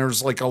family, and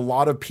there's like a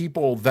lot of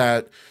people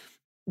that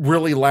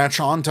really latch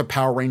on to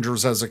Power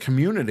Rangers as a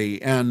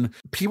community, and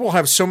people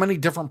have so many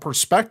different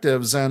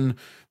perspectives. And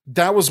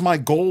that was my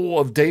goal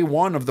of day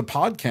one of the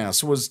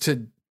podcast, was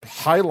to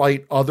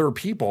highlight other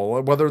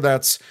people, whether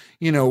that's,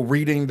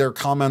 reading their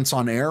comments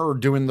on air or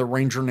doing the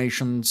Ranger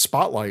Nation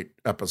spotlight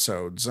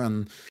episodes.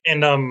 And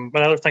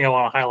another thing I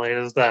want to highlight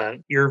is that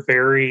you're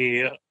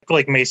very,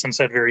 like Mason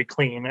said, very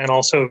clean, and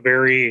also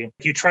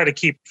you try to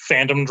keep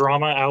fandom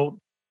drama out.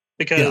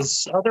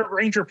 Because other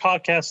Ranger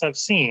podcasts I've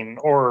seen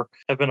or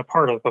have been a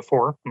part of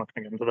before, I'm not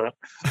going to get into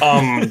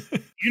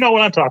that. You know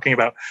what I'm talking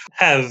about,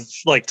 have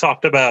like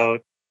talked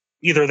about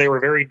either they were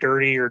very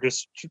dirty or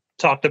just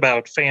talked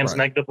about fans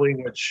negatively,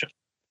 which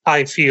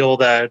I feel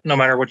that no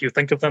matter what you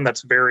think of them,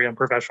 that's very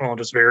unprofessional and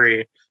just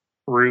very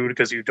rude,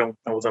 because you don't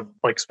know them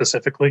like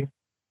specifically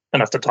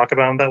enough to talk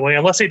about them that way,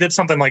 unless they did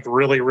something like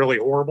really, really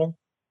horrible.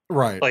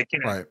 Right. Like,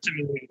 to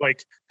me,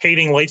 like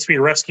hating Lightspeed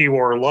Rescue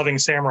or loving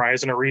Samurai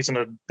isn't a reason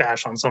to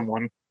bash on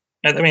someone.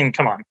 I mean,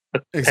 come on.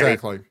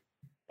 Exactly. Hey.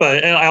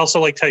 But I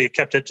also liked how you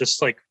kept it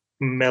just like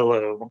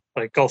mellow.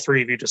 Like all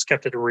three of you just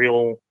kept it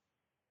real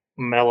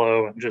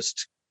mellow and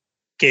just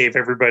gave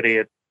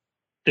everybody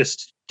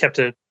just kept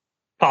it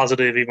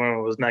positive even when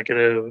it was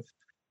negative.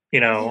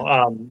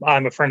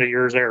 I'm a friend of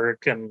yours,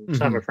 Eric,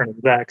 and I'm a friend of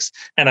Zach's,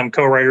 and I'm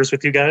co-writers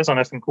with you guys on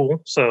Effing Cool.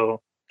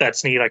 So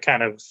that's neat.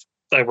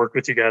 I worked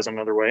with you guys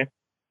another way.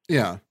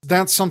 Yeah,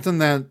 that's something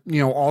that,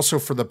 also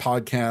for the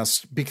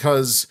podcast,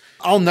 because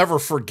I'll never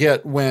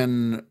forget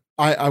when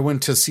I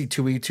went to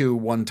C2E2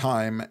 one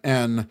time,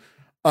 and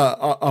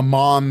a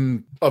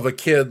mom of a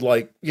kid,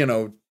 like,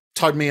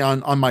 tugged me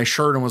on my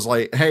shirt and was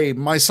like, "Hey,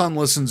 my son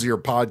listens to your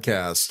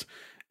podcast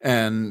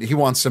and he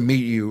wants to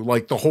meet you.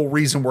 Like, the whole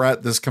reason we're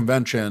at this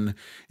convention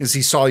is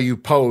he saw you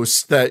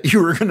post that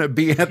you were going to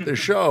be at the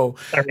show."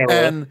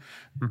 And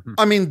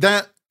I mean,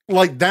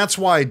 that's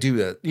why I do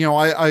it.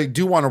 I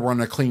do want to run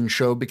a clean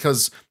show,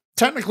 because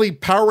technically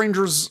Power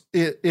Rangers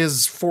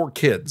is for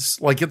kids.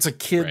 Like, it's a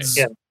kids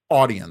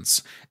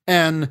audience.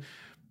 And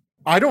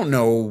I don't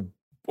know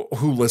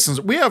who listens.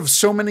 We have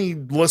so many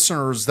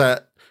listeners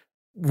that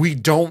we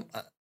don't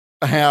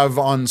have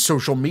on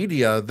social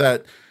media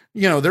that,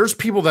 there's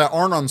people that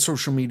aren't on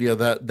social media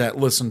that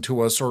listen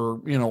to us, or,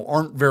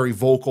 aren't very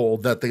vocal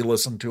that they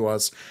listen to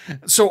us.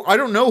 So I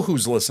don't know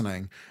who's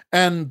listening.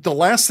 And the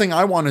last thing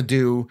I want to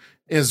do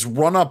is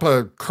run up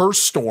a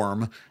curse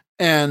storm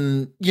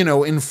and,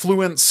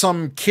 influence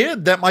some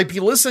kid that might be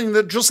listening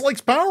that just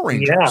likes Power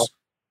Rangers.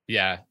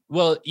 Yeah.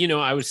 Well,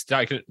 I was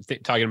talking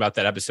about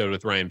that episode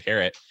with Ryan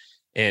Parrott,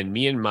 and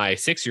me and my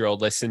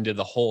 6-year-old listened to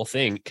the whole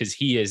thing because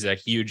he is a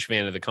huge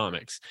fan of the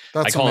comics.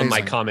 I call him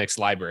my comics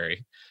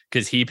library,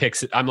 because he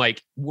picks it. I'm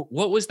like,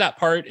 what was that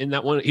part in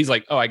that one? He's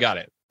like, oh, I got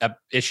it.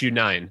 Issue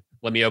 9.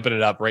 Let me open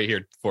it up right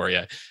here for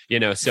you.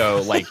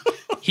 So like,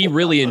 he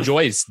really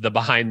enjoys the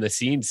behind the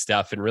scenes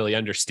stuff and really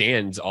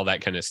understands all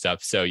that kind of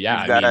stuff. So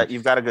yeah,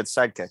 you've got a good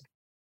sidekick.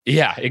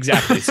 Yeah,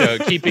 exactly. So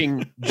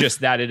keeping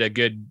just that at a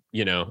good,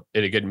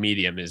 at a good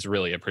medium is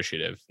really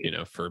appreciative,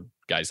 for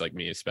guys like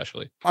me,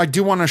 especially. I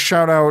do want to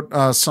shout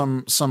out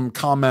some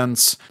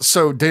comments.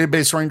 So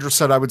Database Ranger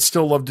said, "I would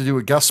still love to do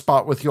a guest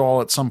spot with you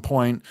all at some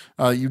point.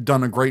 You've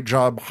done a great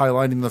job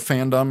highlighting the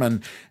fandom."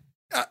 And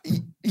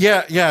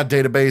yeah,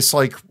 Database,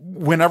 like,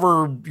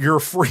 whenever you're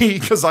free,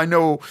 because I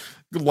know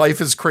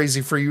life is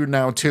crazy for you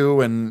now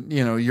too, and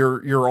you know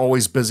you're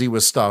always busy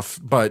with stuff.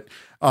 But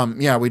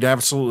yeah, we'd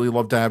absolutely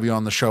love to have you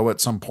on the show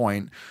at some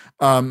point.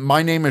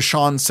 My Name is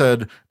Sean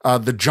said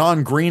the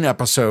John Green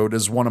episode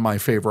is one of my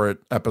favorite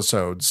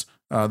episodes.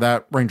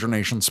 That Ranger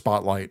Nation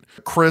Spotlight.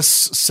 Chris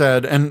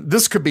said, and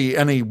this could be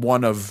any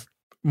one of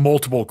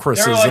multiple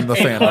Chris's in the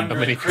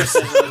fandom. Chris's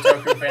in the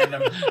Toku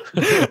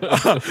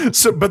fandom.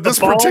 So, but this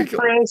the bald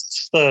particular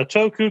Chris, the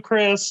Toku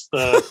Chris,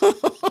 the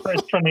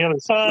Chris from the other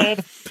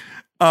side.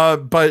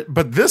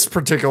 But this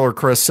particular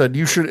Chris said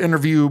you should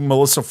interview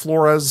Melissa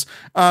Flores.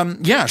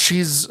 Yeah,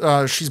 she's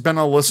been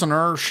a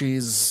listener.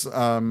 She's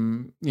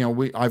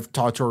I've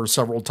talked to her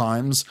several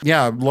times.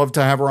 Yeah, I'd love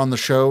to have her on the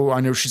show.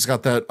 I know she's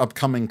got that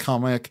upcoming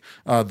comic,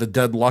 The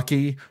Dead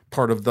Lucky,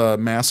 part of the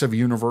Massive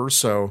Universe.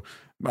 So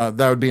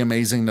that would be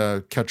amazing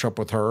to catch up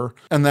with her.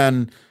 And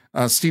then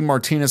Steve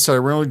Martinez said, I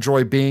really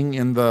enjoy being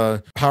in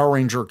the Power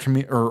Ranger or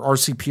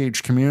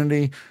RCPH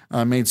community.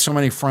 Made so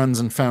many friends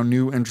and found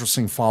new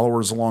interesting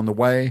followers along the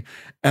way.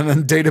 And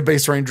then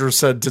Database Ranger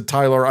said to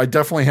Tyler, I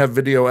definitely have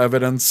video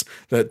evidence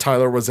that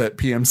Tyler was at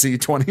PMC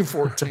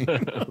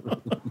 2014.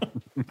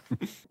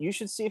 You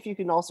should see if you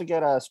can also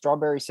get a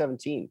Strawberry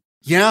 17.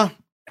 Yeah.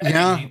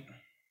 Any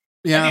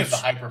of the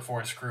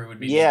Hyperforce crew would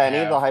be. Yeah, any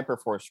of the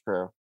Hyperforce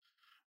crew.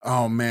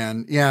 Oh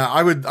man. Yeah.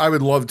 I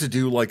would love to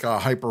do like a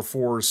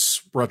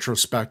Hyperforce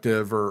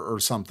retrospective or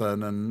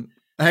something. And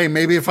hey,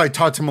 maybe if I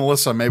talk to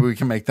Melissa, maybe we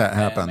can make that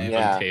happen.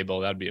 On table.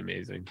 That'd be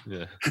amazing.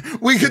 Yeah.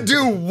 We could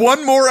do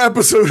one more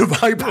episode of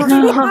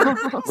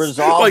Hyperforce.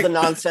 Resolve the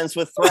nonsense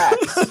with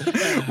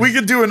Thrax. We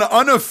could do an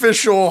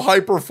unofficial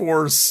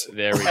Hyperforce.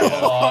 There we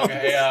go.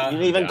 You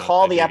can even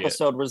call the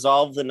episode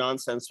Resolve the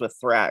Nonsense with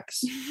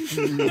Thrax.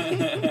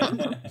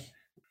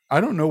 I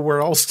don't know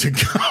where else to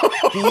go.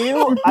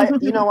 I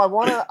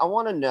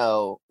want to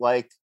know,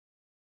 like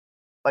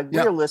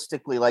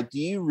realistically, like, do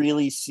you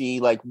really see,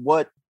 like,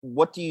 what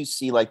do you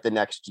see, like, the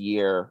next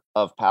year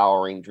of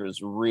Power Rangers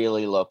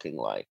really looking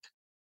like?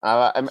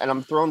 And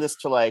I'm throwing this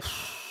to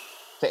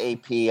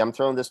AP. I'm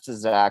throwing this to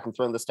Zach. I'm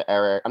throwing this to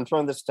Eric. I'm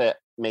throwing this to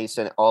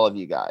Mason. All of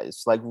you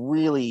guys, like,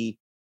 really.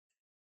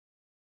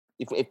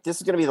 If this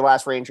is going to be the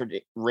last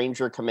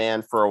Ranger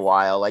Command for a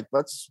while, like,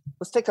 let's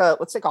take a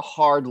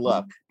hard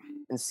look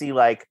and see,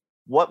 like,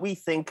 what we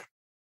think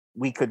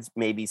we could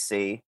maybe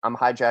see. I'm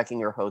hijacking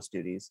your host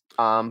duties.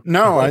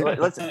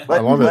 Let's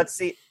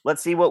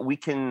see what we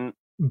can.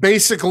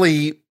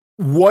 Basically,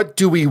 what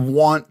do we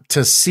want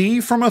to see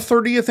from a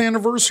 30th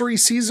anniversary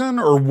season,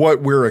 or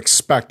what we're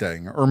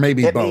expecting, or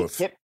maybe both?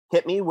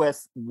 Hit me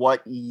with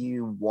what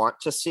you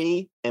want to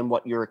see and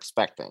what you're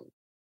expecting.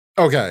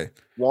 Okay.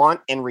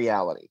 Want and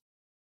reality.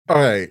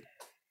 Okay.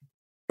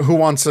 Who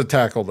wants to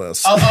tackle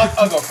this?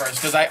 I'll go first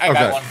because I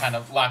got one kind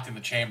of locked in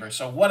the chamber.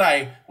 So what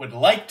I would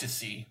like to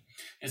see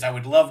is I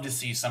would love to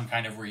see some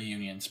kind of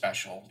reunion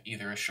special,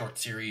 either a short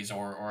series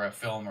or a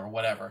film or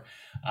whatever.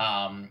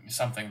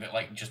 Something that,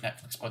 like, just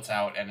Netflix puts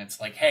out and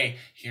it's like, hey,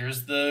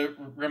 here's the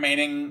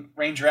remaining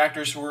Ranger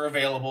actors who are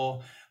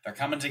available. They're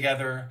coming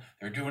together.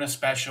 They're doing a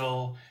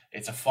special.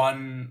 It's a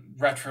fun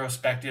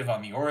retrospective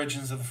on the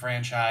origins of the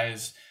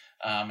franchise.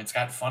 It's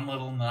got fun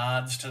little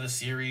nods to the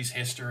series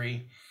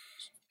history.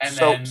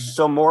 And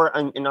so more,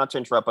 and not to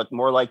interrupt, but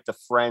more like the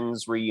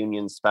Friends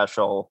reunion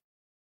special,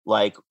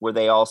 like where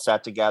they all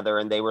sat together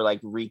and they were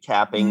like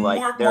recapping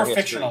like their more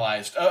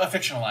fictionalized, a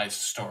fictionalized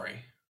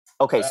story.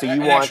 Okay, so you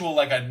want actual,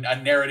 like, a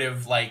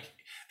narrative, like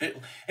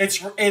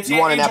it's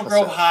Angel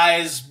Grove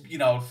High's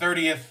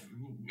 30th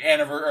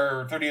anniversary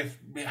or 30th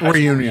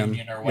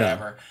reunion or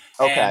whatever.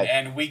 Yeah. Okay,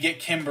 and we get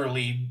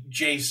Kimberly,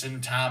 Jason,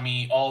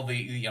 Tommy, all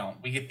the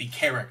we get the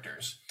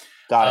characters.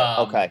 Got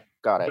it. Okay.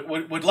 Got it.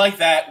 Would like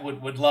that.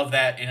 Would love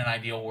that in an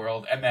ideal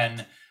world, and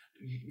then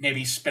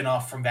maybe spin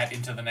off from that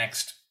into the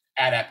next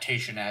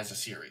adaptation as a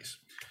series.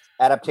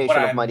 Adaptation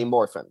of Mighty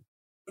Morphin.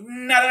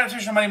 Not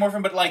adaptation of Mighty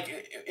Morphin, but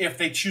like if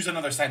they choose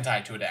another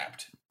Sentai to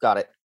adapt. Got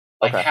it.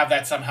 Like have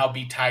that somehow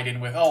be tied in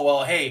with, oh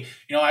well, hey,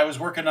 I was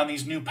working on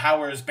these new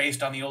powers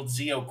based on the old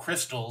Zeo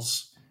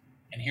crystals,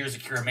 and here's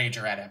Akira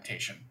Major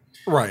adaptation.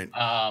 Right.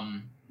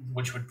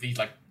 Which would be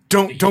like.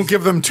 Don't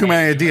give them too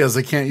many ideas.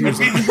 They can't use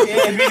them.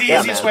 It'd be the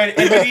easiest way.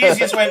 It'd be the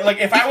easiest way. Like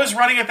if I was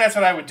running it, that's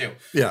what I would do.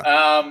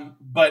 Yeah.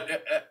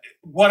 But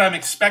what I'm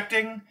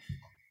expecting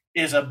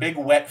is a big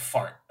wet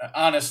fart.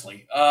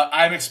 Honestly,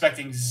 I'm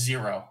expecting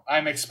zero.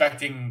 I'm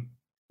expecting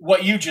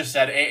what you just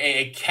said.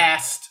 A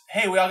cast.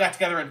 Hey, we all got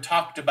together and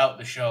talked about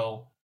the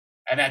show,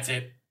 and that's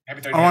it. I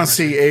want to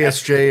see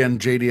ASJ and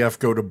JDF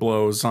go to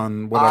blows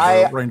on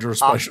whatever Ranger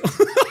special.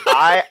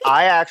 I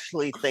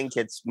actually think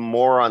it's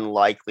more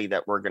unlikely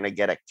that we're going to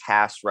get a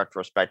cast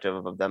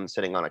retrospective of them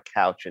sitting on a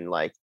couch and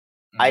like.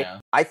 Yeah.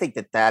 I think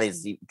that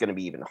is going to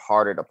be even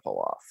harder to pull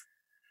off.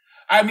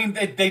 I mean,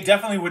 they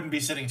definitely wouldn't be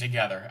sitting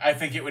together. I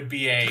think it would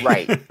be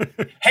right.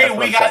 Hey,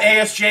 we got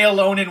ASJ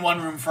alone in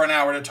one room for an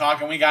hour to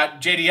talk, and we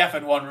got JDF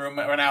in one room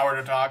for an hour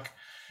to talk,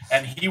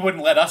 and he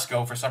wouldn't let us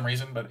go for some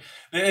reason. But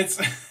it's.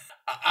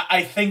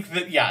 I think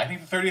the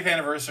 30th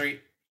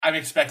anniversary. I'm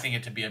expecting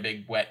it to be a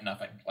big wet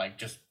nothing, like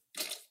just.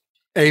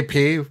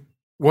 AP,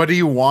 What do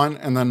you want,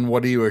 and then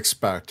what do you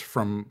expect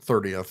from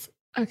 30th?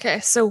 Okay,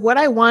 so what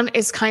I want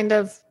is kind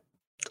of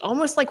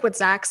almost like what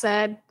Zach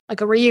said,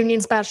 like a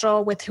reunion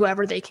special with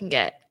whoever they can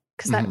get,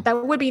 because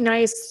that would be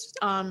nice.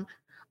 I'm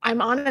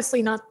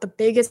honestly not the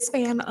biggest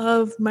fan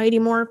of Mighty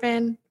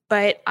Morphin,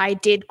 but I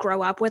did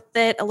grow up with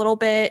it a little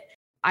bit.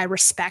 I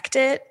respect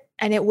it,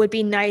 and it would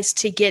be nice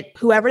to get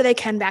whoever they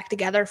can back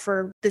together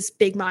for this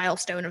big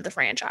milestone of the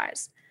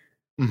franchise.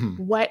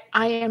 What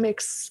I am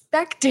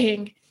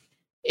expecting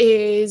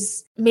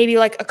is maybe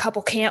like a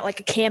couple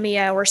like a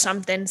cameo or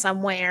something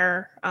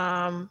somewhere,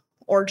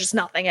 or just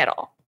nothing at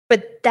all.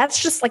 But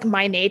that's just like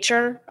my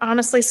nature.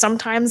 Honestly,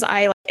 sometimes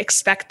I like,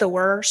 expect the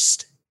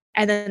worst,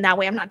 and then that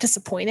way I'm not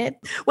disappointed,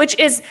 which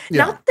is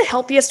not the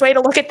healthiest way to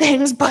look at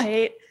things.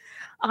 But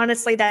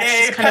honestly,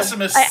 that's just kind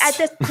of at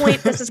this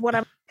point, this is what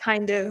I'm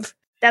kind of.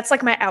 That's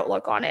like my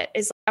outlook on it.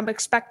 Is I'm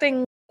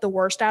expecting the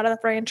worst out of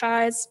the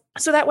franchise,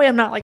 so that way I'm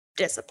not like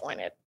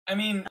disappointed. I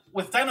mean,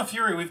 with Dino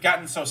Fury, we've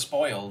gotten so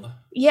spoiled.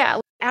 Yeah,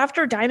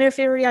 after Dino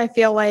Fury, I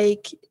feel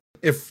like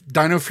if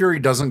Dino Fury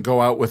doesn't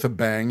go out with a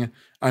bang,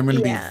 I'm going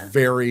to be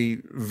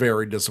very,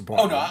 very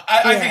disappointed. Oh no,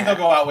 I think they'll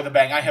go out with a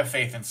bang. I have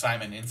faith in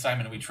Simon. In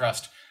Simon, we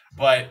trust.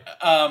 But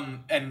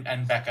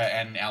and Becca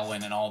and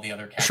Alwyn and all the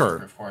other cast,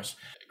 of course,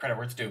 credit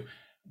where it's due.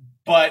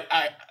 But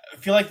I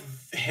feel like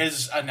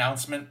his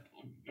announcement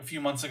a few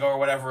months ago or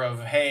whatever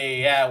of,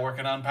 hey,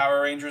 working on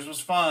Power Rangers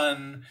was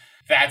fun.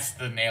 That's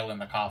the nail in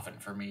the coffin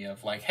for me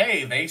of like,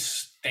 hey,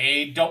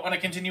 they don't want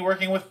to continue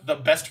working with the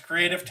best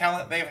creative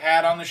talent they've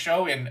had on the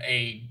show in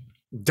a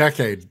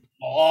decade.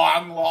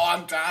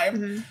 Long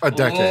time. A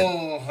decade.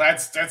 Oh,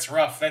 that's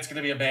rough. That's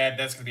gonna be a bad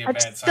sign. I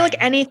feel like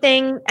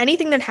anything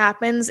that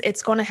happens,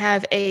 it's gonna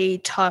have a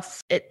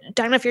tough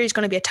Dino Fury is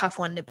gonna be a tough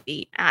one to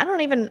beat. I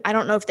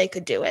don't know if they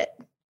could do it.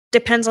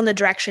 Depends on the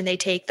direction they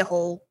take the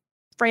whole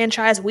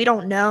franchise. We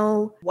don't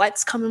know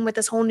what's coming with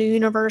this whole new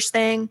universe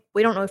thing.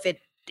 We don't know if it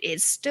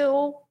is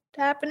still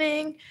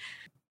happening.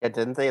 Yeah,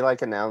 didn't they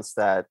like announce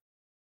that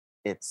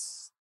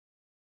it's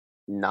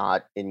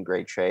not in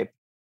great shape?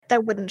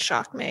 That wouldn't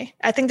shock me.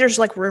 I think there's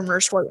like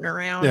rumors floating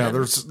around. Yeah,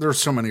 there's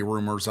so many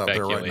rumors out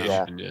there right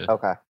now.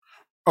 Yeah.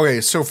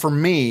 Okay, so for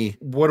me,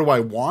 what do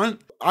I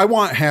want? I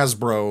want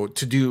Hasbro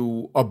to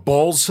do a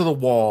balls to the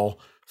wall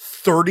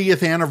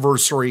 30th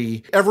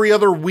anniversary every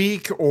other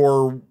week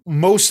or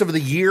most of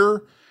the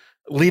year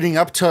leading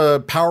up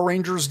to Power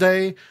Rangers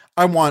Day.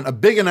 I want a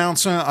big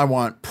announcement. I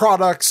want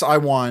products. I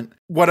want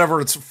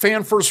whatever. It's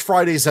Fan First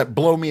Fridays that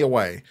blow me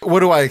away. What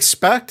do I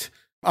expect?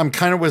 I'm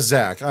kind of with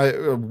Zach.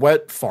 A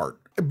wet fart.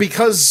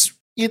 Because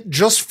it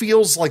just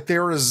feels like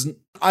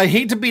I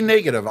hate to be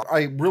negative.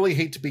 I really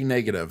hate to be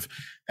negative.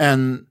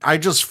 And I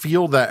just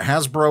feel that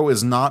Hasbro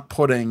is not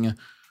putting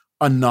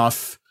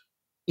enough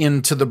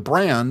into the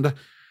brand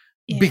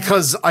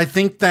because I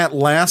think that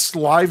last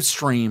live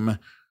stream,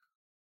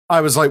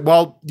 I was like,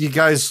 well, you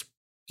guys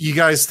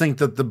think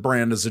that the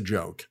brand is a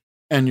joke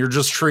and you're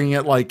just treating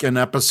it like an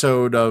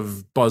episode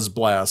of Buzz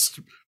Blast,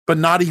 but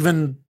not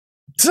even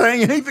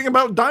saying anything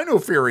about Dino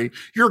Fury,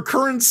 your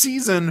current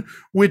season,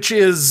 which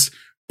is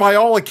by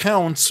all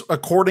accounts,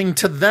 according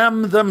to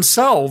them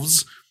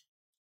themselves,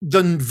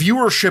 the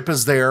viewership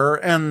is there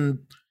and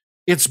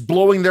it's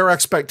blowing their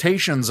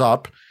expectations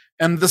up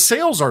and the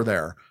sales are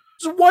there.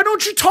 So why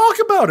don't you talk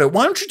about it?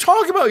 Why don't you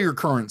talk about your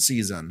current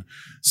season?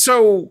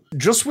 So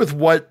just with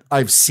what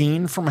I've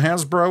seen from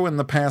Hasbro in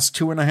the past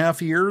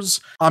 2.5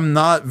 years, I'm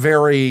not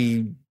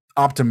very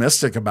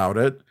optimistic about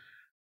it.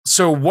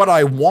 So what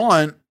I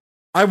want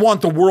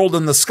the world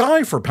in the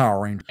sky for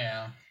Power Rangers.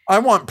 Yeah. I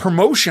want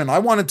promotion. I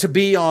want it to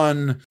be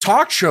on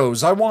talk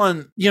shows. I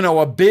want,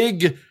 a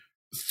big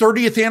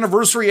 30th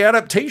anniversary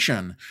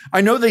adaptation.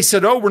 I know they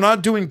said, we're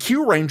not doing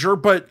Q Ranger,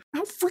 but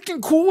how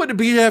freaking cool would it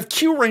be to have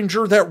Q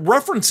Ranger that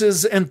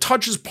references and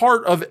touches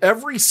part of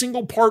every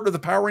single part of the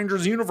Power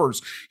Rangers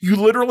universe? You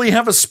literally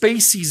have a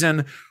space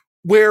season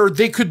where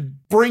they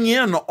could bring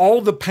in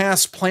all the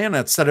past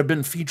planets that have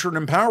been featured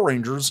in Power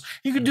Rangers.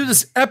 You could do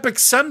this epic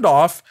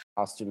send-off.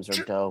 Costumes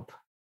are dope.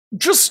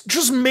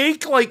 Just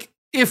make like,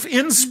 if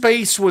In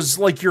Space was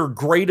like your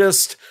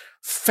greatest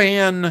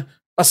fan,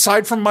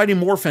 aside from Mighty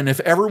Morphin,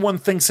 if everyone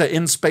thinks that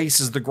In Space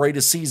is the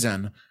greatest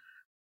season,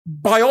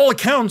 by all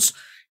accounts,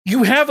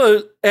 you have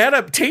a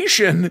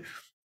adaptation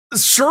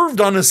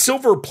served on a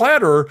silver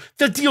platter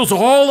that deals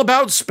all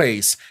about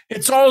space.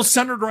 It's all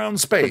centered around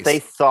space. But they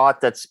thought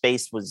that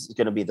space was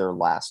going to be their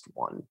last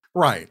one.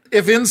 Right.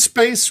 If In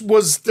Space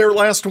was their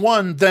last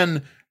one,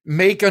 then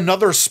make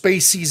another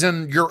space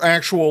season your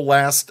actual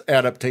last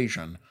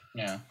adaptation.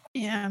 Yeah.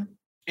 Yeah.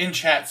 In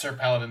chat, Sir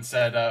Paladin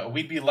said,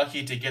 we'd be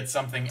lucky to get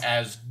something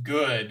as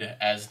good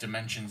as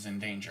Dimensions in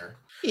Danger.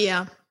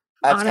 Yeah.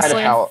 That's honestly,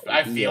 kind of how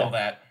I feel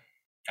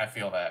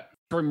that.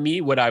 For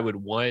me, what I would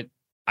want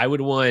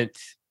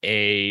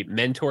a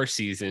mentor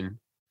season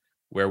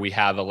where we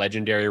have a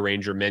legendary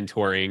ranger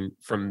mentoring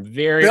from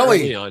very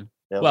early on.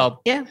 Billy.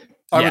 Well, yeah.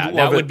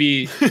 That would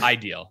be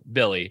ideal.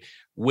 Billy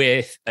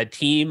with a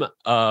team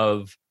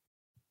of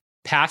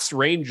past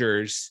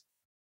Rangers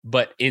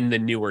but in the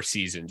newer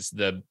seasons,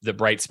 the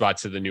bright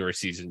spots of the newer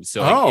seasons.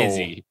 So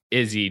like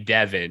Izzy,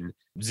 Devin,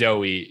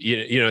 Zoe,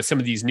 you know, some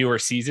of these newer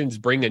seasons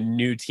bring a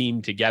new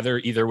team together,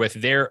 either with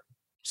their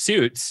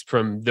suits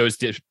from those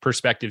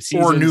perspective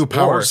seasons or new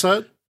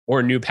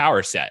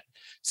power set.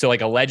 So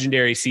like a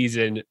legendary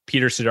season,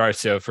 Peter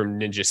Sidarso from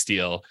Ninja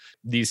Steel,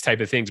 these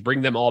type of things,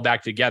 bring them all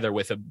back together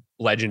with a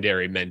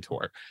legendary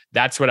mentor.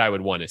 That's what I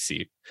would want to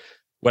see.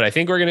 What I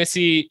think we're going to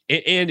see,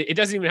 and it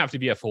doesn't even have to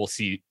be a full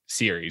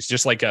series,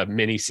 just like a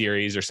mini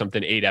series or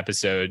something, 8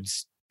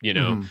 episodes, you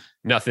know,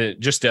 nothing,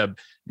 just a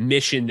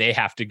mission they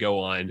have to go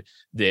on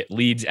that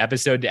leads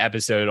episode to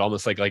episode,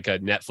 almost like a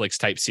Netflix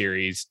type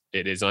series.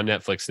 It is on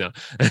Netflix now.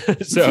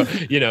 So,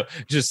 you know,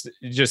 just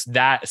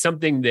that,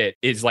 something that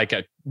is like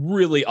a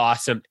really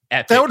awesome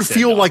epic. That would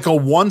feel like a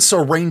Once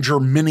a Ranger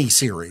mini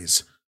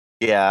series.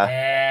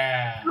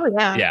 Yeah. Oh,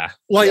 yeah. Yeah.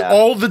 Like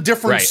all the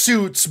different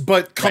suits,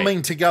 but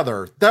coming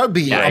together. That would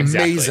be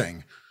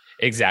amazing.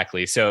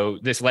 Exactly. So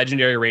this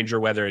legendary Ranger,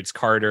 whether it's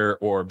Carter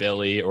or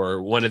Billy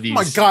or one of these, oh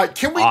my God,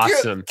 can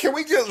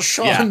we get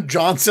Sean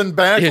Johnson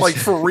back? Like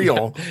for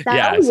real?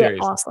 That would be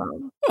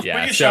awesome. Yeah.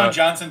 When you get Sean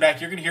Johnson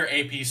back, you're gonna hear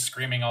AP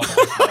screaming all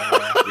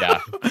the way.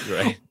 Yeah.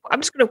 Right.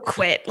 I'm just gonna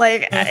quit.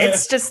 Like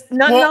it's just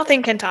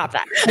nothing can top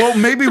that. Well,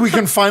 maybe we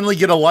can finally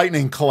get a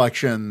Lightning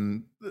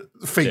Collection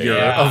figure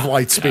of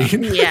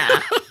Lightspeed.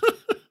 Yeah.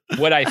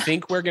 What I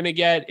think we're gonna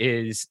get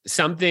is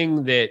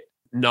something that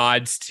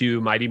nods to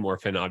Mighty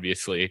Morphin,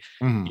 obviously.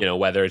 You know,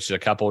 whether it's a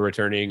couple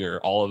returning or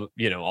all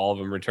of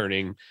them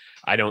returning.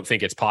 I don't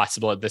think it's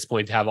possible at this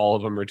point to have all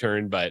of them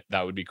return, but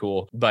that would be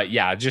cool. But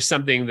yeah, just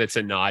something that's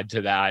a nod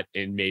to that,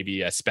 and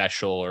maybe a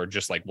special or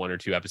just like 1 or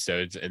 2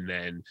 episodes, and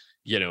then,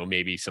 you know,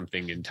 maybe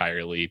something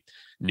entirely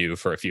new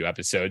for a few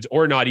episodes,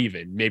 or not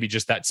even, maybe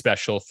just that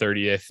special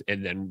 30th,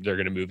 and then they're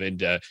going to move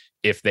into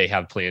if they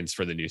have plans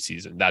for the new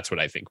season. That's what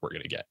I think we're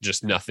going to get.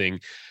 Just nothing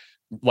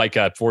like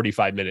a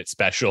 45-minute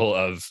special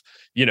of,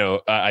 you know,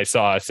 I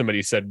saw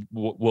somebody said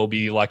we'll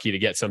be lucky to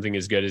get something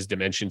as good as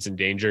Dimensions in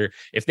Danger.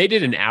 If they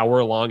did an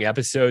hour-long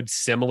episode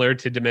similar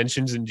to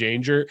Dimensions in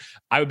Danger,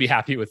 I would be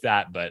happy with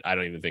that, but I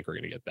don't even think we're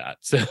going to get that.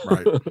 So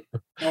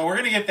No, we're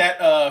going to get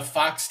that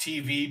Fox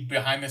TV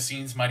behind the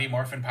scenes Mighty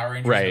Morphin Power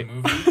Rangers the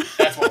movie.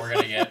 That's what we're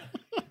going to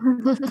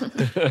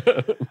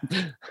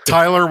get.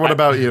 Tyler, what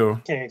about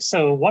you? Okay,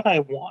 so what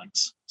I want.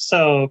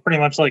 So pretty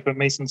much like what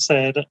Mason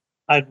said,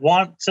 I'd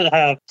want to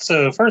have,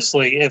 so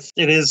firstly, if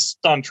it is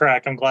on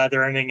track, I'm glad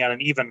they're ending at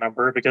an even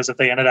number, because if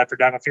they ended after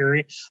Down of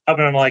Fury, I've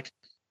been like,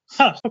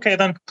 okay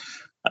then.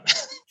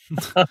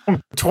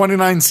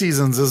 29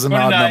 seasons is an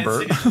odd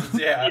number.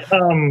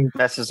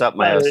 Messes up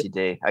my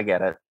OCD. I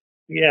get it.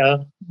 Yeah,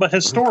 but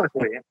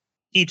historically,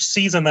 each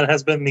season that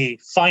has been the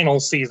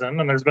final season,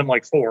 and there's been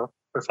like 4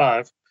 or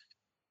 5,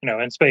 you know,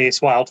 In Space,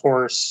 Wild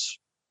Horse,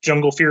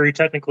 Jungle Fury,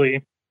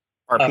 technically.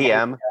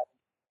 RPM.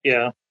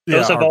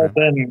 Those have all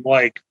been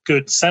like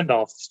good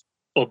send-offs.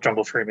 Well,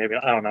 Jungle Fury, maybe,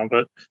 I don't know,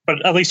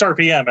 but at least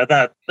RPM, and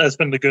that has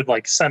been the good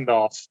like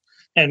send-off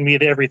and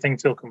made everything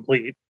feel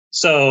complete.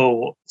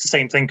 So the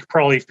same thing could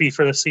probably be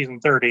for the season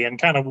 30, and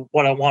kind of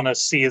what I want to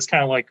see is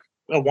kind of like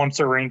a Once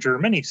a Ranger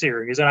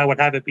miniseries, and I would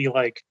have it be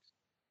like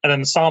an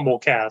ensemble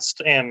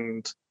cast.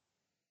 And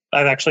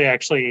I've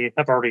actually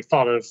have already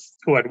thought of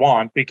who I'd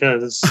want,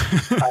 because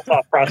I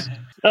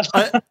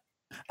thought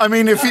I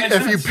mean, if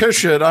you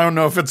pitch it, I don't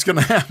know if it's going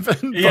to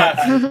happen. Yeah,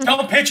 tell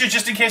them pitch it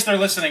just in case they're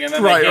listening, and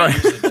then they can't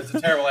use it. That's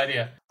a terrible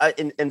idea.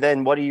 And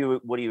then what do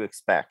you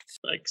expect?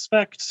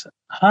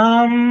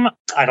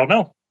 I don't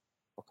know.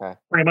 Okay.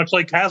 Pretty much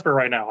like Hasbro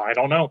right now. I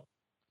don't know,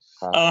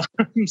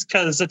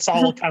 because it's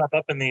all kind of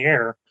up in the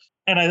air,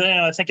 and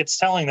I think it's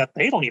telling that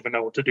they don't even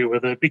know what to do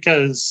with it,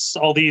 because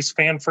all these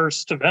fan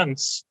first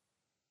events,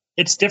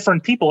 it's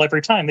different people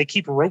every time. They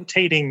keep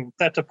rotating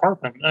that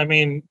department. I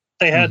mean,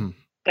 they had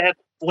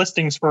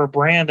listings for a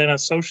brand and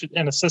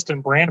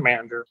assistant brand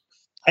manager.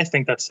 I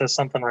think that says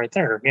something right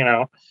there. You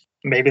know,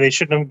 maybe they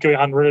shouldn't have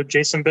gotten rid of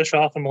Jason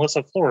Bischoff and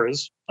Melissa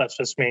Flores. That's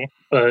just me,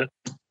 but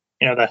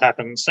you know, that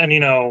happens. And you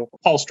know,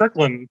 Paul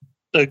Strickland,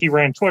 he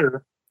ran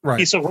Twitter. Right.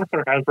 He still works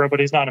for Hasbro, but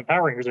he's not in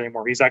Power Rangers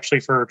anymore. He's actually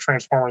for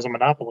Transformers and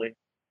Monopoly.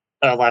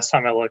 Last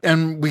time I looked.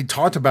 And we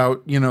talked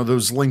about, you know,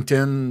 those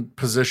LinkedIn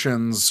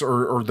positions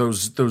or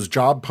those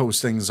job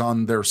postings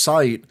on their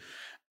site,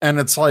 and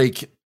it's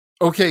like,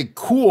 okay,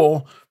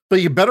 cool,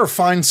 but you better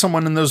find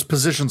someone in those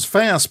positions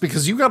fast,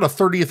 because you got a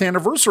 30th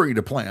anniversary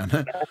to plan.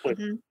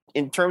 Exactly.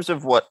 In terms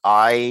of what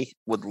I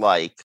would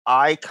like,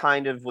 I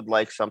kind of would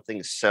like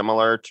something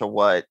similar to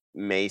what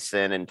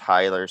Mason and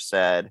Tyler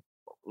said.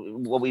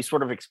 What we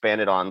sort of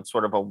expanded on,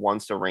 sort of a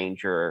Once a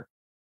Ranger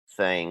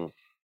thing,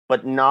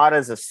 but not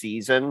as a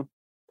season.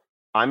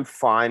 I'm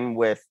fine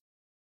with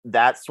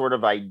that sort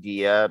of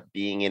idea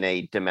being in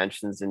a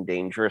Dimensions in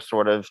Danger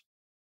sort of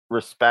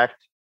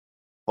respect,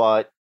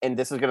 but, and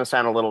this is going to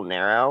sound a little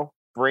narrow,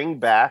 bring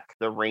back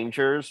the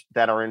Rangers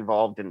that are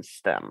involved in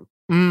STEM,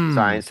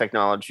 science,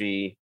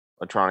 technology,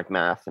 electronic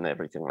math, and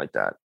everything like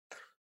that.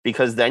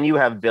 Because then you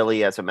have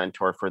Billy as a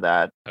mentor for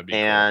that.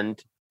 And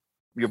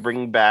you're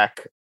bringing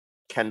back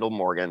Kendall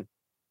Morgan.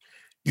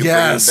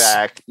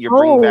 You're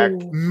bringing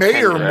back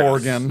Mayor Hendrix.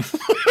 Morgan.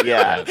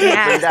 Yeah.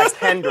 Yes. Bring back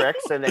Hendrix,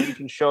 and then you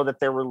can show that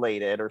they're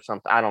related or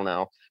something. I don't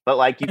know. But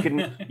like you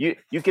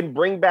can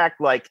bring back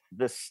like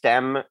the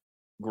STEM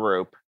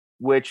group,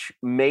 which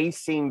may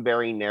seem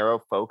very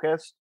narrow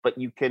focused, but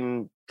you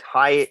can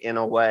tie it in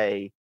a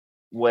way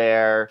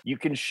where you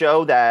can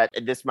show that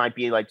this might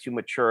be like too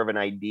mature of an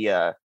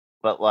idea,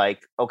 but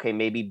like, okay,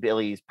 maybe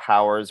Billy's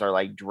powers are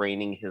like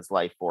draining his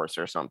life force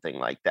or something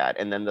like that.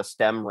 And then the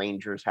STEM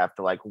Rangers have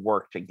to like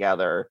work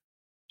together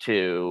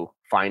to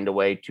find a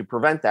way to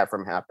prevent that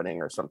from happening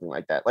or something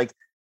like that. Like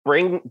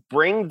bring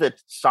the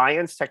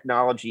science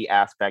technology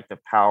aspect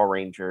of Power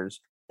Rangers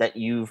that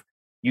you've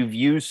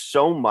used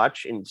so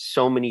much in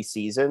so many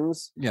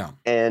seasons,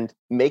 and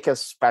make a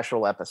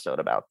special episode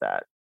about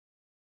that.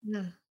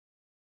 Yeah.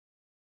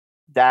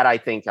 That I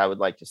think I would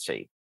like to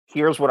see.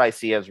 Here's what I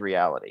see as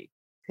reality: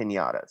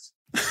 piñatas.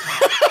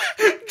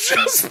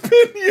 Just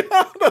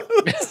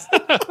piñatas.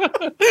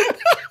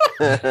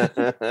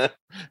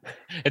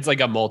 It's like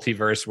a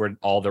multiverse where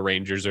all the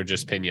Rangers are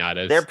just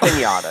piñatas. They're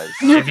piñatas.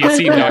 If you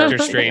see Doctor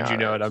Strange, you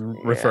know what I'm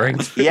referring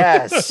to.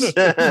 Yes.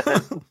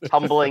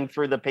 Tumbling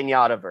through the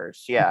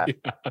piñataverse. Yeah.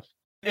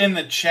 In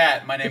the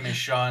chat, my name is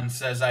Sean,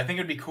 says, I think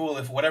it'd be cool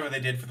if whatever they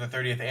did for the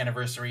 30th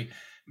anniversary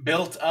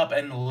built up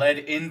and led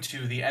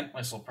into the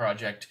Entwistle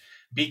project.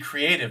 Be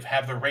creative,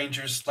 have the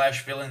Rangers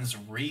 / villains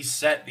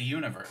reset the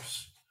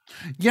universe.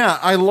 Yeah,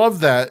 I love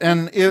that.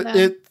 And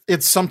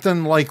it's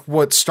something like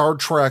what Star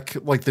Trek,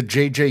 like the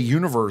JJ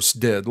universe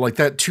did. Like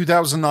that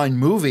 2009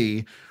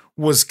 movie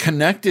was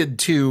connected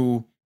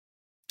to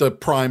the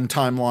Prime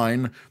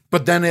timeline,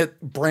 but then it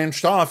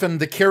branched off and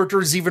the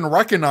characters even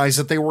recognized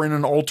that they were in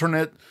an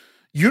alternate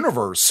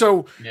universe.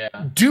 So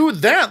do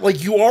that.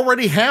 Like you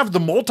already have the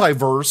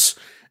multiverse,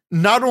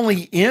 not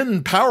only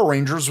in Power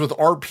Rangers with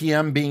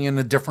RPM being in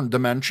a different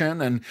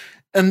dimension,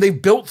 and they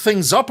built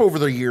things up over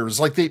the years,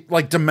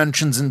 like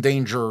Dimensions in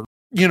Danger,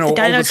 you know, the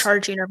Dino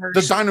Charge universe.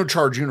 The Dino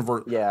Charge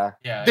universe. Yeah.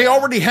 They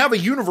already have a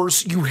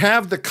universe. You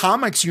have the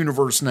comics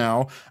universe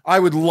now. I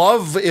would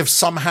love if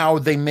somehow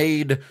they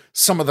made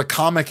some of the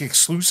comic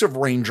exclusive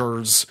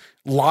Rangers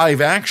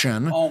live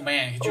action. Oh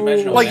man, could you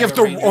imagine? Like if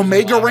the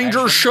Omega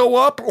Rangers show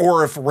up,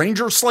 or if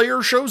Ranger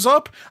Slayer shows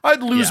up,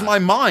 I'd lose my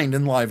mind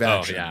in live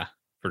action. Oh yeah,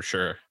 for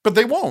sure. But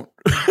they won't.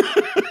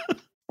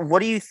 What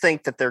do you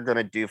think that they're going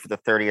to do for the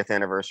 30th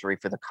anniversary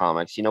for the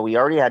comics? You know, we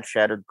already had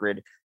Shattered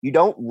Grid. You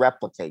don't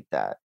replicate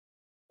that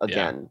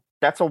again. Yeah.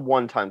 That's a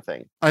one-time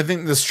thing. I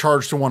think this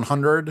Charge to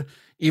 100,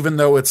 even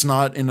though it's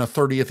not in a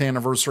 30th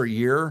anniversary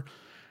year,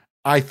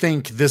 I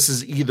think this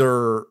is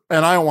either,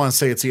 and I don't want to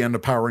say it's the end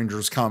of Power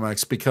Rangers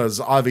comics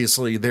because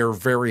obviously they're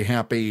very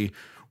happy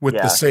with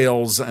the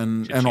sales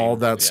and all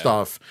that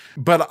stuff.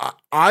 But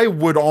I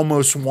would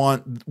almost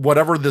want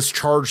whatever this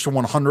Charge to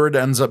 100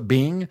 ends up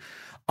being,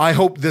 I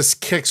hope this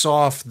kicks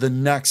off the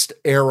next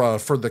era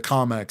for the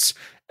comics.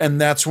 And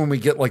that's when we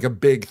get like a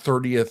big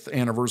 30th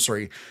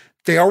anniversary.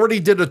 They already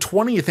did a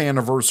 20th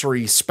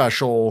anniversary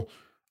special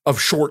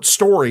of short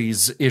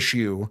stories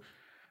issue.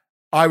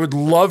 I would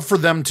love for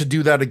them to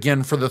do that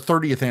again for the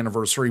 30th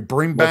anniversary.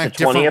 Bring back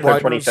different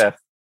writers. 25th?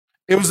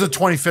 It was the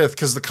 25th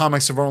because the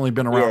comics have only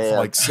been around for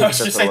like 6. I was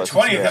just say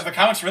 20th. Have the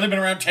comics really been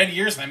around 10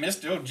 years and I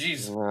missed it? Oh,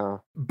 geez.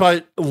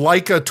 But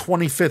like a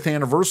 25th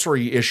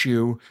anniversary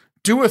issue,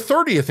 do a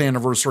 30th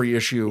anniversary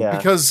issue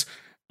because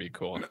be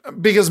cool.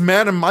 Because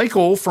Matt and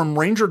Michael from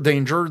Ranger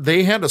Danger,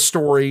 they had a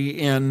story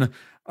in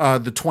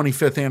the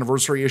 25th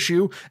anniversary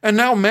issue, and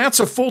now Matt's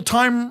a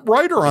full-time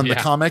writer on the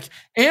comic,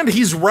 and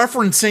he's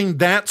referencing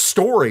that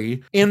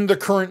story in the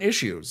current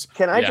issues.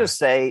 Can I just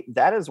say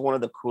that is one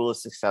of the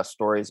coolest success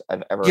stories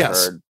I've ever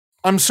heard.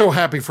 I'm so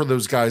happy for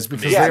those guys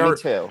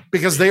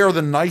because they are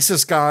the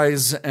nicest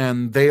guys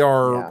and they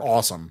are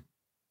awesome.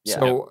 Yeah.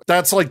 So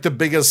that's like the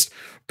biggest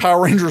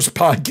Power Rangers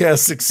podcast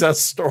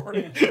success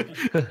story.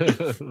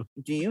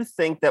 Do you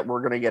think that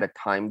we're going to get a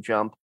time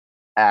jump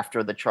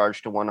after the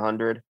Charge to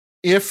 100?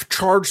 If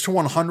Charge to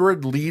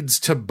 100 leads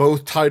to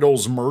both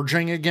titles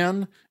merging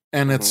again,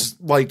 and it's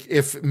like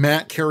if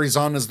Matt carries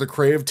on as the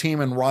creative team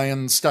and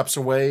Ryan steps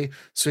away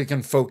so he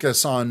can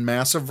focus on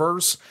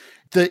Massiveverse,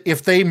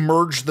 if they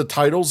merge the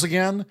titles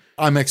again,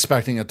 I'm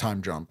expecting a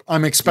time jump.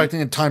 I'm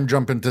expecting a time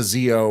jump into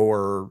Zeo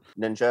or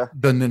Ninja.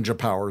 The Ninja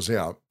powers,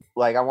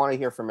 Like, I want to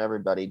hear from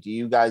everybody. Do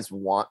you guys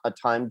want a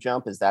time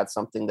jump? Is that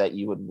something that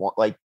you would want?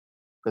 Like,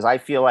 because I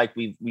feel like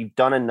we've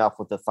done enough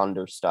with the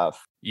Thunder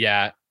stuff.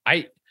 Yeah,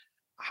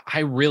 I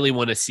really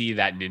want to see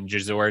that Ninja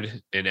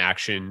Zord in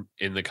action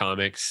in the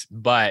comics.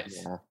 But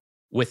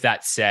with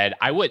that said,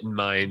 I wouldn't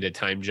mind a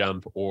time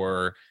jump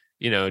or,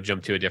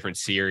 jump to a different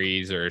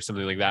series or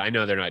something like that. I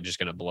know they're not just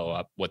going to blow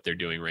up what they're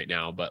doing right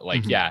now, but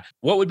like,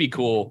 what would be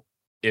cool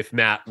if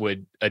Matt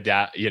would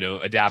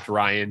adapt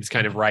Ryan's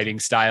kind of writing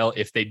style,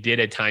 if they did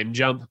a time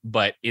jump,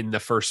 but in the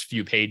first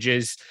few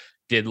pages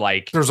did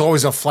like, there's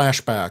always a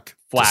flashbacks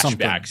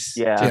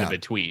in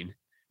between.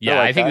 Yeah,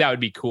 I think that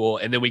would be cool.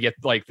 And then we get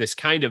like this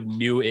kind of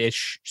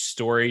new-ish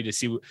story to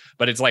see,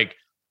 but it's like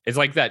It's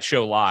like that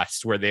show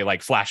Lost where they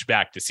like flash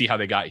back to see how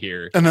they got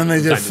here. And then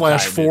they did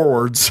flash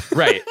forwards.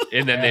 Right.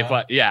 And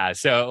then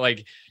so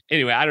like,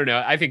 anyway, I don't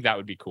know. I think that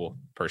would be cool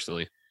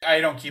personally. I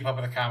don't keep up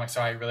with the comics,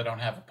 so I really don't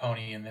have a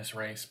pony in this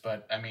race.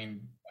 But I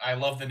mean, I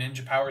love the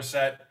Ninja Power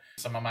set.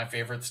 Some of my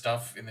favorite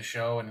stuff in the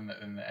show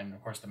and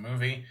of course the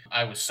movie.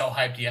 I was so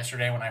hyped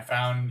yesterday when I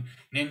found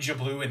Ninja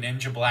Blue and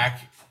Ninja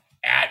Black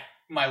at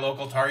my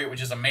local Target,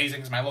 which is amazing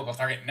because my local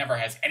Target never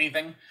has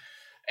anything.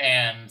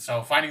 And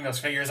so finding those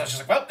figures, I was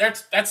just like, well,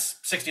 that's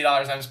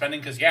 $60 I'm spending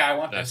because I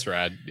want this. That's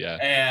rad, yeah.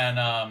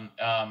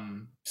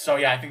 And so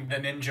I think the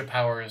Ninja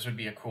Powers would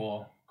be a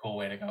cool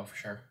way to go for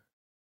sure.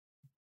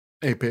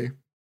 AP.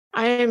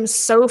 I am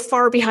so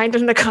far behind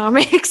in the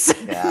comics.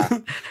 Yeah.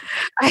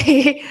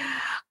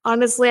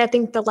 I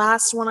think the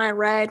last one I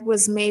read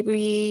was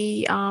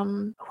maybe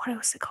what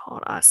was it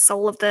called?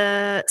 Soul of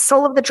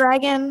the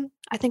Dragon.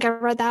 I think I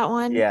read that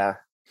one. Yeah.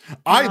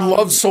 I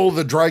love Soul of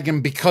the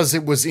Dragon because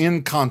it was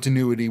in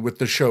continuity with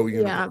the show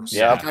universe.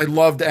 Yeah. I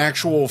loved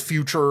actual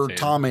future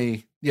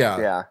Tommy. Yeah.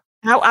 Yeah.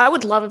 I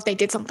would love if they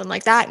did something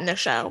like that in the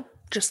show.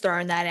 Just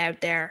throwing that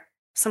out there.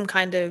 Some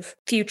kind of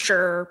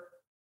future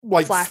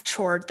like flash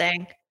forward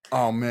thing.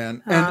 Oh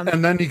man.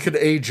 And then you could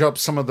age up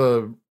some of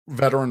the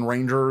veteran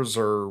Rangers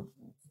or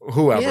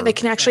whoever. Yeah, they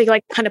can actually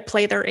like kind of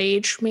play their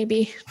age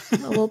maybe a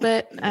little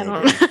bit. I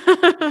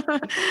don't know.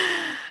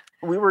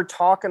 We were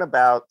talking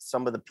about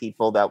some of the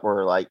people that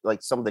were like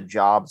some of the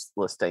jobs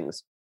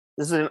listings.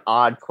 This is an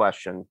odd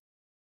question.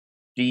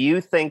 Do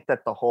you think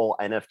that the whole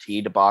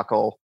NFT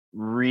debacle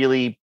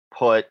really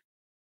put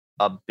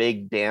a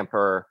big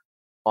damper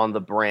on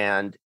the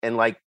brand and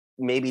like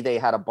maybe they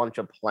had a bunch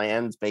of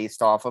plans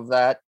based off of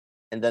that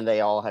and then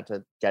they all had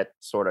to get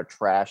sort of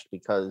trashed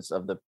because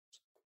of the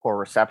poor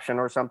reception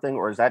or something?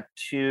 Or is that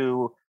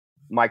too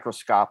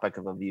microscopic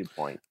of a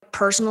viewpoint?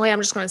 Personally,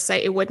 I'm just going to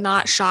say it would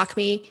not shock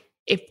me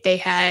if they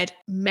had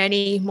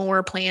many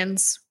more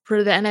plans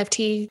for the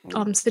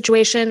NFT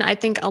situation. I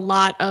think a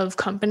lot of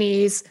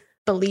companies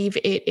believe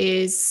it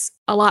is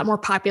a lot more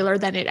popular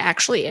than it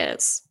actually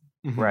is.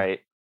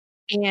 Right.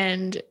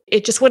 And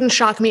it just wouldn't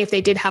shock me if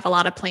they did have a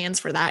lot of plans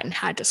for that and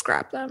had to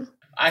scrap them.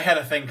 I had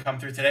a thing come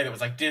through today that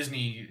was like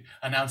Disney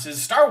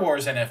announces Star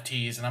Wars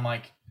NFTs. And I'm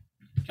like,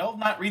 y'all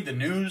not read the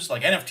news?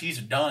 Like NFTs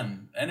are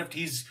done.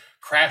 NFTs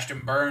crashed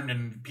and burned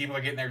and people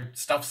are getting their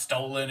stuff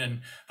stolen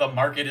and the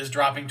market is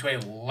dropping to a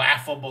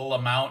laughable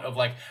amount of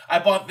like, I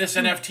bought this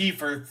NFT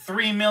for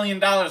 $3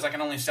 million. I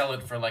can only sell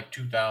it for like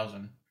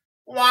 2,000.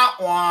 Wah,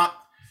 wah.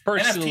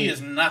 Personally, NFT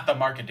is not the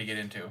market to get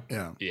into.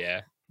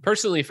 Yeah.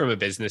 Personally, from a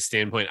business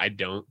standpoint,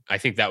 I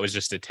think that was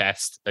just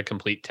a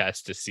complete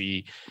test to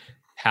see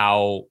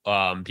how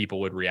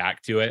people would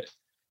react to it.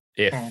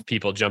 If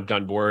people jumped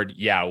on board,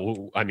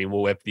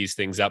 we'll whip these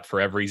things up for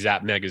every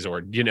Zap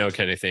Megazord,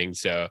 kind of thing.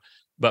 So,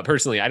 but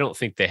personally, I don't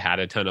think they had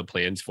a ton of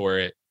plans for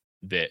it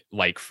that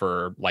like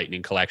for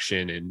Lightning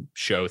Collection and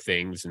show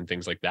things and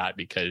things like that,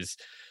 because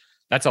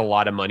that's a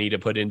lot of money to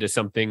put into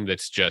something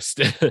that's just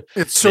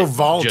it's so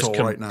volatile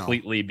just right now.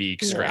 Completely be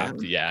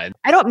scrapped. Yeah.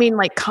 I don't mean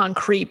like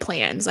concrete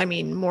plans. I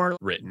mean more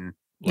written.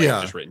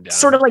 Just written down.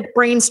 Sort of like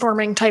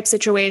brainstorming type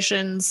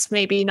situations.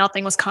 Maybe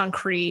nothing was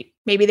concrete.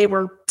 Maybe they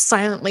were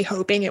silently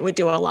hoping it would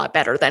do a lot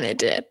better than it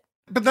did.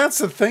 But that's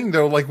the thing,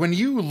 though. Like when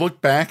you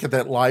look back at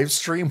that live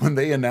stream when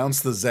they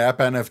announced the Zap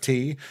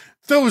NFT,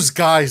 those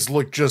guys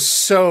looked just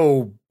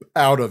so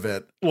out of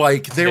it.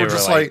 Like they were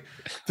just like,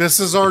 this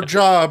is our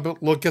job.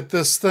 Look at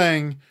this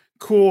thing.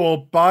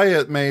 Cool. Buy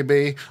it,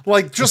 maybe.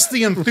 Like just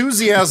the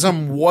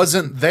enthusiasm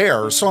wasn't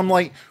there. So I'm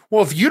like,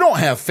 well, if you don't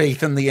have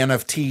faith in the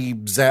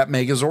NFT Zap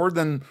Megazord,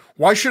 then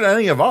why should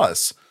any of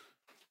us?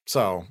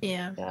 So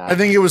yeah, I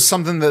think it was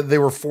something that they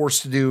were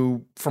forced to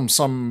do from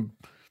some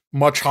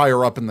much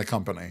higher up in the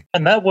company.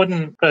 And that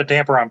wouldn't put a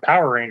damper on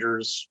Power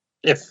Rangers,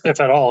 if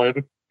at all. It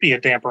would be a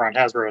damper on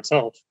Hasbro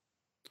itself.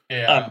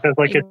 Yeah.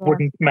 Because it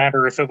wouldn't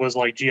matter if it was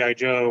like G.I.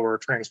 Joe or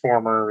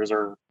Transformers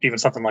or even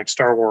something like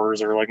Star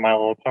Wars or like My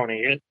Little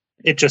Pony.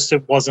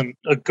 It wasn't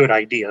a good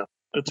idea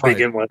to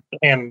begin with.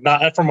 And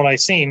not from what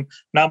I've seen,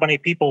 not many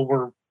people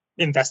were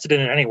invested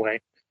in it anyway.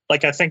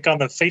 Like I think on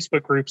the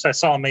Facebook groups I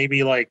saw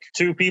maybe like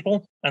 2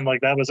 people and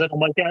like that was it. I'm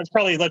like, yeah,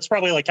 that's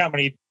probably like how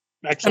many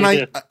actually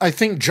did. I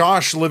think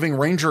Josh Living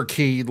Ranger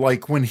Key,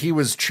 like when he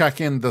was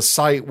checking the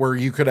site where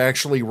you could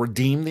actually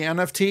redeem the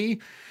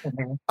NFT,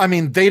 I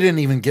mean, they didn't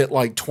even get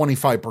like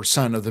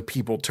 25% of the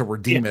people to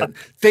redeem it.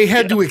 They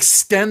had to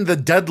extend the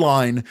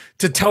deadline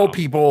to tell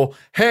people,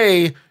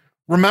 hey,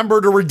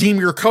 remember to redeem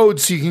your code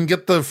so you can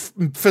get the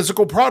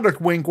physical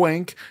product, wink,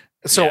 wink.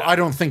 So I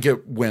don't think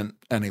it went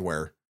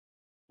anywhere.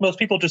 Most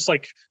people just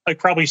like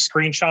probably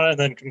screenshot it and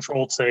then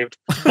controlled saved.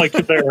 Like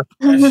there's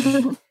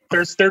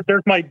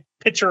my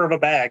picture of a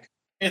bag.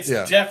 It's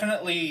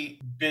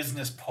definitely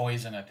business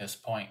poison at this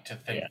point to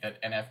think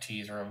that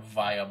NFTs are a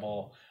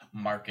viable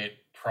market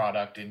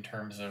product in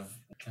terms of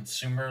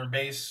consumer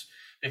base,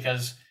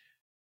 because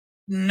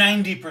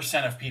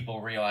 90% of people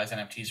realize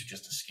NFTs are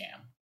just a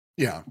scam.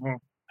 Yeah.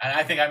 And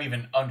I think I'm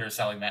even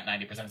underselling that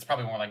 90%. It's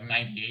probably more like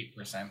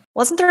 98%.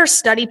 Wasn't there a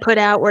study put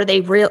out where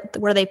they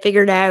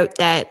figured out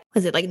that,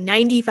 was it like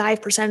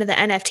 95% of the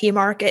NFT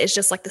market is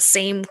just like the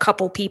same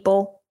couple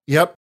people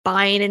Yep.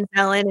 buying and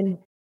selling, and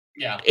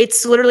Yeah.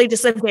 it's literally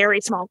just a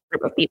very small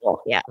group of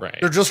people. Yeah. Right.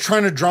 They're just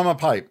trying to drum a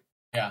pipe.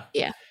 Yeah.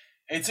 Yeah.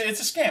 It's a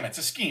scam. It's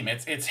a scheme.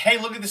 It's hey,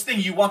 look at this thing.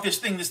 You want this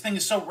thing. This thing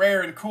is so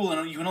rare and cool,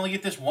 and you can only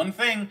get this one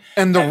thing.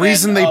 And the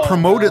reason they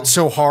promote it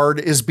so hard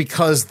is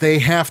because they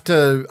have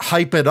to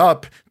hype it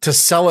up to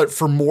sell it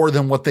for more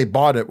than what they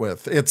bought it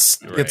with. It's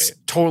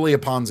totally a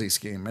Ponzi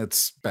scheme.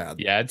 It's bad.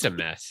 Yeah, it's a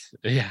mess.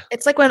 Yeah.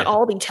 It's like when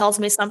Aldi tells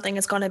me something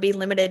is going to be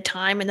limited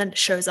time and then it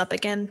shows up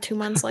again 2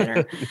 months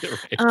later.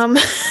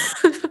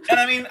 And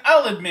I mean,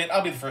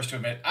 I'll be the first to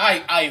admit,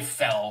 I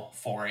fell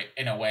for it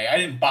in a way. I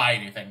didn't buy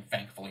anything,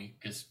 thankfully,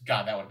 because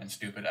God, that would have been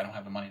stupid. I don't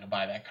have the money to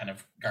buy that kind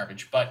of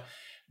garbage. But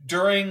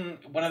during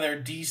one of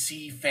their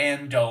DC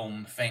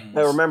fandom things,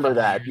 I remember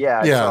that.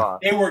 Yeah, yeah.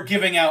 They were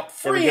giving out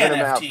free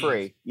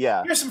NFTs.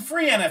 Yeah, here's some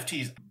free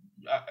NFTs.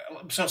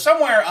 So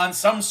somewhere on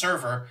some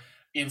server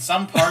in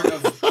some part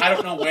of I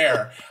don't know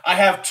where, I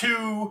have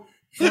 2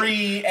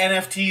 free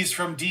NFTs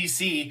from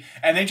DC,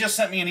 and they just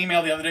sent me an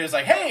email the other day. It's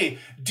like, hey,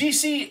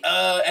 DC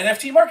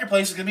NFT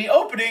Marketplace is going to be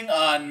opening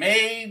on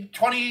May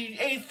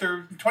 28th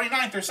or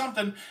 29th or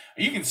something.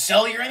 You can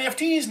sell your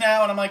NFTs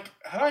now. And I'm like,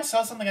 how do I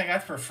sell something I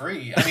got for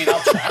free? I mean, I'll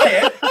try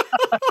it.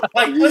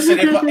 Like, listen,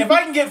 if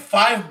I can get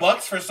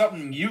 $5 for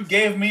something you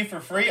gave me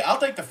for free, I'll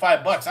take the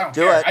 $5. I don't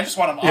care. I just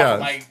want them off of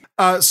my...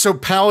 So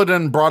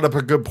Paladin brought up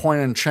a good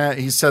point in chat.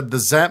 He said the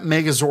Zap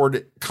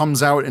Megazord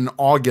comes out in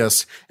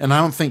August, and I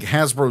don't think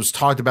Hasbro's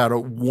talked about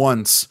it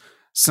once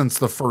since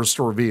the first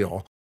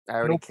reveal. I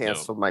already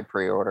canceled my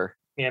pre-order.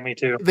 Yeah, me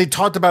too. They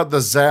talked about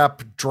the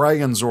Zap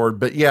Dragonzord,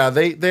 but yeah,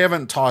 they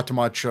haven't talked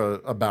much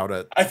about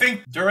it. I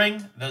think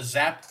during the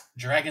Zap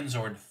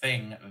Dragonzord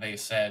thing, they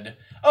said,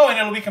 oh, and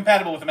it'll be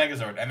compatible with the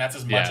Megazord, and that's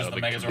as much as the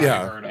Megazord we've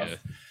heard of.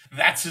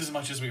 That's as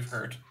much as we've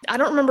heard. I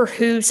don't remember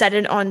who said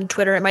it on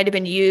Twitter. It might have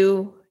been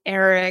you,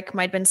 Eric,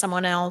 might have been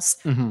someone else.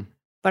 Mm-hmm.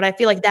 But I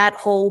feel like that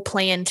whole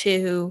plan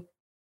too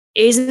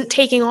isn't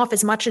taking off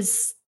as much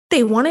as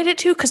they wanted it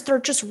to, because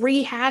they're just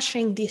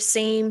rehashing the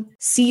same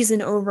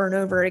season over and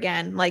over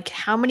again. Like,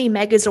 how many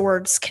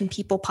Megazords can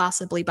people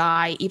possibly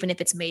buy, even if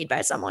it's made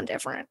by someone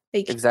different?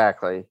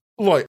 Exactly.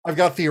 Look, I've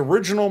got the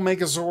original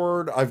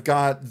Megazord. I've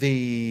got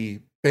the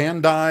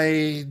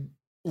Bandai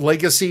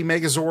Legacy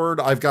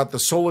Megazord. I've got the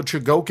Sola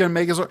Chogokin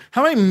Megazord.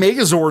 How many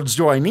Megazords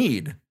do I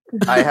need?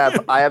 I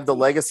have the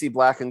Legacy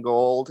Black and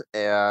Gold,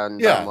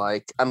 and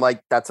I'm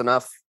like that's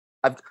enough.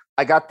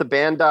 I got the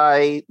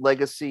Bandai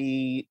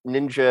Legacy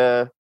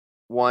Ninja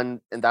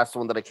one, and that's the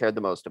one that I cared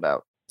the most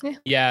about.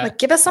 Yeah. Like,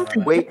 give us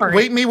something. Wait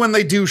me when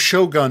they do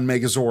Shogun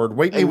Megazord.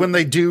 Wait me when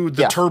they do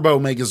the Turbo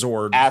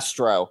Megazord.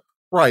 Astro.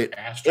 Right.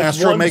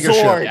 Astro Mega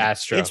Zord. Ship.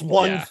 Astro. It's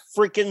one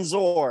freaking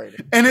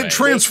Zord. And it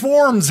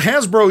transforms.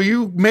 Hasbro,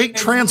 you make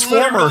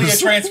Transformers. Literally a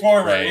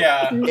Transformer,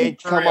 yeah.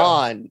 Come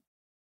on.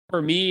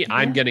 For me,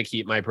 I'm gonna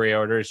keep my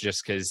pre-orders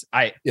just because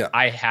I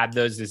had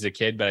those as a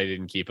kid, but I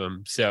didn't keep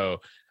them. So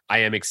I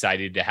am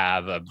excited to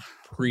have a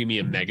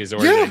premium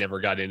Megazord. I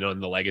never got in on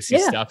the Legacy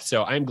stuff,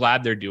 so I'm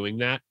glad they're doing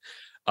that.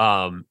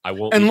 I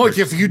won't. And look,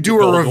 if you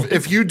do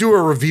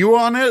a review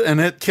on it and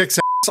it kicks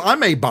ass, I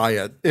may buy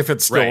it if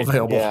it's still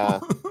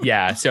available.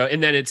 Yeah. So,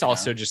 and then it's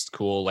also just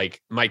cool.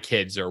 Like, my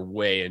kids are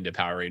way into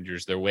Power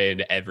Rangers. They're way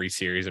into every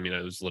series. I mean,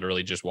 I was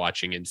literally just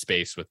watching In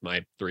Space with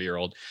my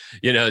 3-year-old.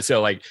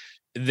 So like,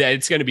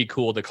 it's going to be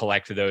cool to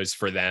collect those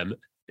for them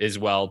as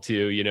well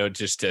too,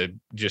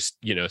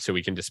 so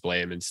we can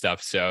display them and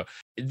stuff. So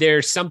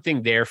there's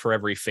something there for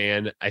every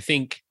fan. I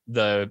think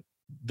the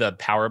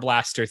Power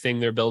Blaster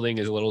thing they're building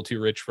is a little too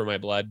rich for my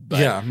blood. But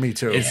yeah, me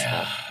too.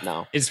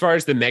 No. As far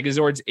as the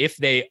Megazords,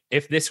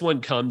 if this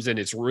one comes and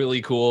it's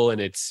really cool and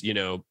it's,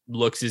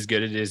 looks as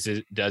good as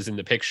it does in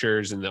the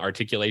pictures and the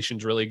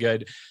articulation's really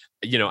good,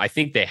 I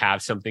think they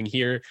have something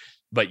here.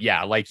 But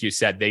yeah, like you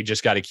said, they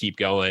just got to keep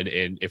going.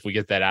 And if we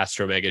get that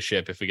Astro Mega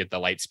Ship, if we get the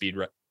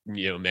Lightspeed,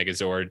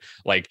 Megazord,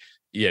 like,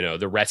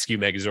 the Rescue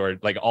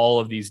Megazord, like all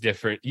of these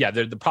different,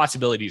 the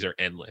possibilities are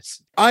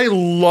endless. I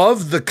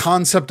love the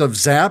concept of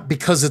Zap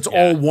because it's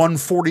all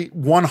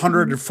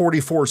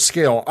 144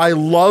 scale. I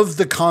love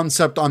the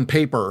concept on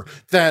paper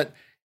that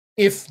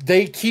if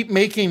they keep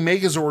making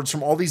Megazords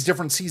from all these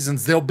different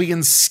seasons, they'll be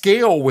in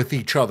scale with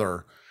each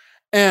other.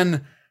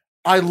 And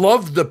I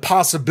love the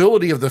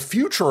possibility of the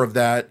future of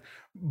that.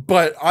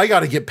 But I got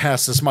to get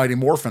past this Mighty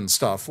Morphin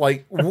stuff.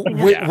 Like,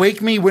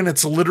 wake me when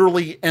it's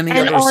literally any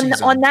other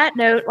season. On that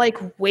note, like,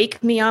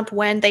 wake me up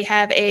when they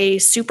have a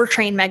Super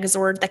Train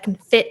Megazord that can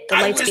fit the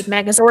Lightspeed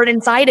Megazord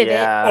inside of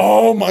it.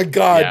 Oh my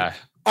God. Yeah.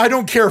 I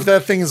don't care if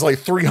that thing is like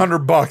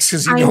 $300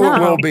 because it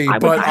will be.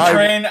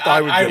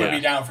 I would be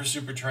down for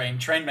Super Train.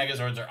 Train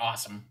Megazords are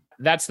awesome.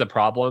 that's the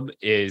problem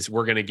is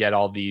we're going to get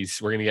all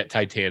these, we're going to get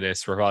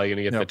Titanus. We're probably going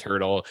to get the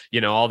turtle,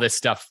 all this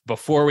stuff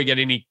before we get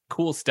any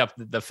cool stuff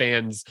that the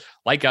fans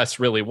like us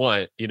really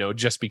want,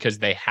 just because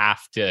they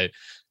have to,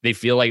 they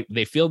feel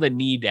the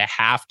need to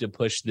have to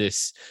push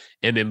this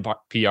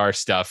MMPR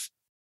stuff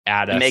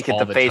at us. Make it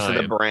all the face time.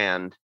 of the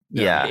brand.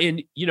 Yeah.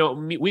 And,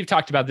 we've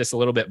talked about this a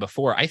little bit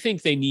before. I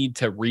think they need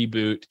to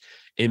reboot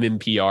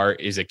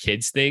MMPR as a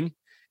kids thing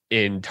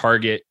and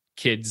target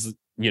kids,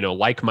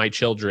 like my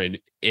children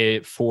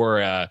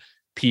for a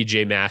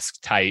PJ Masks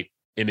type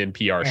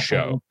MMPR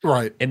show.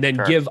 Right. And then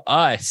give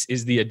us,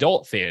 as the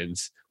adult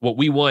fans, what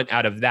we want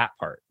out of that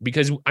part.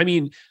 Because,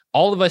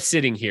 all of us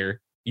sitting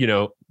here,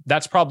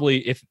 that's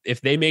probably,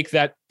 if they make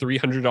that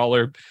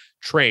 $300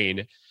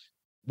 train,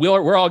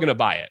 we're all going to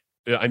buy it.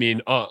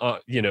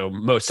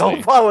 Most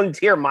don't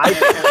volunteer my.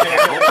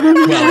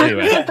 Well,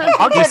 anyway,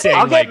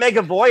 I'll get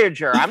Mega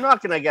Voyager. I'm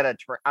not gonna get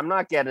I'm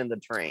not getting the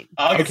train.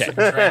 Okay,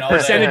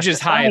 percentage is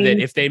high that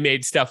if they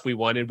made stuff we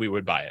wanted, we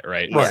would buy it.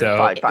 Right. Right.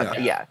 So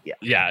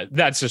Yeah.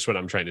 That's just what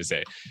I'm trying to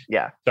say.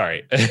 Yeah.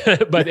 Sorry,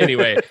 but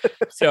anyway,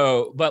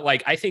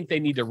 I think they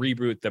need to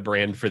reboot the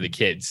brand for the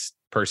kids.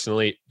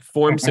 Personally,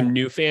 form some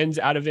new fans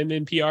out of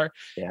MMPR,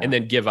 and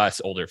then give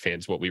us older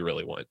fans what we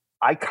really want.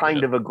 I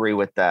kind of agree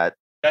with that.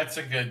 That's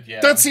a good,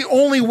 That's the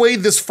only way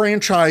this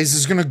franchise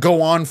is going to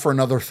go on for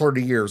another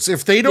 30 years.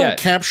 If they don't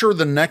capture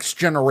the next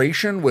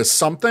generation with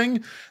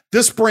something,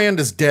 this brand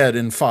is dead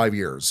in 5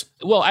 years.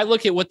 Well, I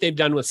look at what they've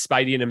done with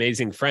Spidey and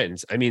Amazing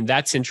Friends.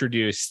 That's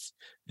introduced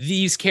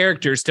these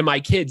characters to my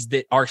kids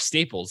that are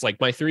staples. Like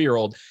my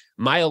 3-year-old,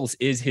 Miles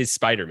is his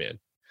Spider-Man.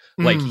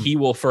 Like he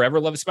will forever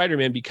love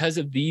Spider-Man because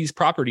of these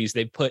properties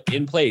they put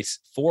in place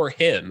for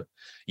him,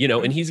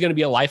 and he's going to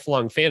be a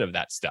lifelong fan of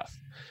that stuff.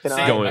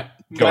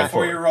 My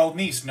 4-year-old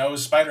niece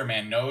knows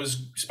Spider-Man,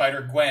 knows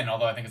Spider-Gwen,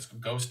 although I think it's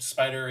Ghost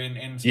Spider in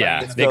Spider-Man.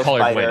 Yeah, they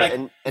call her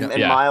Gwen.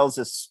 And Miles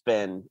is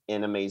Spin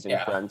in Amazing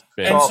Friends.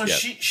 And so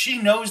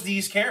she knows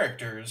these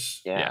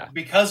characters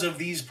because of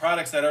these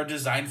products that are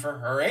designed for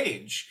her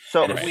age.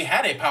 So and if we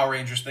had a Power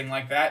Rangers thing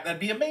like that, that'd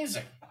be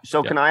amazing.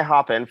 So can I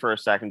hop in for a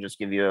second, just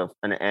give you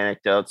an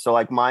anecdote? So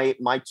like my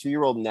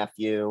 2-year-old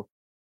nephew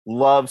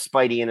loves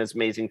Spidey and his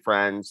Amazing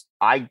Friends.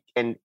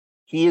 And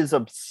he is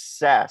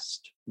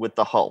obsessed with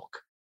the Hulk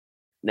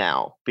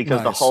now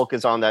because the Hulk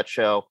is on that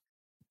show.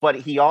 But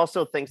he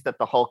also thinks that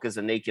the Hulk is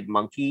a naked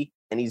monkey,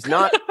 and he's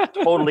not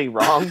totally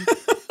wrong.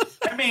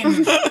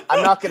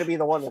 I'm not going to be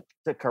the one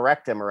to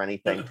correct him or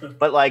anything.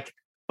 But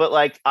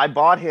I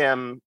bought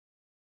him.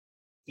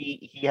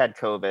 He had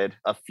COVID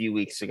a few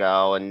weeks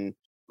ago, and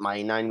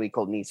my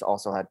 9-week-old niece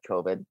also had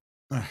COVID.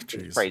 Oh,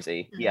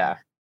 crazy, yeah.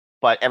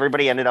 But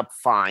everybody ended up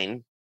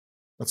fine.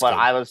 But good.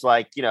 I was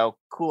like,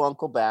 cool,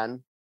 Uncle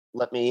Ben.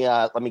 Let me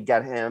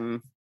get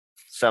him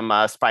some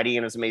Spidey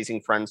and his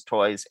Amazing Friends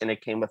toys, and it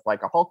came with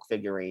like a Hulk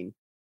figurine.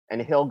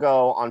 And he'll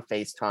go on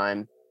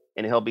FaceTime,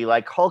 and he'll be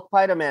like, Hulk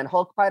Spider-Man,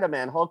 Hulk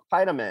Spider-Man, Hulk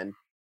Spider-Man.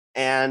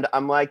 And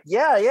I'm like,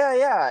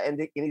 yeah.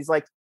 And he's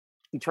like,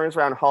 he turns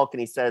around Hulk and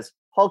he says,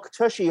 Hulk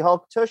Tushy,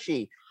 Hulk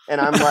Tushy. And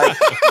I'm like,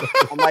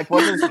 I'm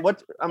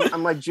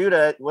like,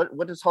 Judah,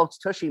 what does Hulk's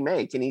tushy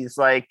make? And he's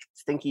like,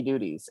 stinky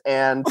duties.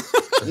 And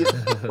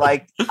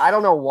I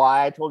don't know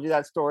why I told you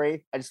that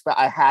story. I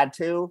had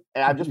to,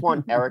 and I just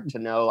want Eric to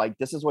know, like,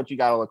 this is what you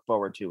got to look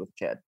forward to with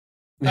kid.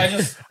 I'm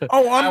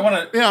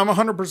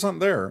 100%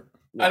 there.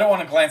 I don't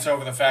want to glance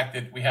over the fact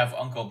that we have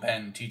Uncle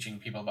Ben teaching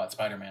people about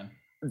Spider-Man.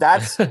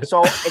 That's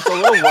so it's a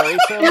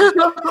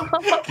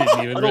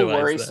little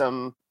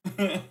worrisome.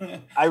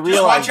 I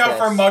realize. Just watch out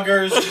for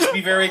muggers. Just be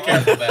very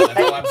careful.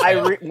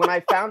 When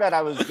I found out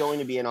I was going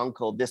to be an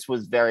uncle, this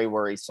was very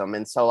worrisome,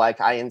 and so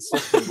I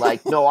insisted,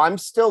 no, I'm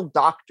still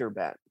Dr.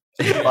 Ben.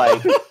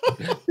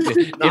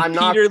 If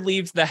Peter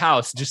leaves the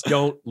house, just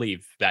don't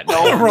leave that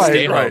night. No,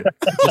 stay home.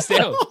 Just stay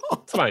home.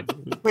 It's fine.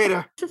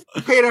 Peter.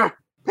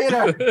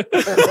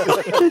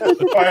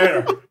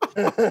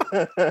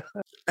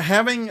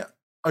 Having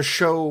a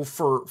show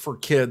for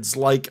kids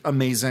like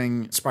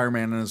Amazing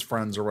Spider-Man and his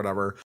friends or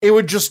whatever, it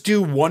would just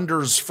do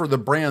wonders for the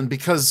brand,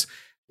 because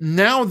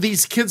now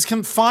these kids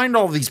can find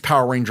all these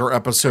Power Ranger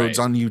episodes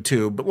on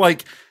YouTube.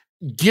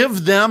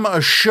 Give them a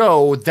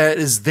show that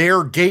is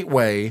their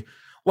gateway,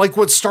 like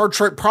what Star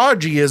Trek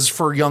Prodigy is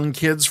for young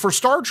kids for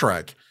Star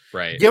Trek.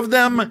 Right. Give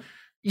them,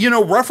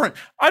 reference.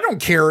 I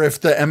don't care if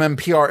the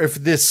MMPR, if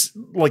this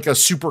like a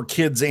Super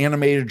Kids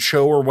animated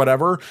show or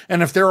whatever,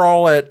 and if they're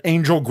all at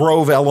Angel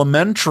Grove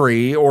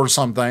Elementary or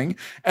something,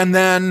 and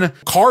then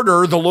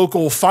Carter, the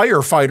local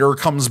firefighter,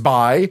 comes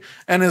by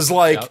and is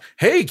like,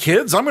 "Hey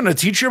kids, I'm going to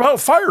teach you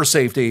about fire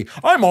safety.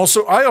 I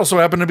also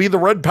happen to be the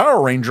Red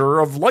Power Ranger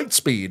of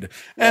Lightspeed."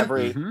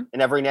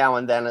 And every now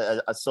and then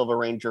a Silver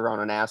Ranger on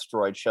an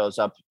asteroid shows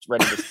up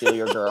ready to steal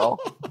your girl.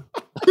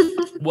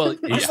 Well,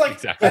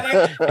 exactly.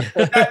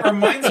 That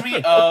reminds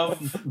me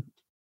of,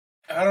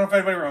 I don't know if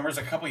anybody remembers,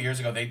 a couple years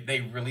ago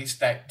they released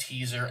that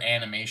teaser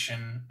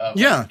animation of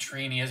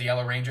Trini as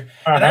Yellow Ranger,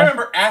 and I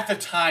remember at the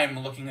time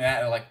looking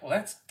at it like, well,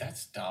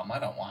 that's dumb. I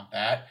don't want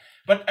that.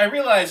 But I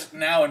realize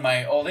now in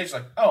my old age,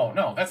 oh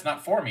no, that's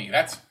not for me.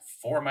 That's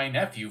for my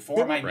nephew,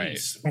 for my Right.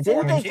 niece, for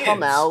Didn't the they kids.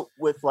 come out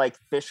with like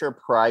Fisher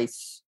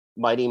Price,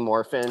 Mighty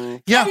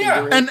Morphin? Yeah,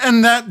 figurines?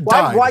 and that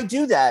died. Why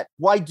do that?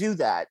 Why do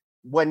that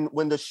when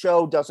the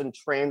show doesn't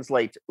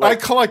translate? I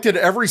collected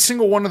every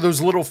single one of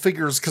those little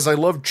figures because I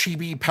love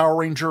chibi Power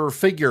Ranger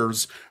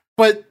figures,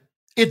 but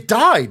it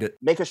died.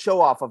 Make a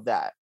show off of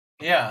that.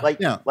 Yeah. Like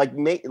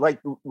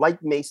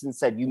Mason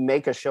said, you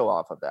make a show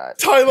off of that.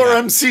 Tyler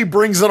MC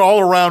brings it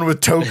all around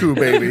with Toku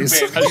babies.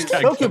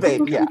 Toku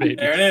baby, yeah.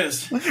 There it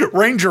is.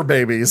 Ranger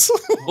babies.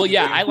 Well,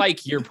 yeah, I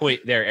like your point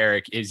there,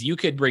 Eric, is you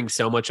could bring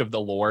so much of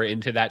the lore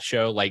into that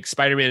show. Like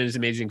Spider-Man and His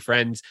Amazing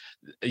Friends,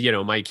 you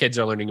know, my kids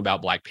are learning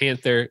about Black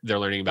Panther. They're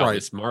learning about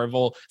Miss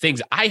Marvel,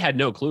 things I had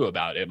no clue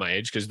about at my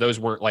age because those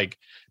weren't like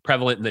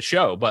prevalent in the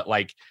show, but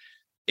like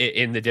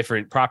in the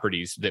different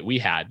properties that we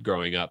had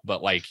growing up.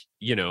 But like,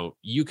 you know,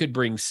 you could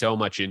bring so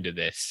much into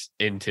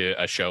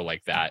a show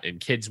like that, and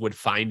kids would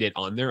find it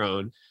on their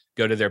own,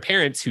 go to their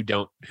parents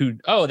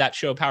that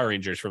show Power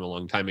Rangers from a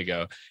long time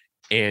ago,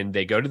 and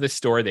they go to the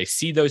store, they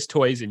see those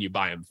toys, and you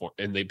buy them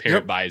and the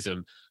parent buys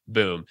them,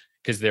 boom,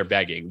 because they're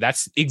begging.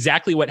 That's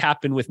exactly what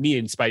happened with me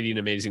and Spidey and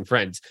Amazing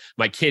Friends.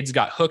 My kids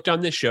got hooked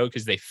on this show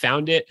because they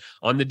found it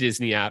on the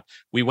Disney app.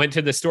 We went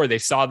to the store, they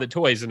saw the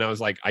toys, and I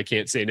was like, I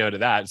can't say no to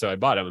that. So I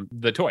bought them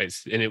the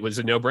toys, and it was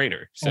a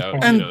no-brainer. So,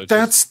 and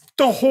that's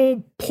the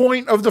whole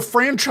point of the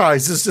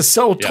franchise, is to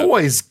sell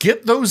toys.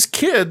 Get those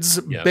kids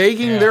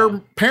begging their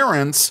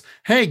parents,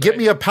 hey, get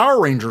me a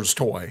Power Rangers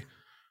toy.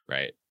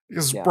 Right.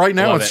 Because right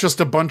now it's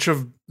just a bunch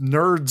of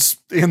nerds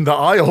in the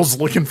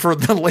aisles looking for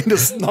the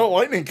latest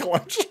Lightning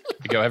collection.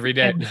 I go every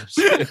day.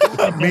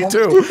 Me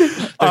too.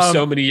 There's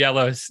so many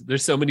yellows.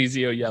 There's so many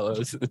Zeo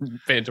yellows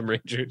and Phantom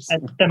Rangers.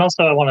 And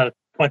also I want to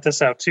point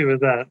this out too, is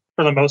that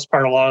for the most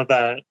part, a lot of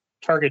that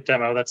Target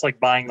demo, that's like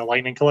buying the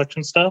Lightning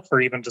Collection stuff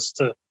or even just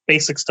the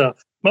basic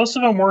stuff. Most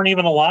of them weren't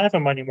even alive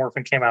when Mighty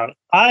Morphin came out.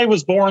 I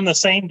was born the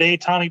same day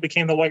Tommy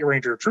became the White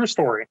Ranger. True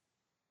story.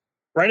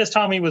 Right as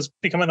Tommy was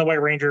becoming the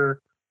White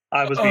Ranger,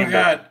 I was being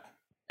God.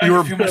 You were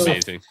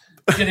amazing.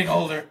 Getting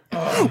older.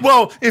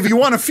 Well, if you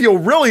want to feel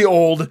really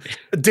old,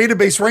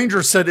 Database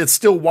Ranger said it's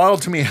still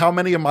wild to me how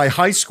many of my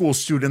high school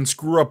students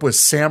grew up with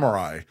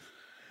Samurai.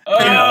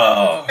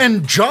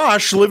 And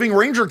Josh, Living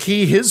Ranger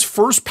Key, his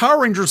first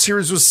Power Ranger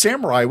series was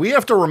Samurai. We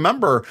have to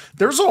remember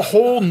there's a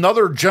whole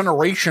nother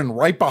generation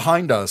right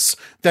behind us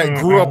that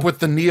grew up with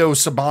the Neo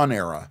Saban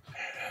era.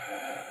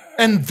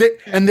 And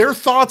their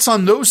thoughts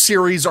on those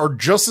series are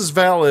just as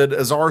valid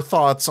as our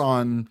thoughts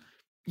on,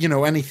 you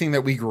know, anything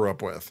that we grew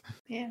up with.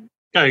 Yeah.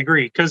 I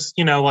agree. Because,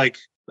 you know, like,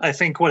 I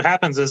think what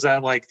happens is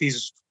that, like,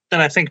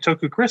 and I think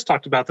Toku Chris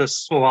talked about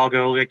this a while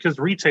ago, because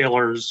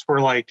retailers were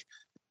like,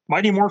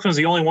 Mighty Morphin is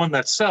the only one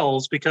that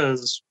sells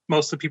because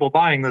most of the people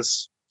buying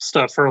this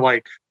stuff are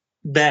like,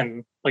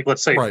 then, like,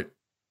 let's say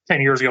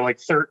 10 years ago,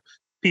 like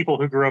people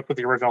who grew up with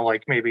the original,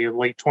 like maybe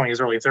late 20s,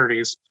 early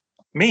 30s.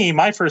 Me,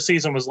 my first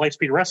season was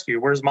Lightspeed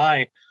Rescue. Where's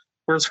my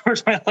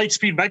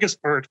Lightspeed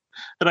Megazord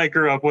that I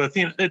grew up with?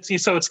 You know,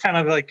 it's kind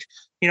of like,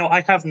 you know,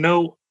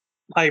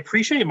 I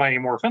appreciate Mighty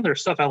Morphin.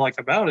 There's stuff I like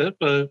about it,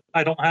 but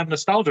I don't have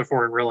nostalgia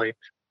for it really,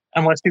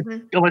 unless you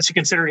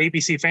consider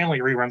ABC Family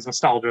reruns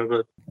nostalgia.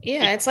 But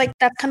yeah, it's like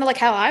that's kind of like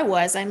how I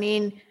was. I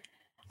mean,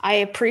 I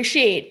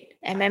appreciate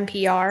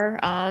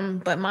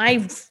MMPR, but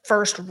my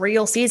first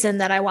real season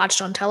that I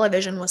watched on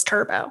television was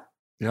Turbo.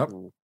 Yep.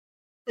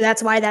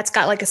 That's why that's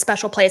got like a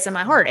special place in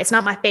my heart. It's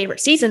not my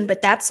favorite season,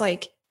 but that's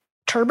like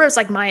Turbo's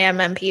like my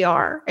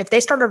MMPR. If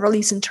they started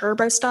releasing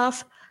Turbo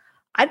stuff,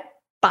 I'd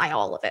buy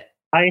all of it.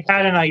 I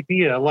had an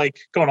idea, like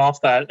going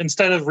off that,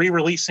 instead of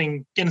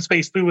re-releasing In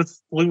Space Blue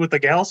with the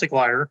Galaxy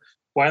Glider,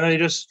 why don't they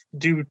just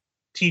do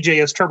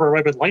TJS Turbo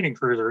Rabbit Lightning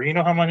Cruiser? You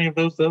know how many of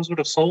those would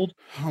have sold?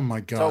 Oh my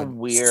god, so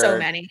weird! So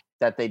many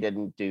that they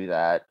didn't do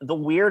that. The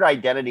weird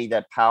identity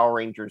that Power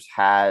Rangers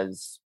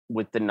has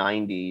with the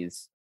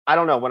 '90s. I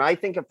don't know. When I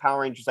think of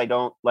Power Rangers, I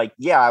don't like.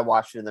 Yeah, I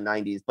watched it in the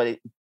 '90s, but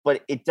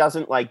it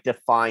doesn't like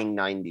define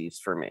 '90s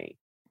for me.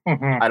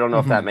 I don't know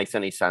if that makes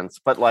any sense,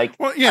 but like,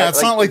 well, yeah,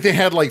 it's not like they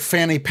had like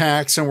fanny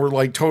packs and were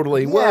like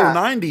totally, whoa,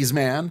 90s,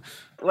 man.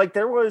 Like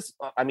there was,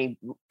 I mean,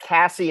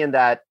 Cassie in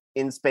that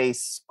In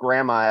Space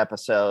Grandma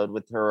episode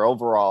with her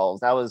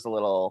overalls, that was a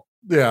little,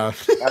 that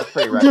was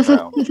pretty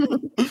retro.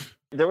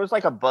 There was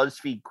like a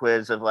BuzzFeed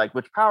quiz of like,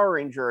 which Power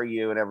Ranger are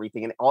you and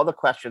everything. And all the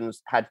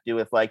questions had to do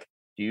with like,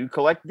 do you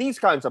collect these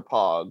kinds of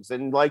pogs?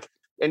 And like,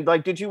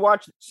 did you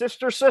watch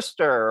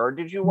Sister or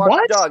did you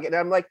watch Doug? And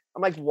I'm like,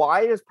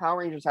 why does Power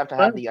Rangers have to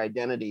have the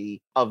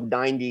identity of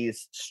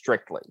 90s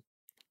strictly?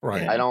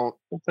 Right. I don't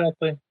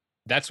exactly.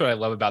 That's what I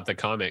love about the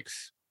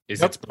comics.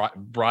 Is it's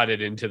brought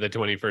it into the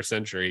 21st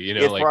century? You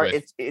know, it's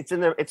like it's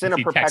in a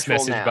perpetual text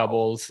message now.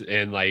 bubbles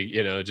and like,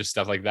 you know, just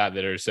stuff like that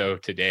are so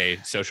today,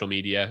 social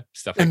media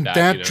stuff like and that.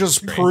 That you know,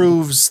 just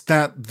proves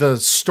that the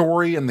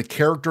story and the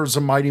characters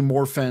of Mighty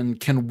Morphin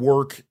can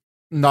work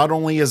not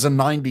only as a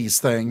 90s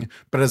thing,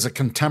 but as a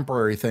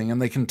contemporary thing, and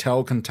they can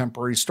tell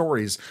contemporary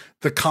stories.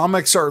 The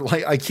comics are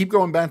like, I keep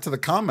going back to the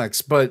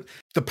comics, but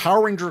the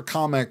Power Ranger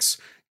comics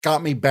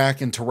got me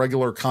back into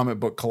regular comic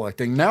book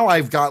collecting. Now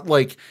I've got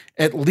like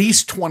at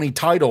least 20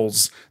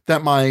 titles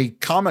that my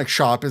comic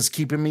shop is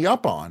keeping me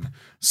up on.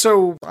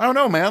 So I don't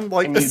know, man.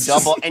 Like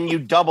and you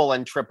double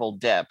and triple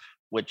dip,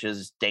 which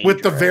is dangerous.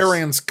 With the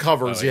variance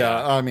covers. Oh,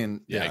 yeah. I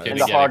mean, and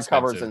the hard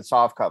covers and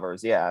soft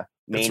covers. Yeah.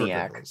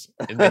 Maniac.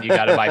 And then you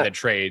got to buy the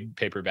trade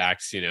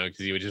paperbacks, because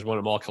you would just want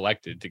them all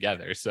collected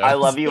together. So I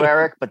love you,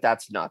 Eric, but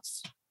that's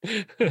nuts.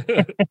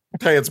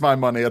 Hey, it's my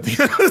money at the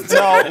end of the day.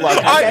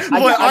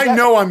 No, I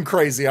know I'm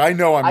crazy. I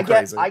know I'm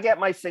crazy. I get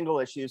my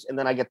single issues and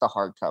then I get the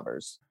hard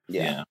covers.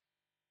 Yeah.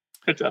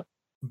 Good job.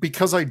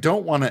 Because I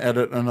don't want to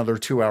edit another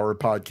 2-hour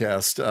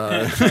podcast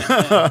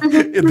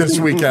this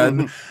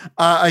weekend,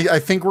 I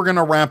think we're going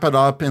to wrap it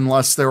up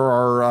unless there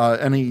are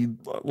any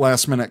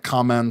last minute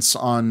comments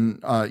on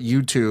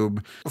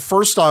YouTube.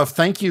 First off,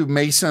 thank you,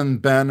 Mason,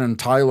 Ben, and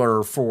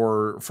Tyler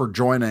for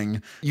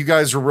joining. You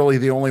guys are really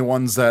the only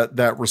ones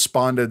that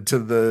responded to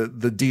the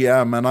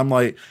DM, and I'm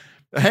like,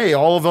 hey,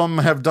 all of them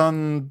have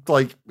done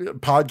like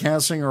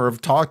podcasting or have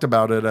talked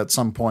about it at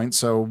some point,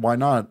 so why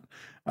not?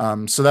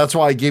 So that's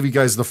why I gave you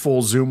guys the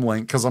full Zoom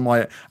link, because I'm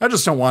like, I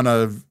just don't want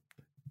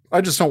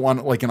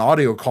like an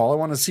audio call. I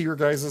want to see your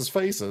guys'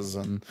 faces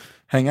and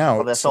hang out.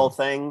 Well, this whole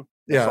thing.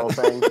 Yeah.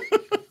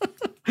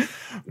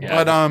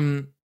 Yeah. But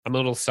I'm a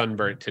little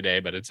sunburnt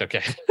today, but it's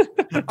okay.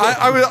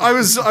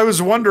 I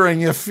was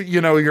wondering if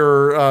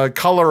your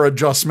color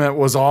adjustment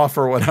was off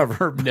or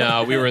whatever.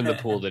 No, we were in the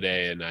pool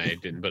today, and I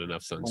didn't put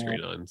enough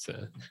sunscreen on. So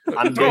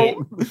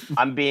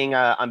I'm being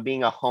a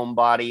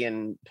homebody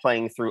and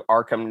playing through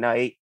Arkham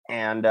Knight.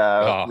 And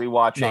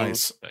rewatching.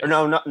 Nice. Or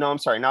no, I'm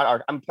sorry, not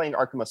Arkham. I'm playing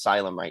Arkham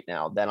Asylum right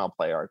now. Then I'll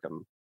play Arkham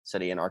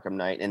City and Arkham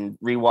Knight, and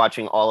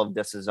rewatching all of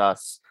This Is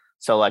Us.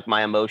 So like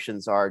my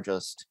emotions are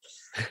just.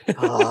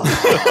 Not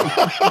just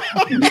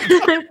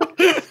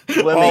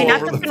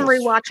been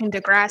rewatching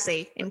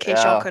Degrassi, in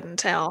case y'all couldn't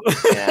tell.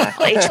 Yeah.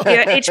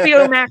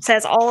 HBO Max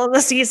has all of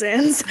the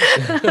seasons.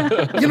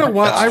 You know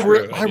what? I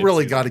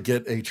really got to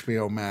get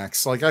HBO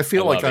Max. Like I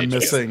feel like I'm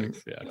missing.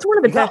 It's one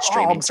of the best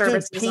streaming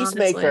services.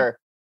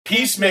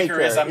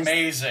 Peacemaker is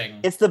amazing.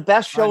 It's the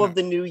best show of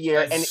the new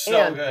year. It's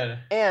so good.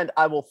 And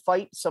I will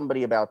fight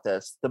somebody about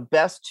this. The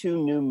best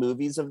 2 new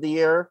movies of the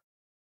year,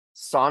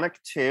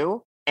 Sonic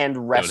 2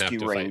 and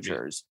Rescue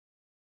Rangers,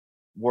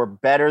 were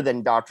better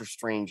than Doctor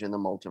Strange in the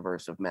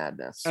Multiverse of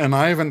Madness. And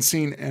I haven't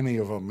seen any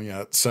of them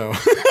yet. So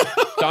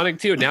Sonic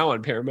 2 now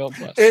on Paramount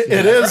Plus.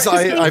 It is.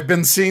 I've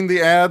been seeing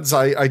the ads.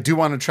 I do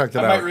want to check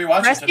that out.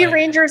 Rescue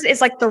Rangers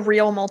is like the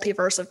real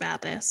Multiverse of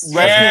Madness.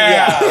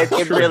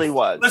 It really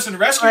was. Listen,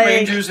 Rescue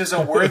Rangers is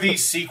a worthy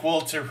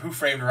sequel to Who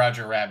Framed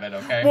Roger Rabbit.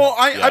 Okay. Well,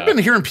 I've been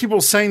hearing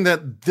people saying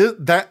that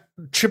that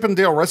Chip and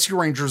Dale Rescue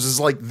Rangers is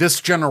like this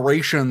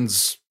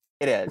generation's.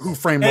 It is. Who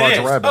Framed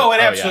Roger Rabbit? Oh,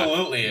 it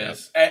absolutely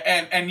is.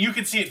 And you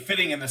can see it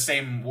fitting in the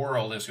same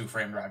world as Who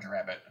Framed Roger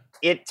Rabbit.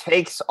 It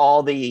takes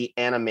all the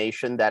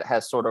animation that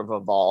has sort of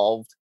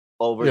evolved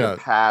over the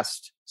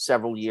past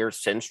several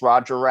years since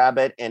Roger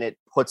Rabbit, and it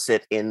puts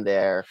it in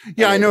there.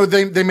 Yeah, I know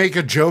they make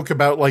a joke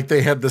about like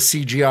they had the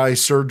CGI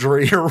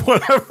surgery or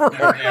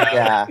whatever.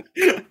 Yeah.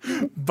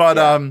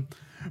 But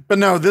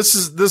no, this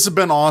has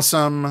been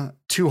awesome.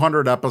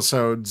 200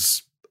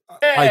 episodes.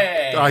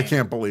 Hey! I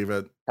can't believe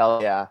it.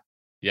 Hell yeah.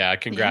 Yeah,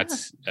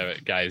 congrats,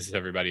 guys,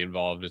 everybody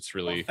involved. It's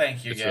really,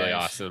 thank you. It's really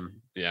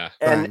awesome. Yeah,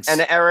 and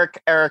Eric,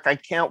 I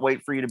can't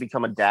wait for you to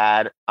become a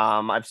dad.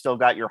 I've still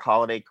got your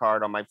holiday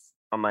card on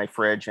my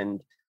fridge, and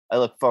I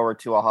look forward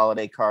to a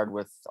holiday card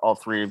with all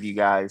 3 of you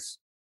guys.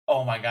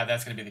 Oh my God,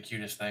 that's gonna be the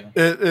cutest thing.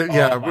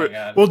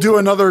 We'll do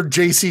another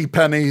JC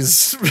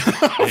Penney's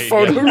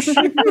photo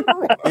shoot.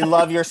 We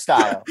love your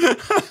style.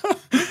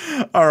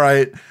 All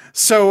right.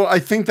 So I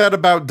think that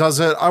about does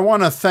it. I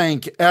want to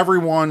thank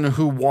everyone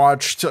who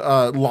watched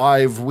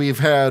live. We've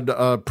had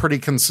a pretty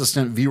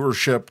consistent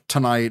viewership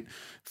tonight.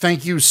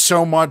 Thank you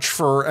so much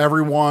for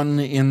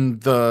everyone in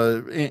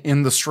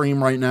the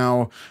stream right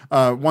now.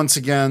 Once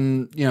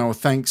again,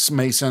 thanks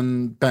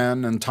Mason,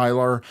 Ben, and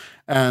Tyler,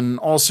 and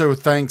also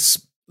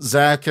thanks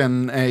Zach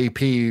and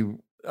AP.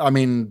 I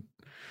mean,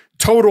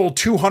 total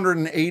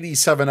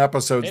 287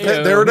 episodes.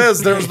 There it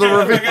is. There's the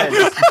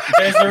reveal.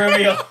 There's the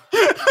reveal.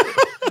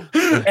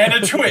 And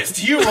a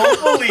twist you won't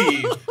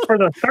believe. For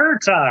the 3rd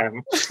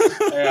time.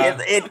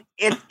 Yeah.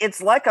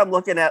 It's like I'm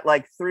looking at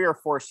like 3 or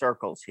 4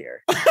 circles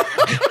here.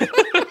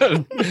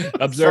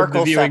 Observe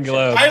the viewing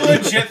globe. I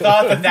legit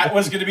thought that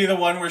was going to be the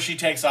one where she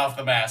takes off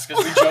the mask,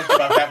 because we joked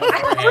about that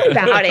beforehand.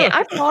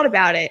 I thought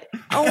about it.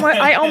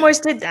 I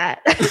almost did that.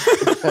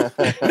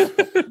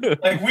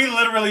 Like we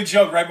literally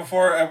joked right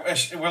before.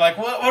 We're like,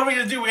 what are we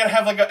going to do? We got to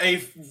have like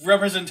a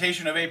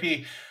representation of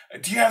AP.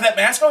 Do you have that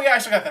mask? Oh yeah, I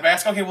still got the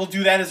mask. Okay, we'll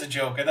do that as a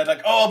joke. And then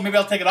like, oh, maybe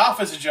I'll take it off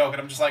as a joke. And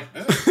I'm just like,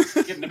 this is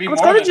getting to be more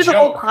than a joke. I was going to do the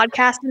whole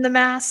podcast in the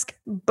mask,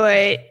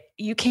 but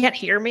you can't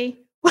hear me.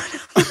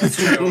 That's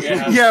true.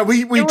 Yeah,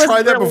 we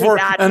tried that really before,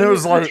 bad. and it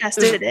was like,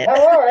 tested it.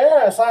 Hello,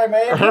 yes, I'm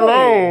AP.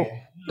 Hello.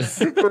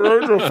 Super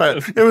Ranger fan.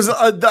 It was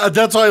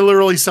that's what I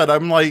literally said.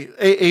 I'm like,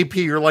 AP,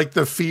 you're like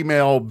the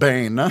female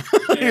Bane.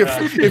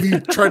 if you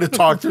try to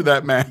talk through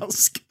that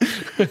mask.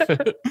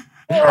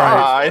 All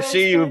right. I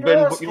see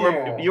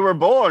you were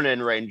born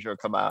in Ranger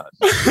Command.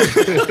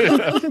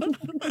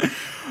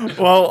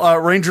 Well,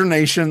 Ranger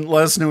Nation,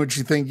 let us know what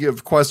you think. You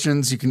have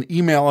questions, you can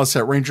email us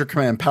at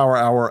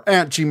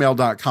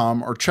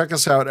rangercommandpowerhour@gmail.com or check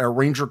us out at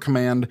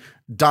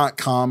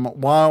rangercommand.com.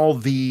 While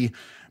the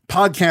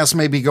podcast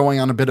may be going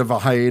on a bit of a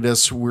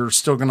hiatus, we're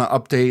still going to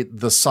update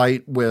the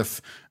site with,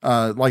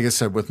 like I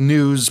said, with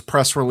news,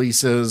 press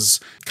releases,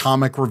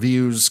 comic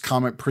reviews,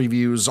 comic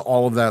previews,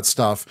 all of that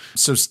stuff.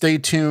 So stay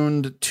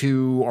tuned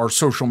to our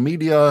social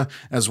media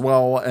as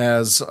well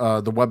as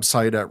the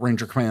website at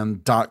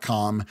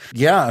rangercommand.com.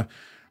 Yeah,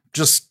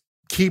 just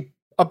keep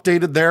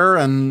updated there.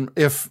 And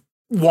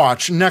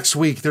watch next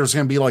week, there's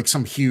going to be like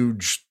some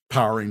huge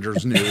Power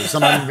Rangers news.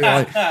 And I'm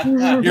going to be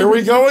like, here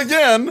we go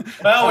again.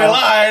 Well, we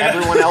lied.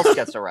 Everyone else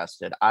gets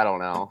arrested. I don't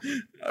know.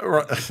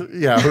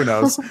 Yeah, who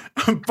knows?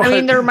 I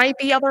mean, there might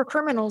be other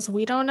criminals.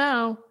 We don't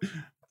know.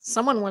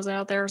 Someone was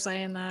out there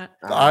saying that.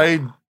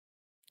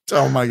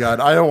 Oh my God.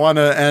 I don't want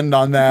to end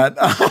on that.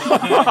 All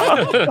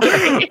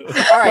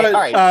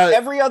right.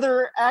 Every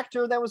other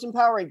actor that was in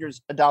Power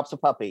Rangers adopts a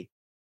puppy.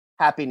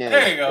 Happy news.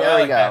 There you go.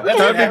 There we go.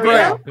 That'd be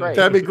great.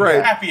 That'd be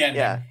great. Happy ending.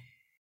 Yeah.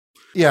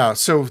 Yeah,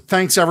 so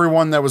thanks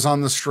everyone that was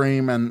on the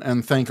stream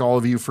and thank all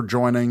of you for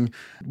joining.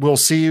 We'll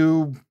see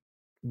you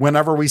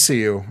whenever we see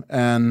you.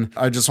 And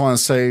I just want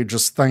to say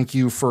just thank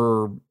you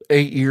for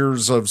 8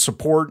 years of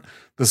support.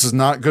 This is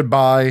not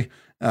goodbye.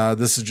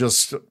 This is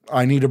just,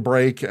 I need a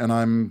break and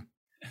I'm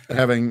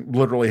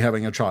literally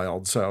having a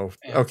child. So,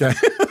 okay.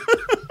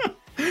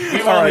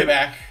 We will be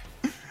back.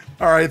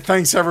 All right.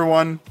 Thanks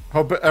everyone.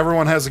 Hope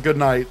everyone has a good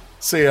night.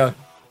 See ya.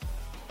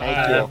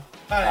 Thank you.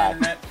 Bye,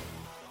 Internet.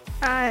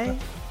 Bye.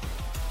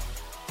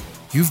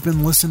 You've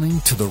been listening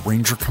to the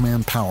Ranger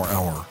Command Power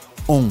Hour,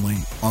 only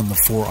on the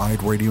Four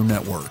Eyed Radio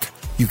Network.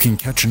 You can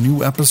catch a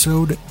new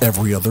episode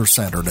every other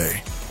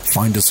Saturday.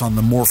 Find us on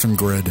the Morphin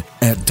Grid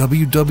at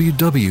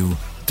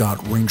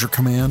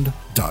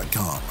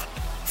www.rangercommand.com.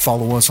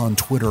 Follow us on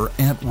Twitter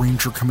at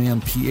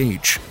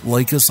RangerCommandPH.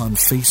 Like us on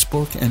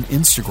Facebook and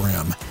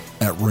Instagram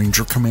at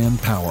Ranger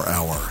Command Power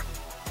Hour.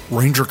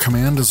 Ranger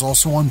Command is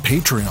also on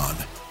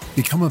Patreon.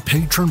 Become a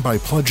patron by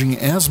pledging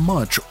as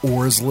much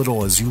or as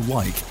little as you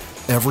like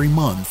every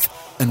month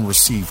and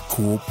receive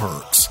cool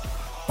perks.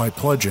 By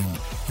pledging,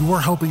 you are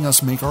helping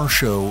us make our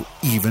show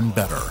even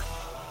better.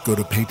 Go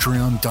to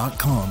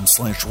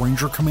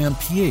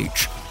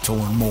patreon.com/RangerCommandPH to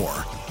learn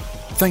more.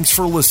 Thanks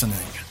for listening.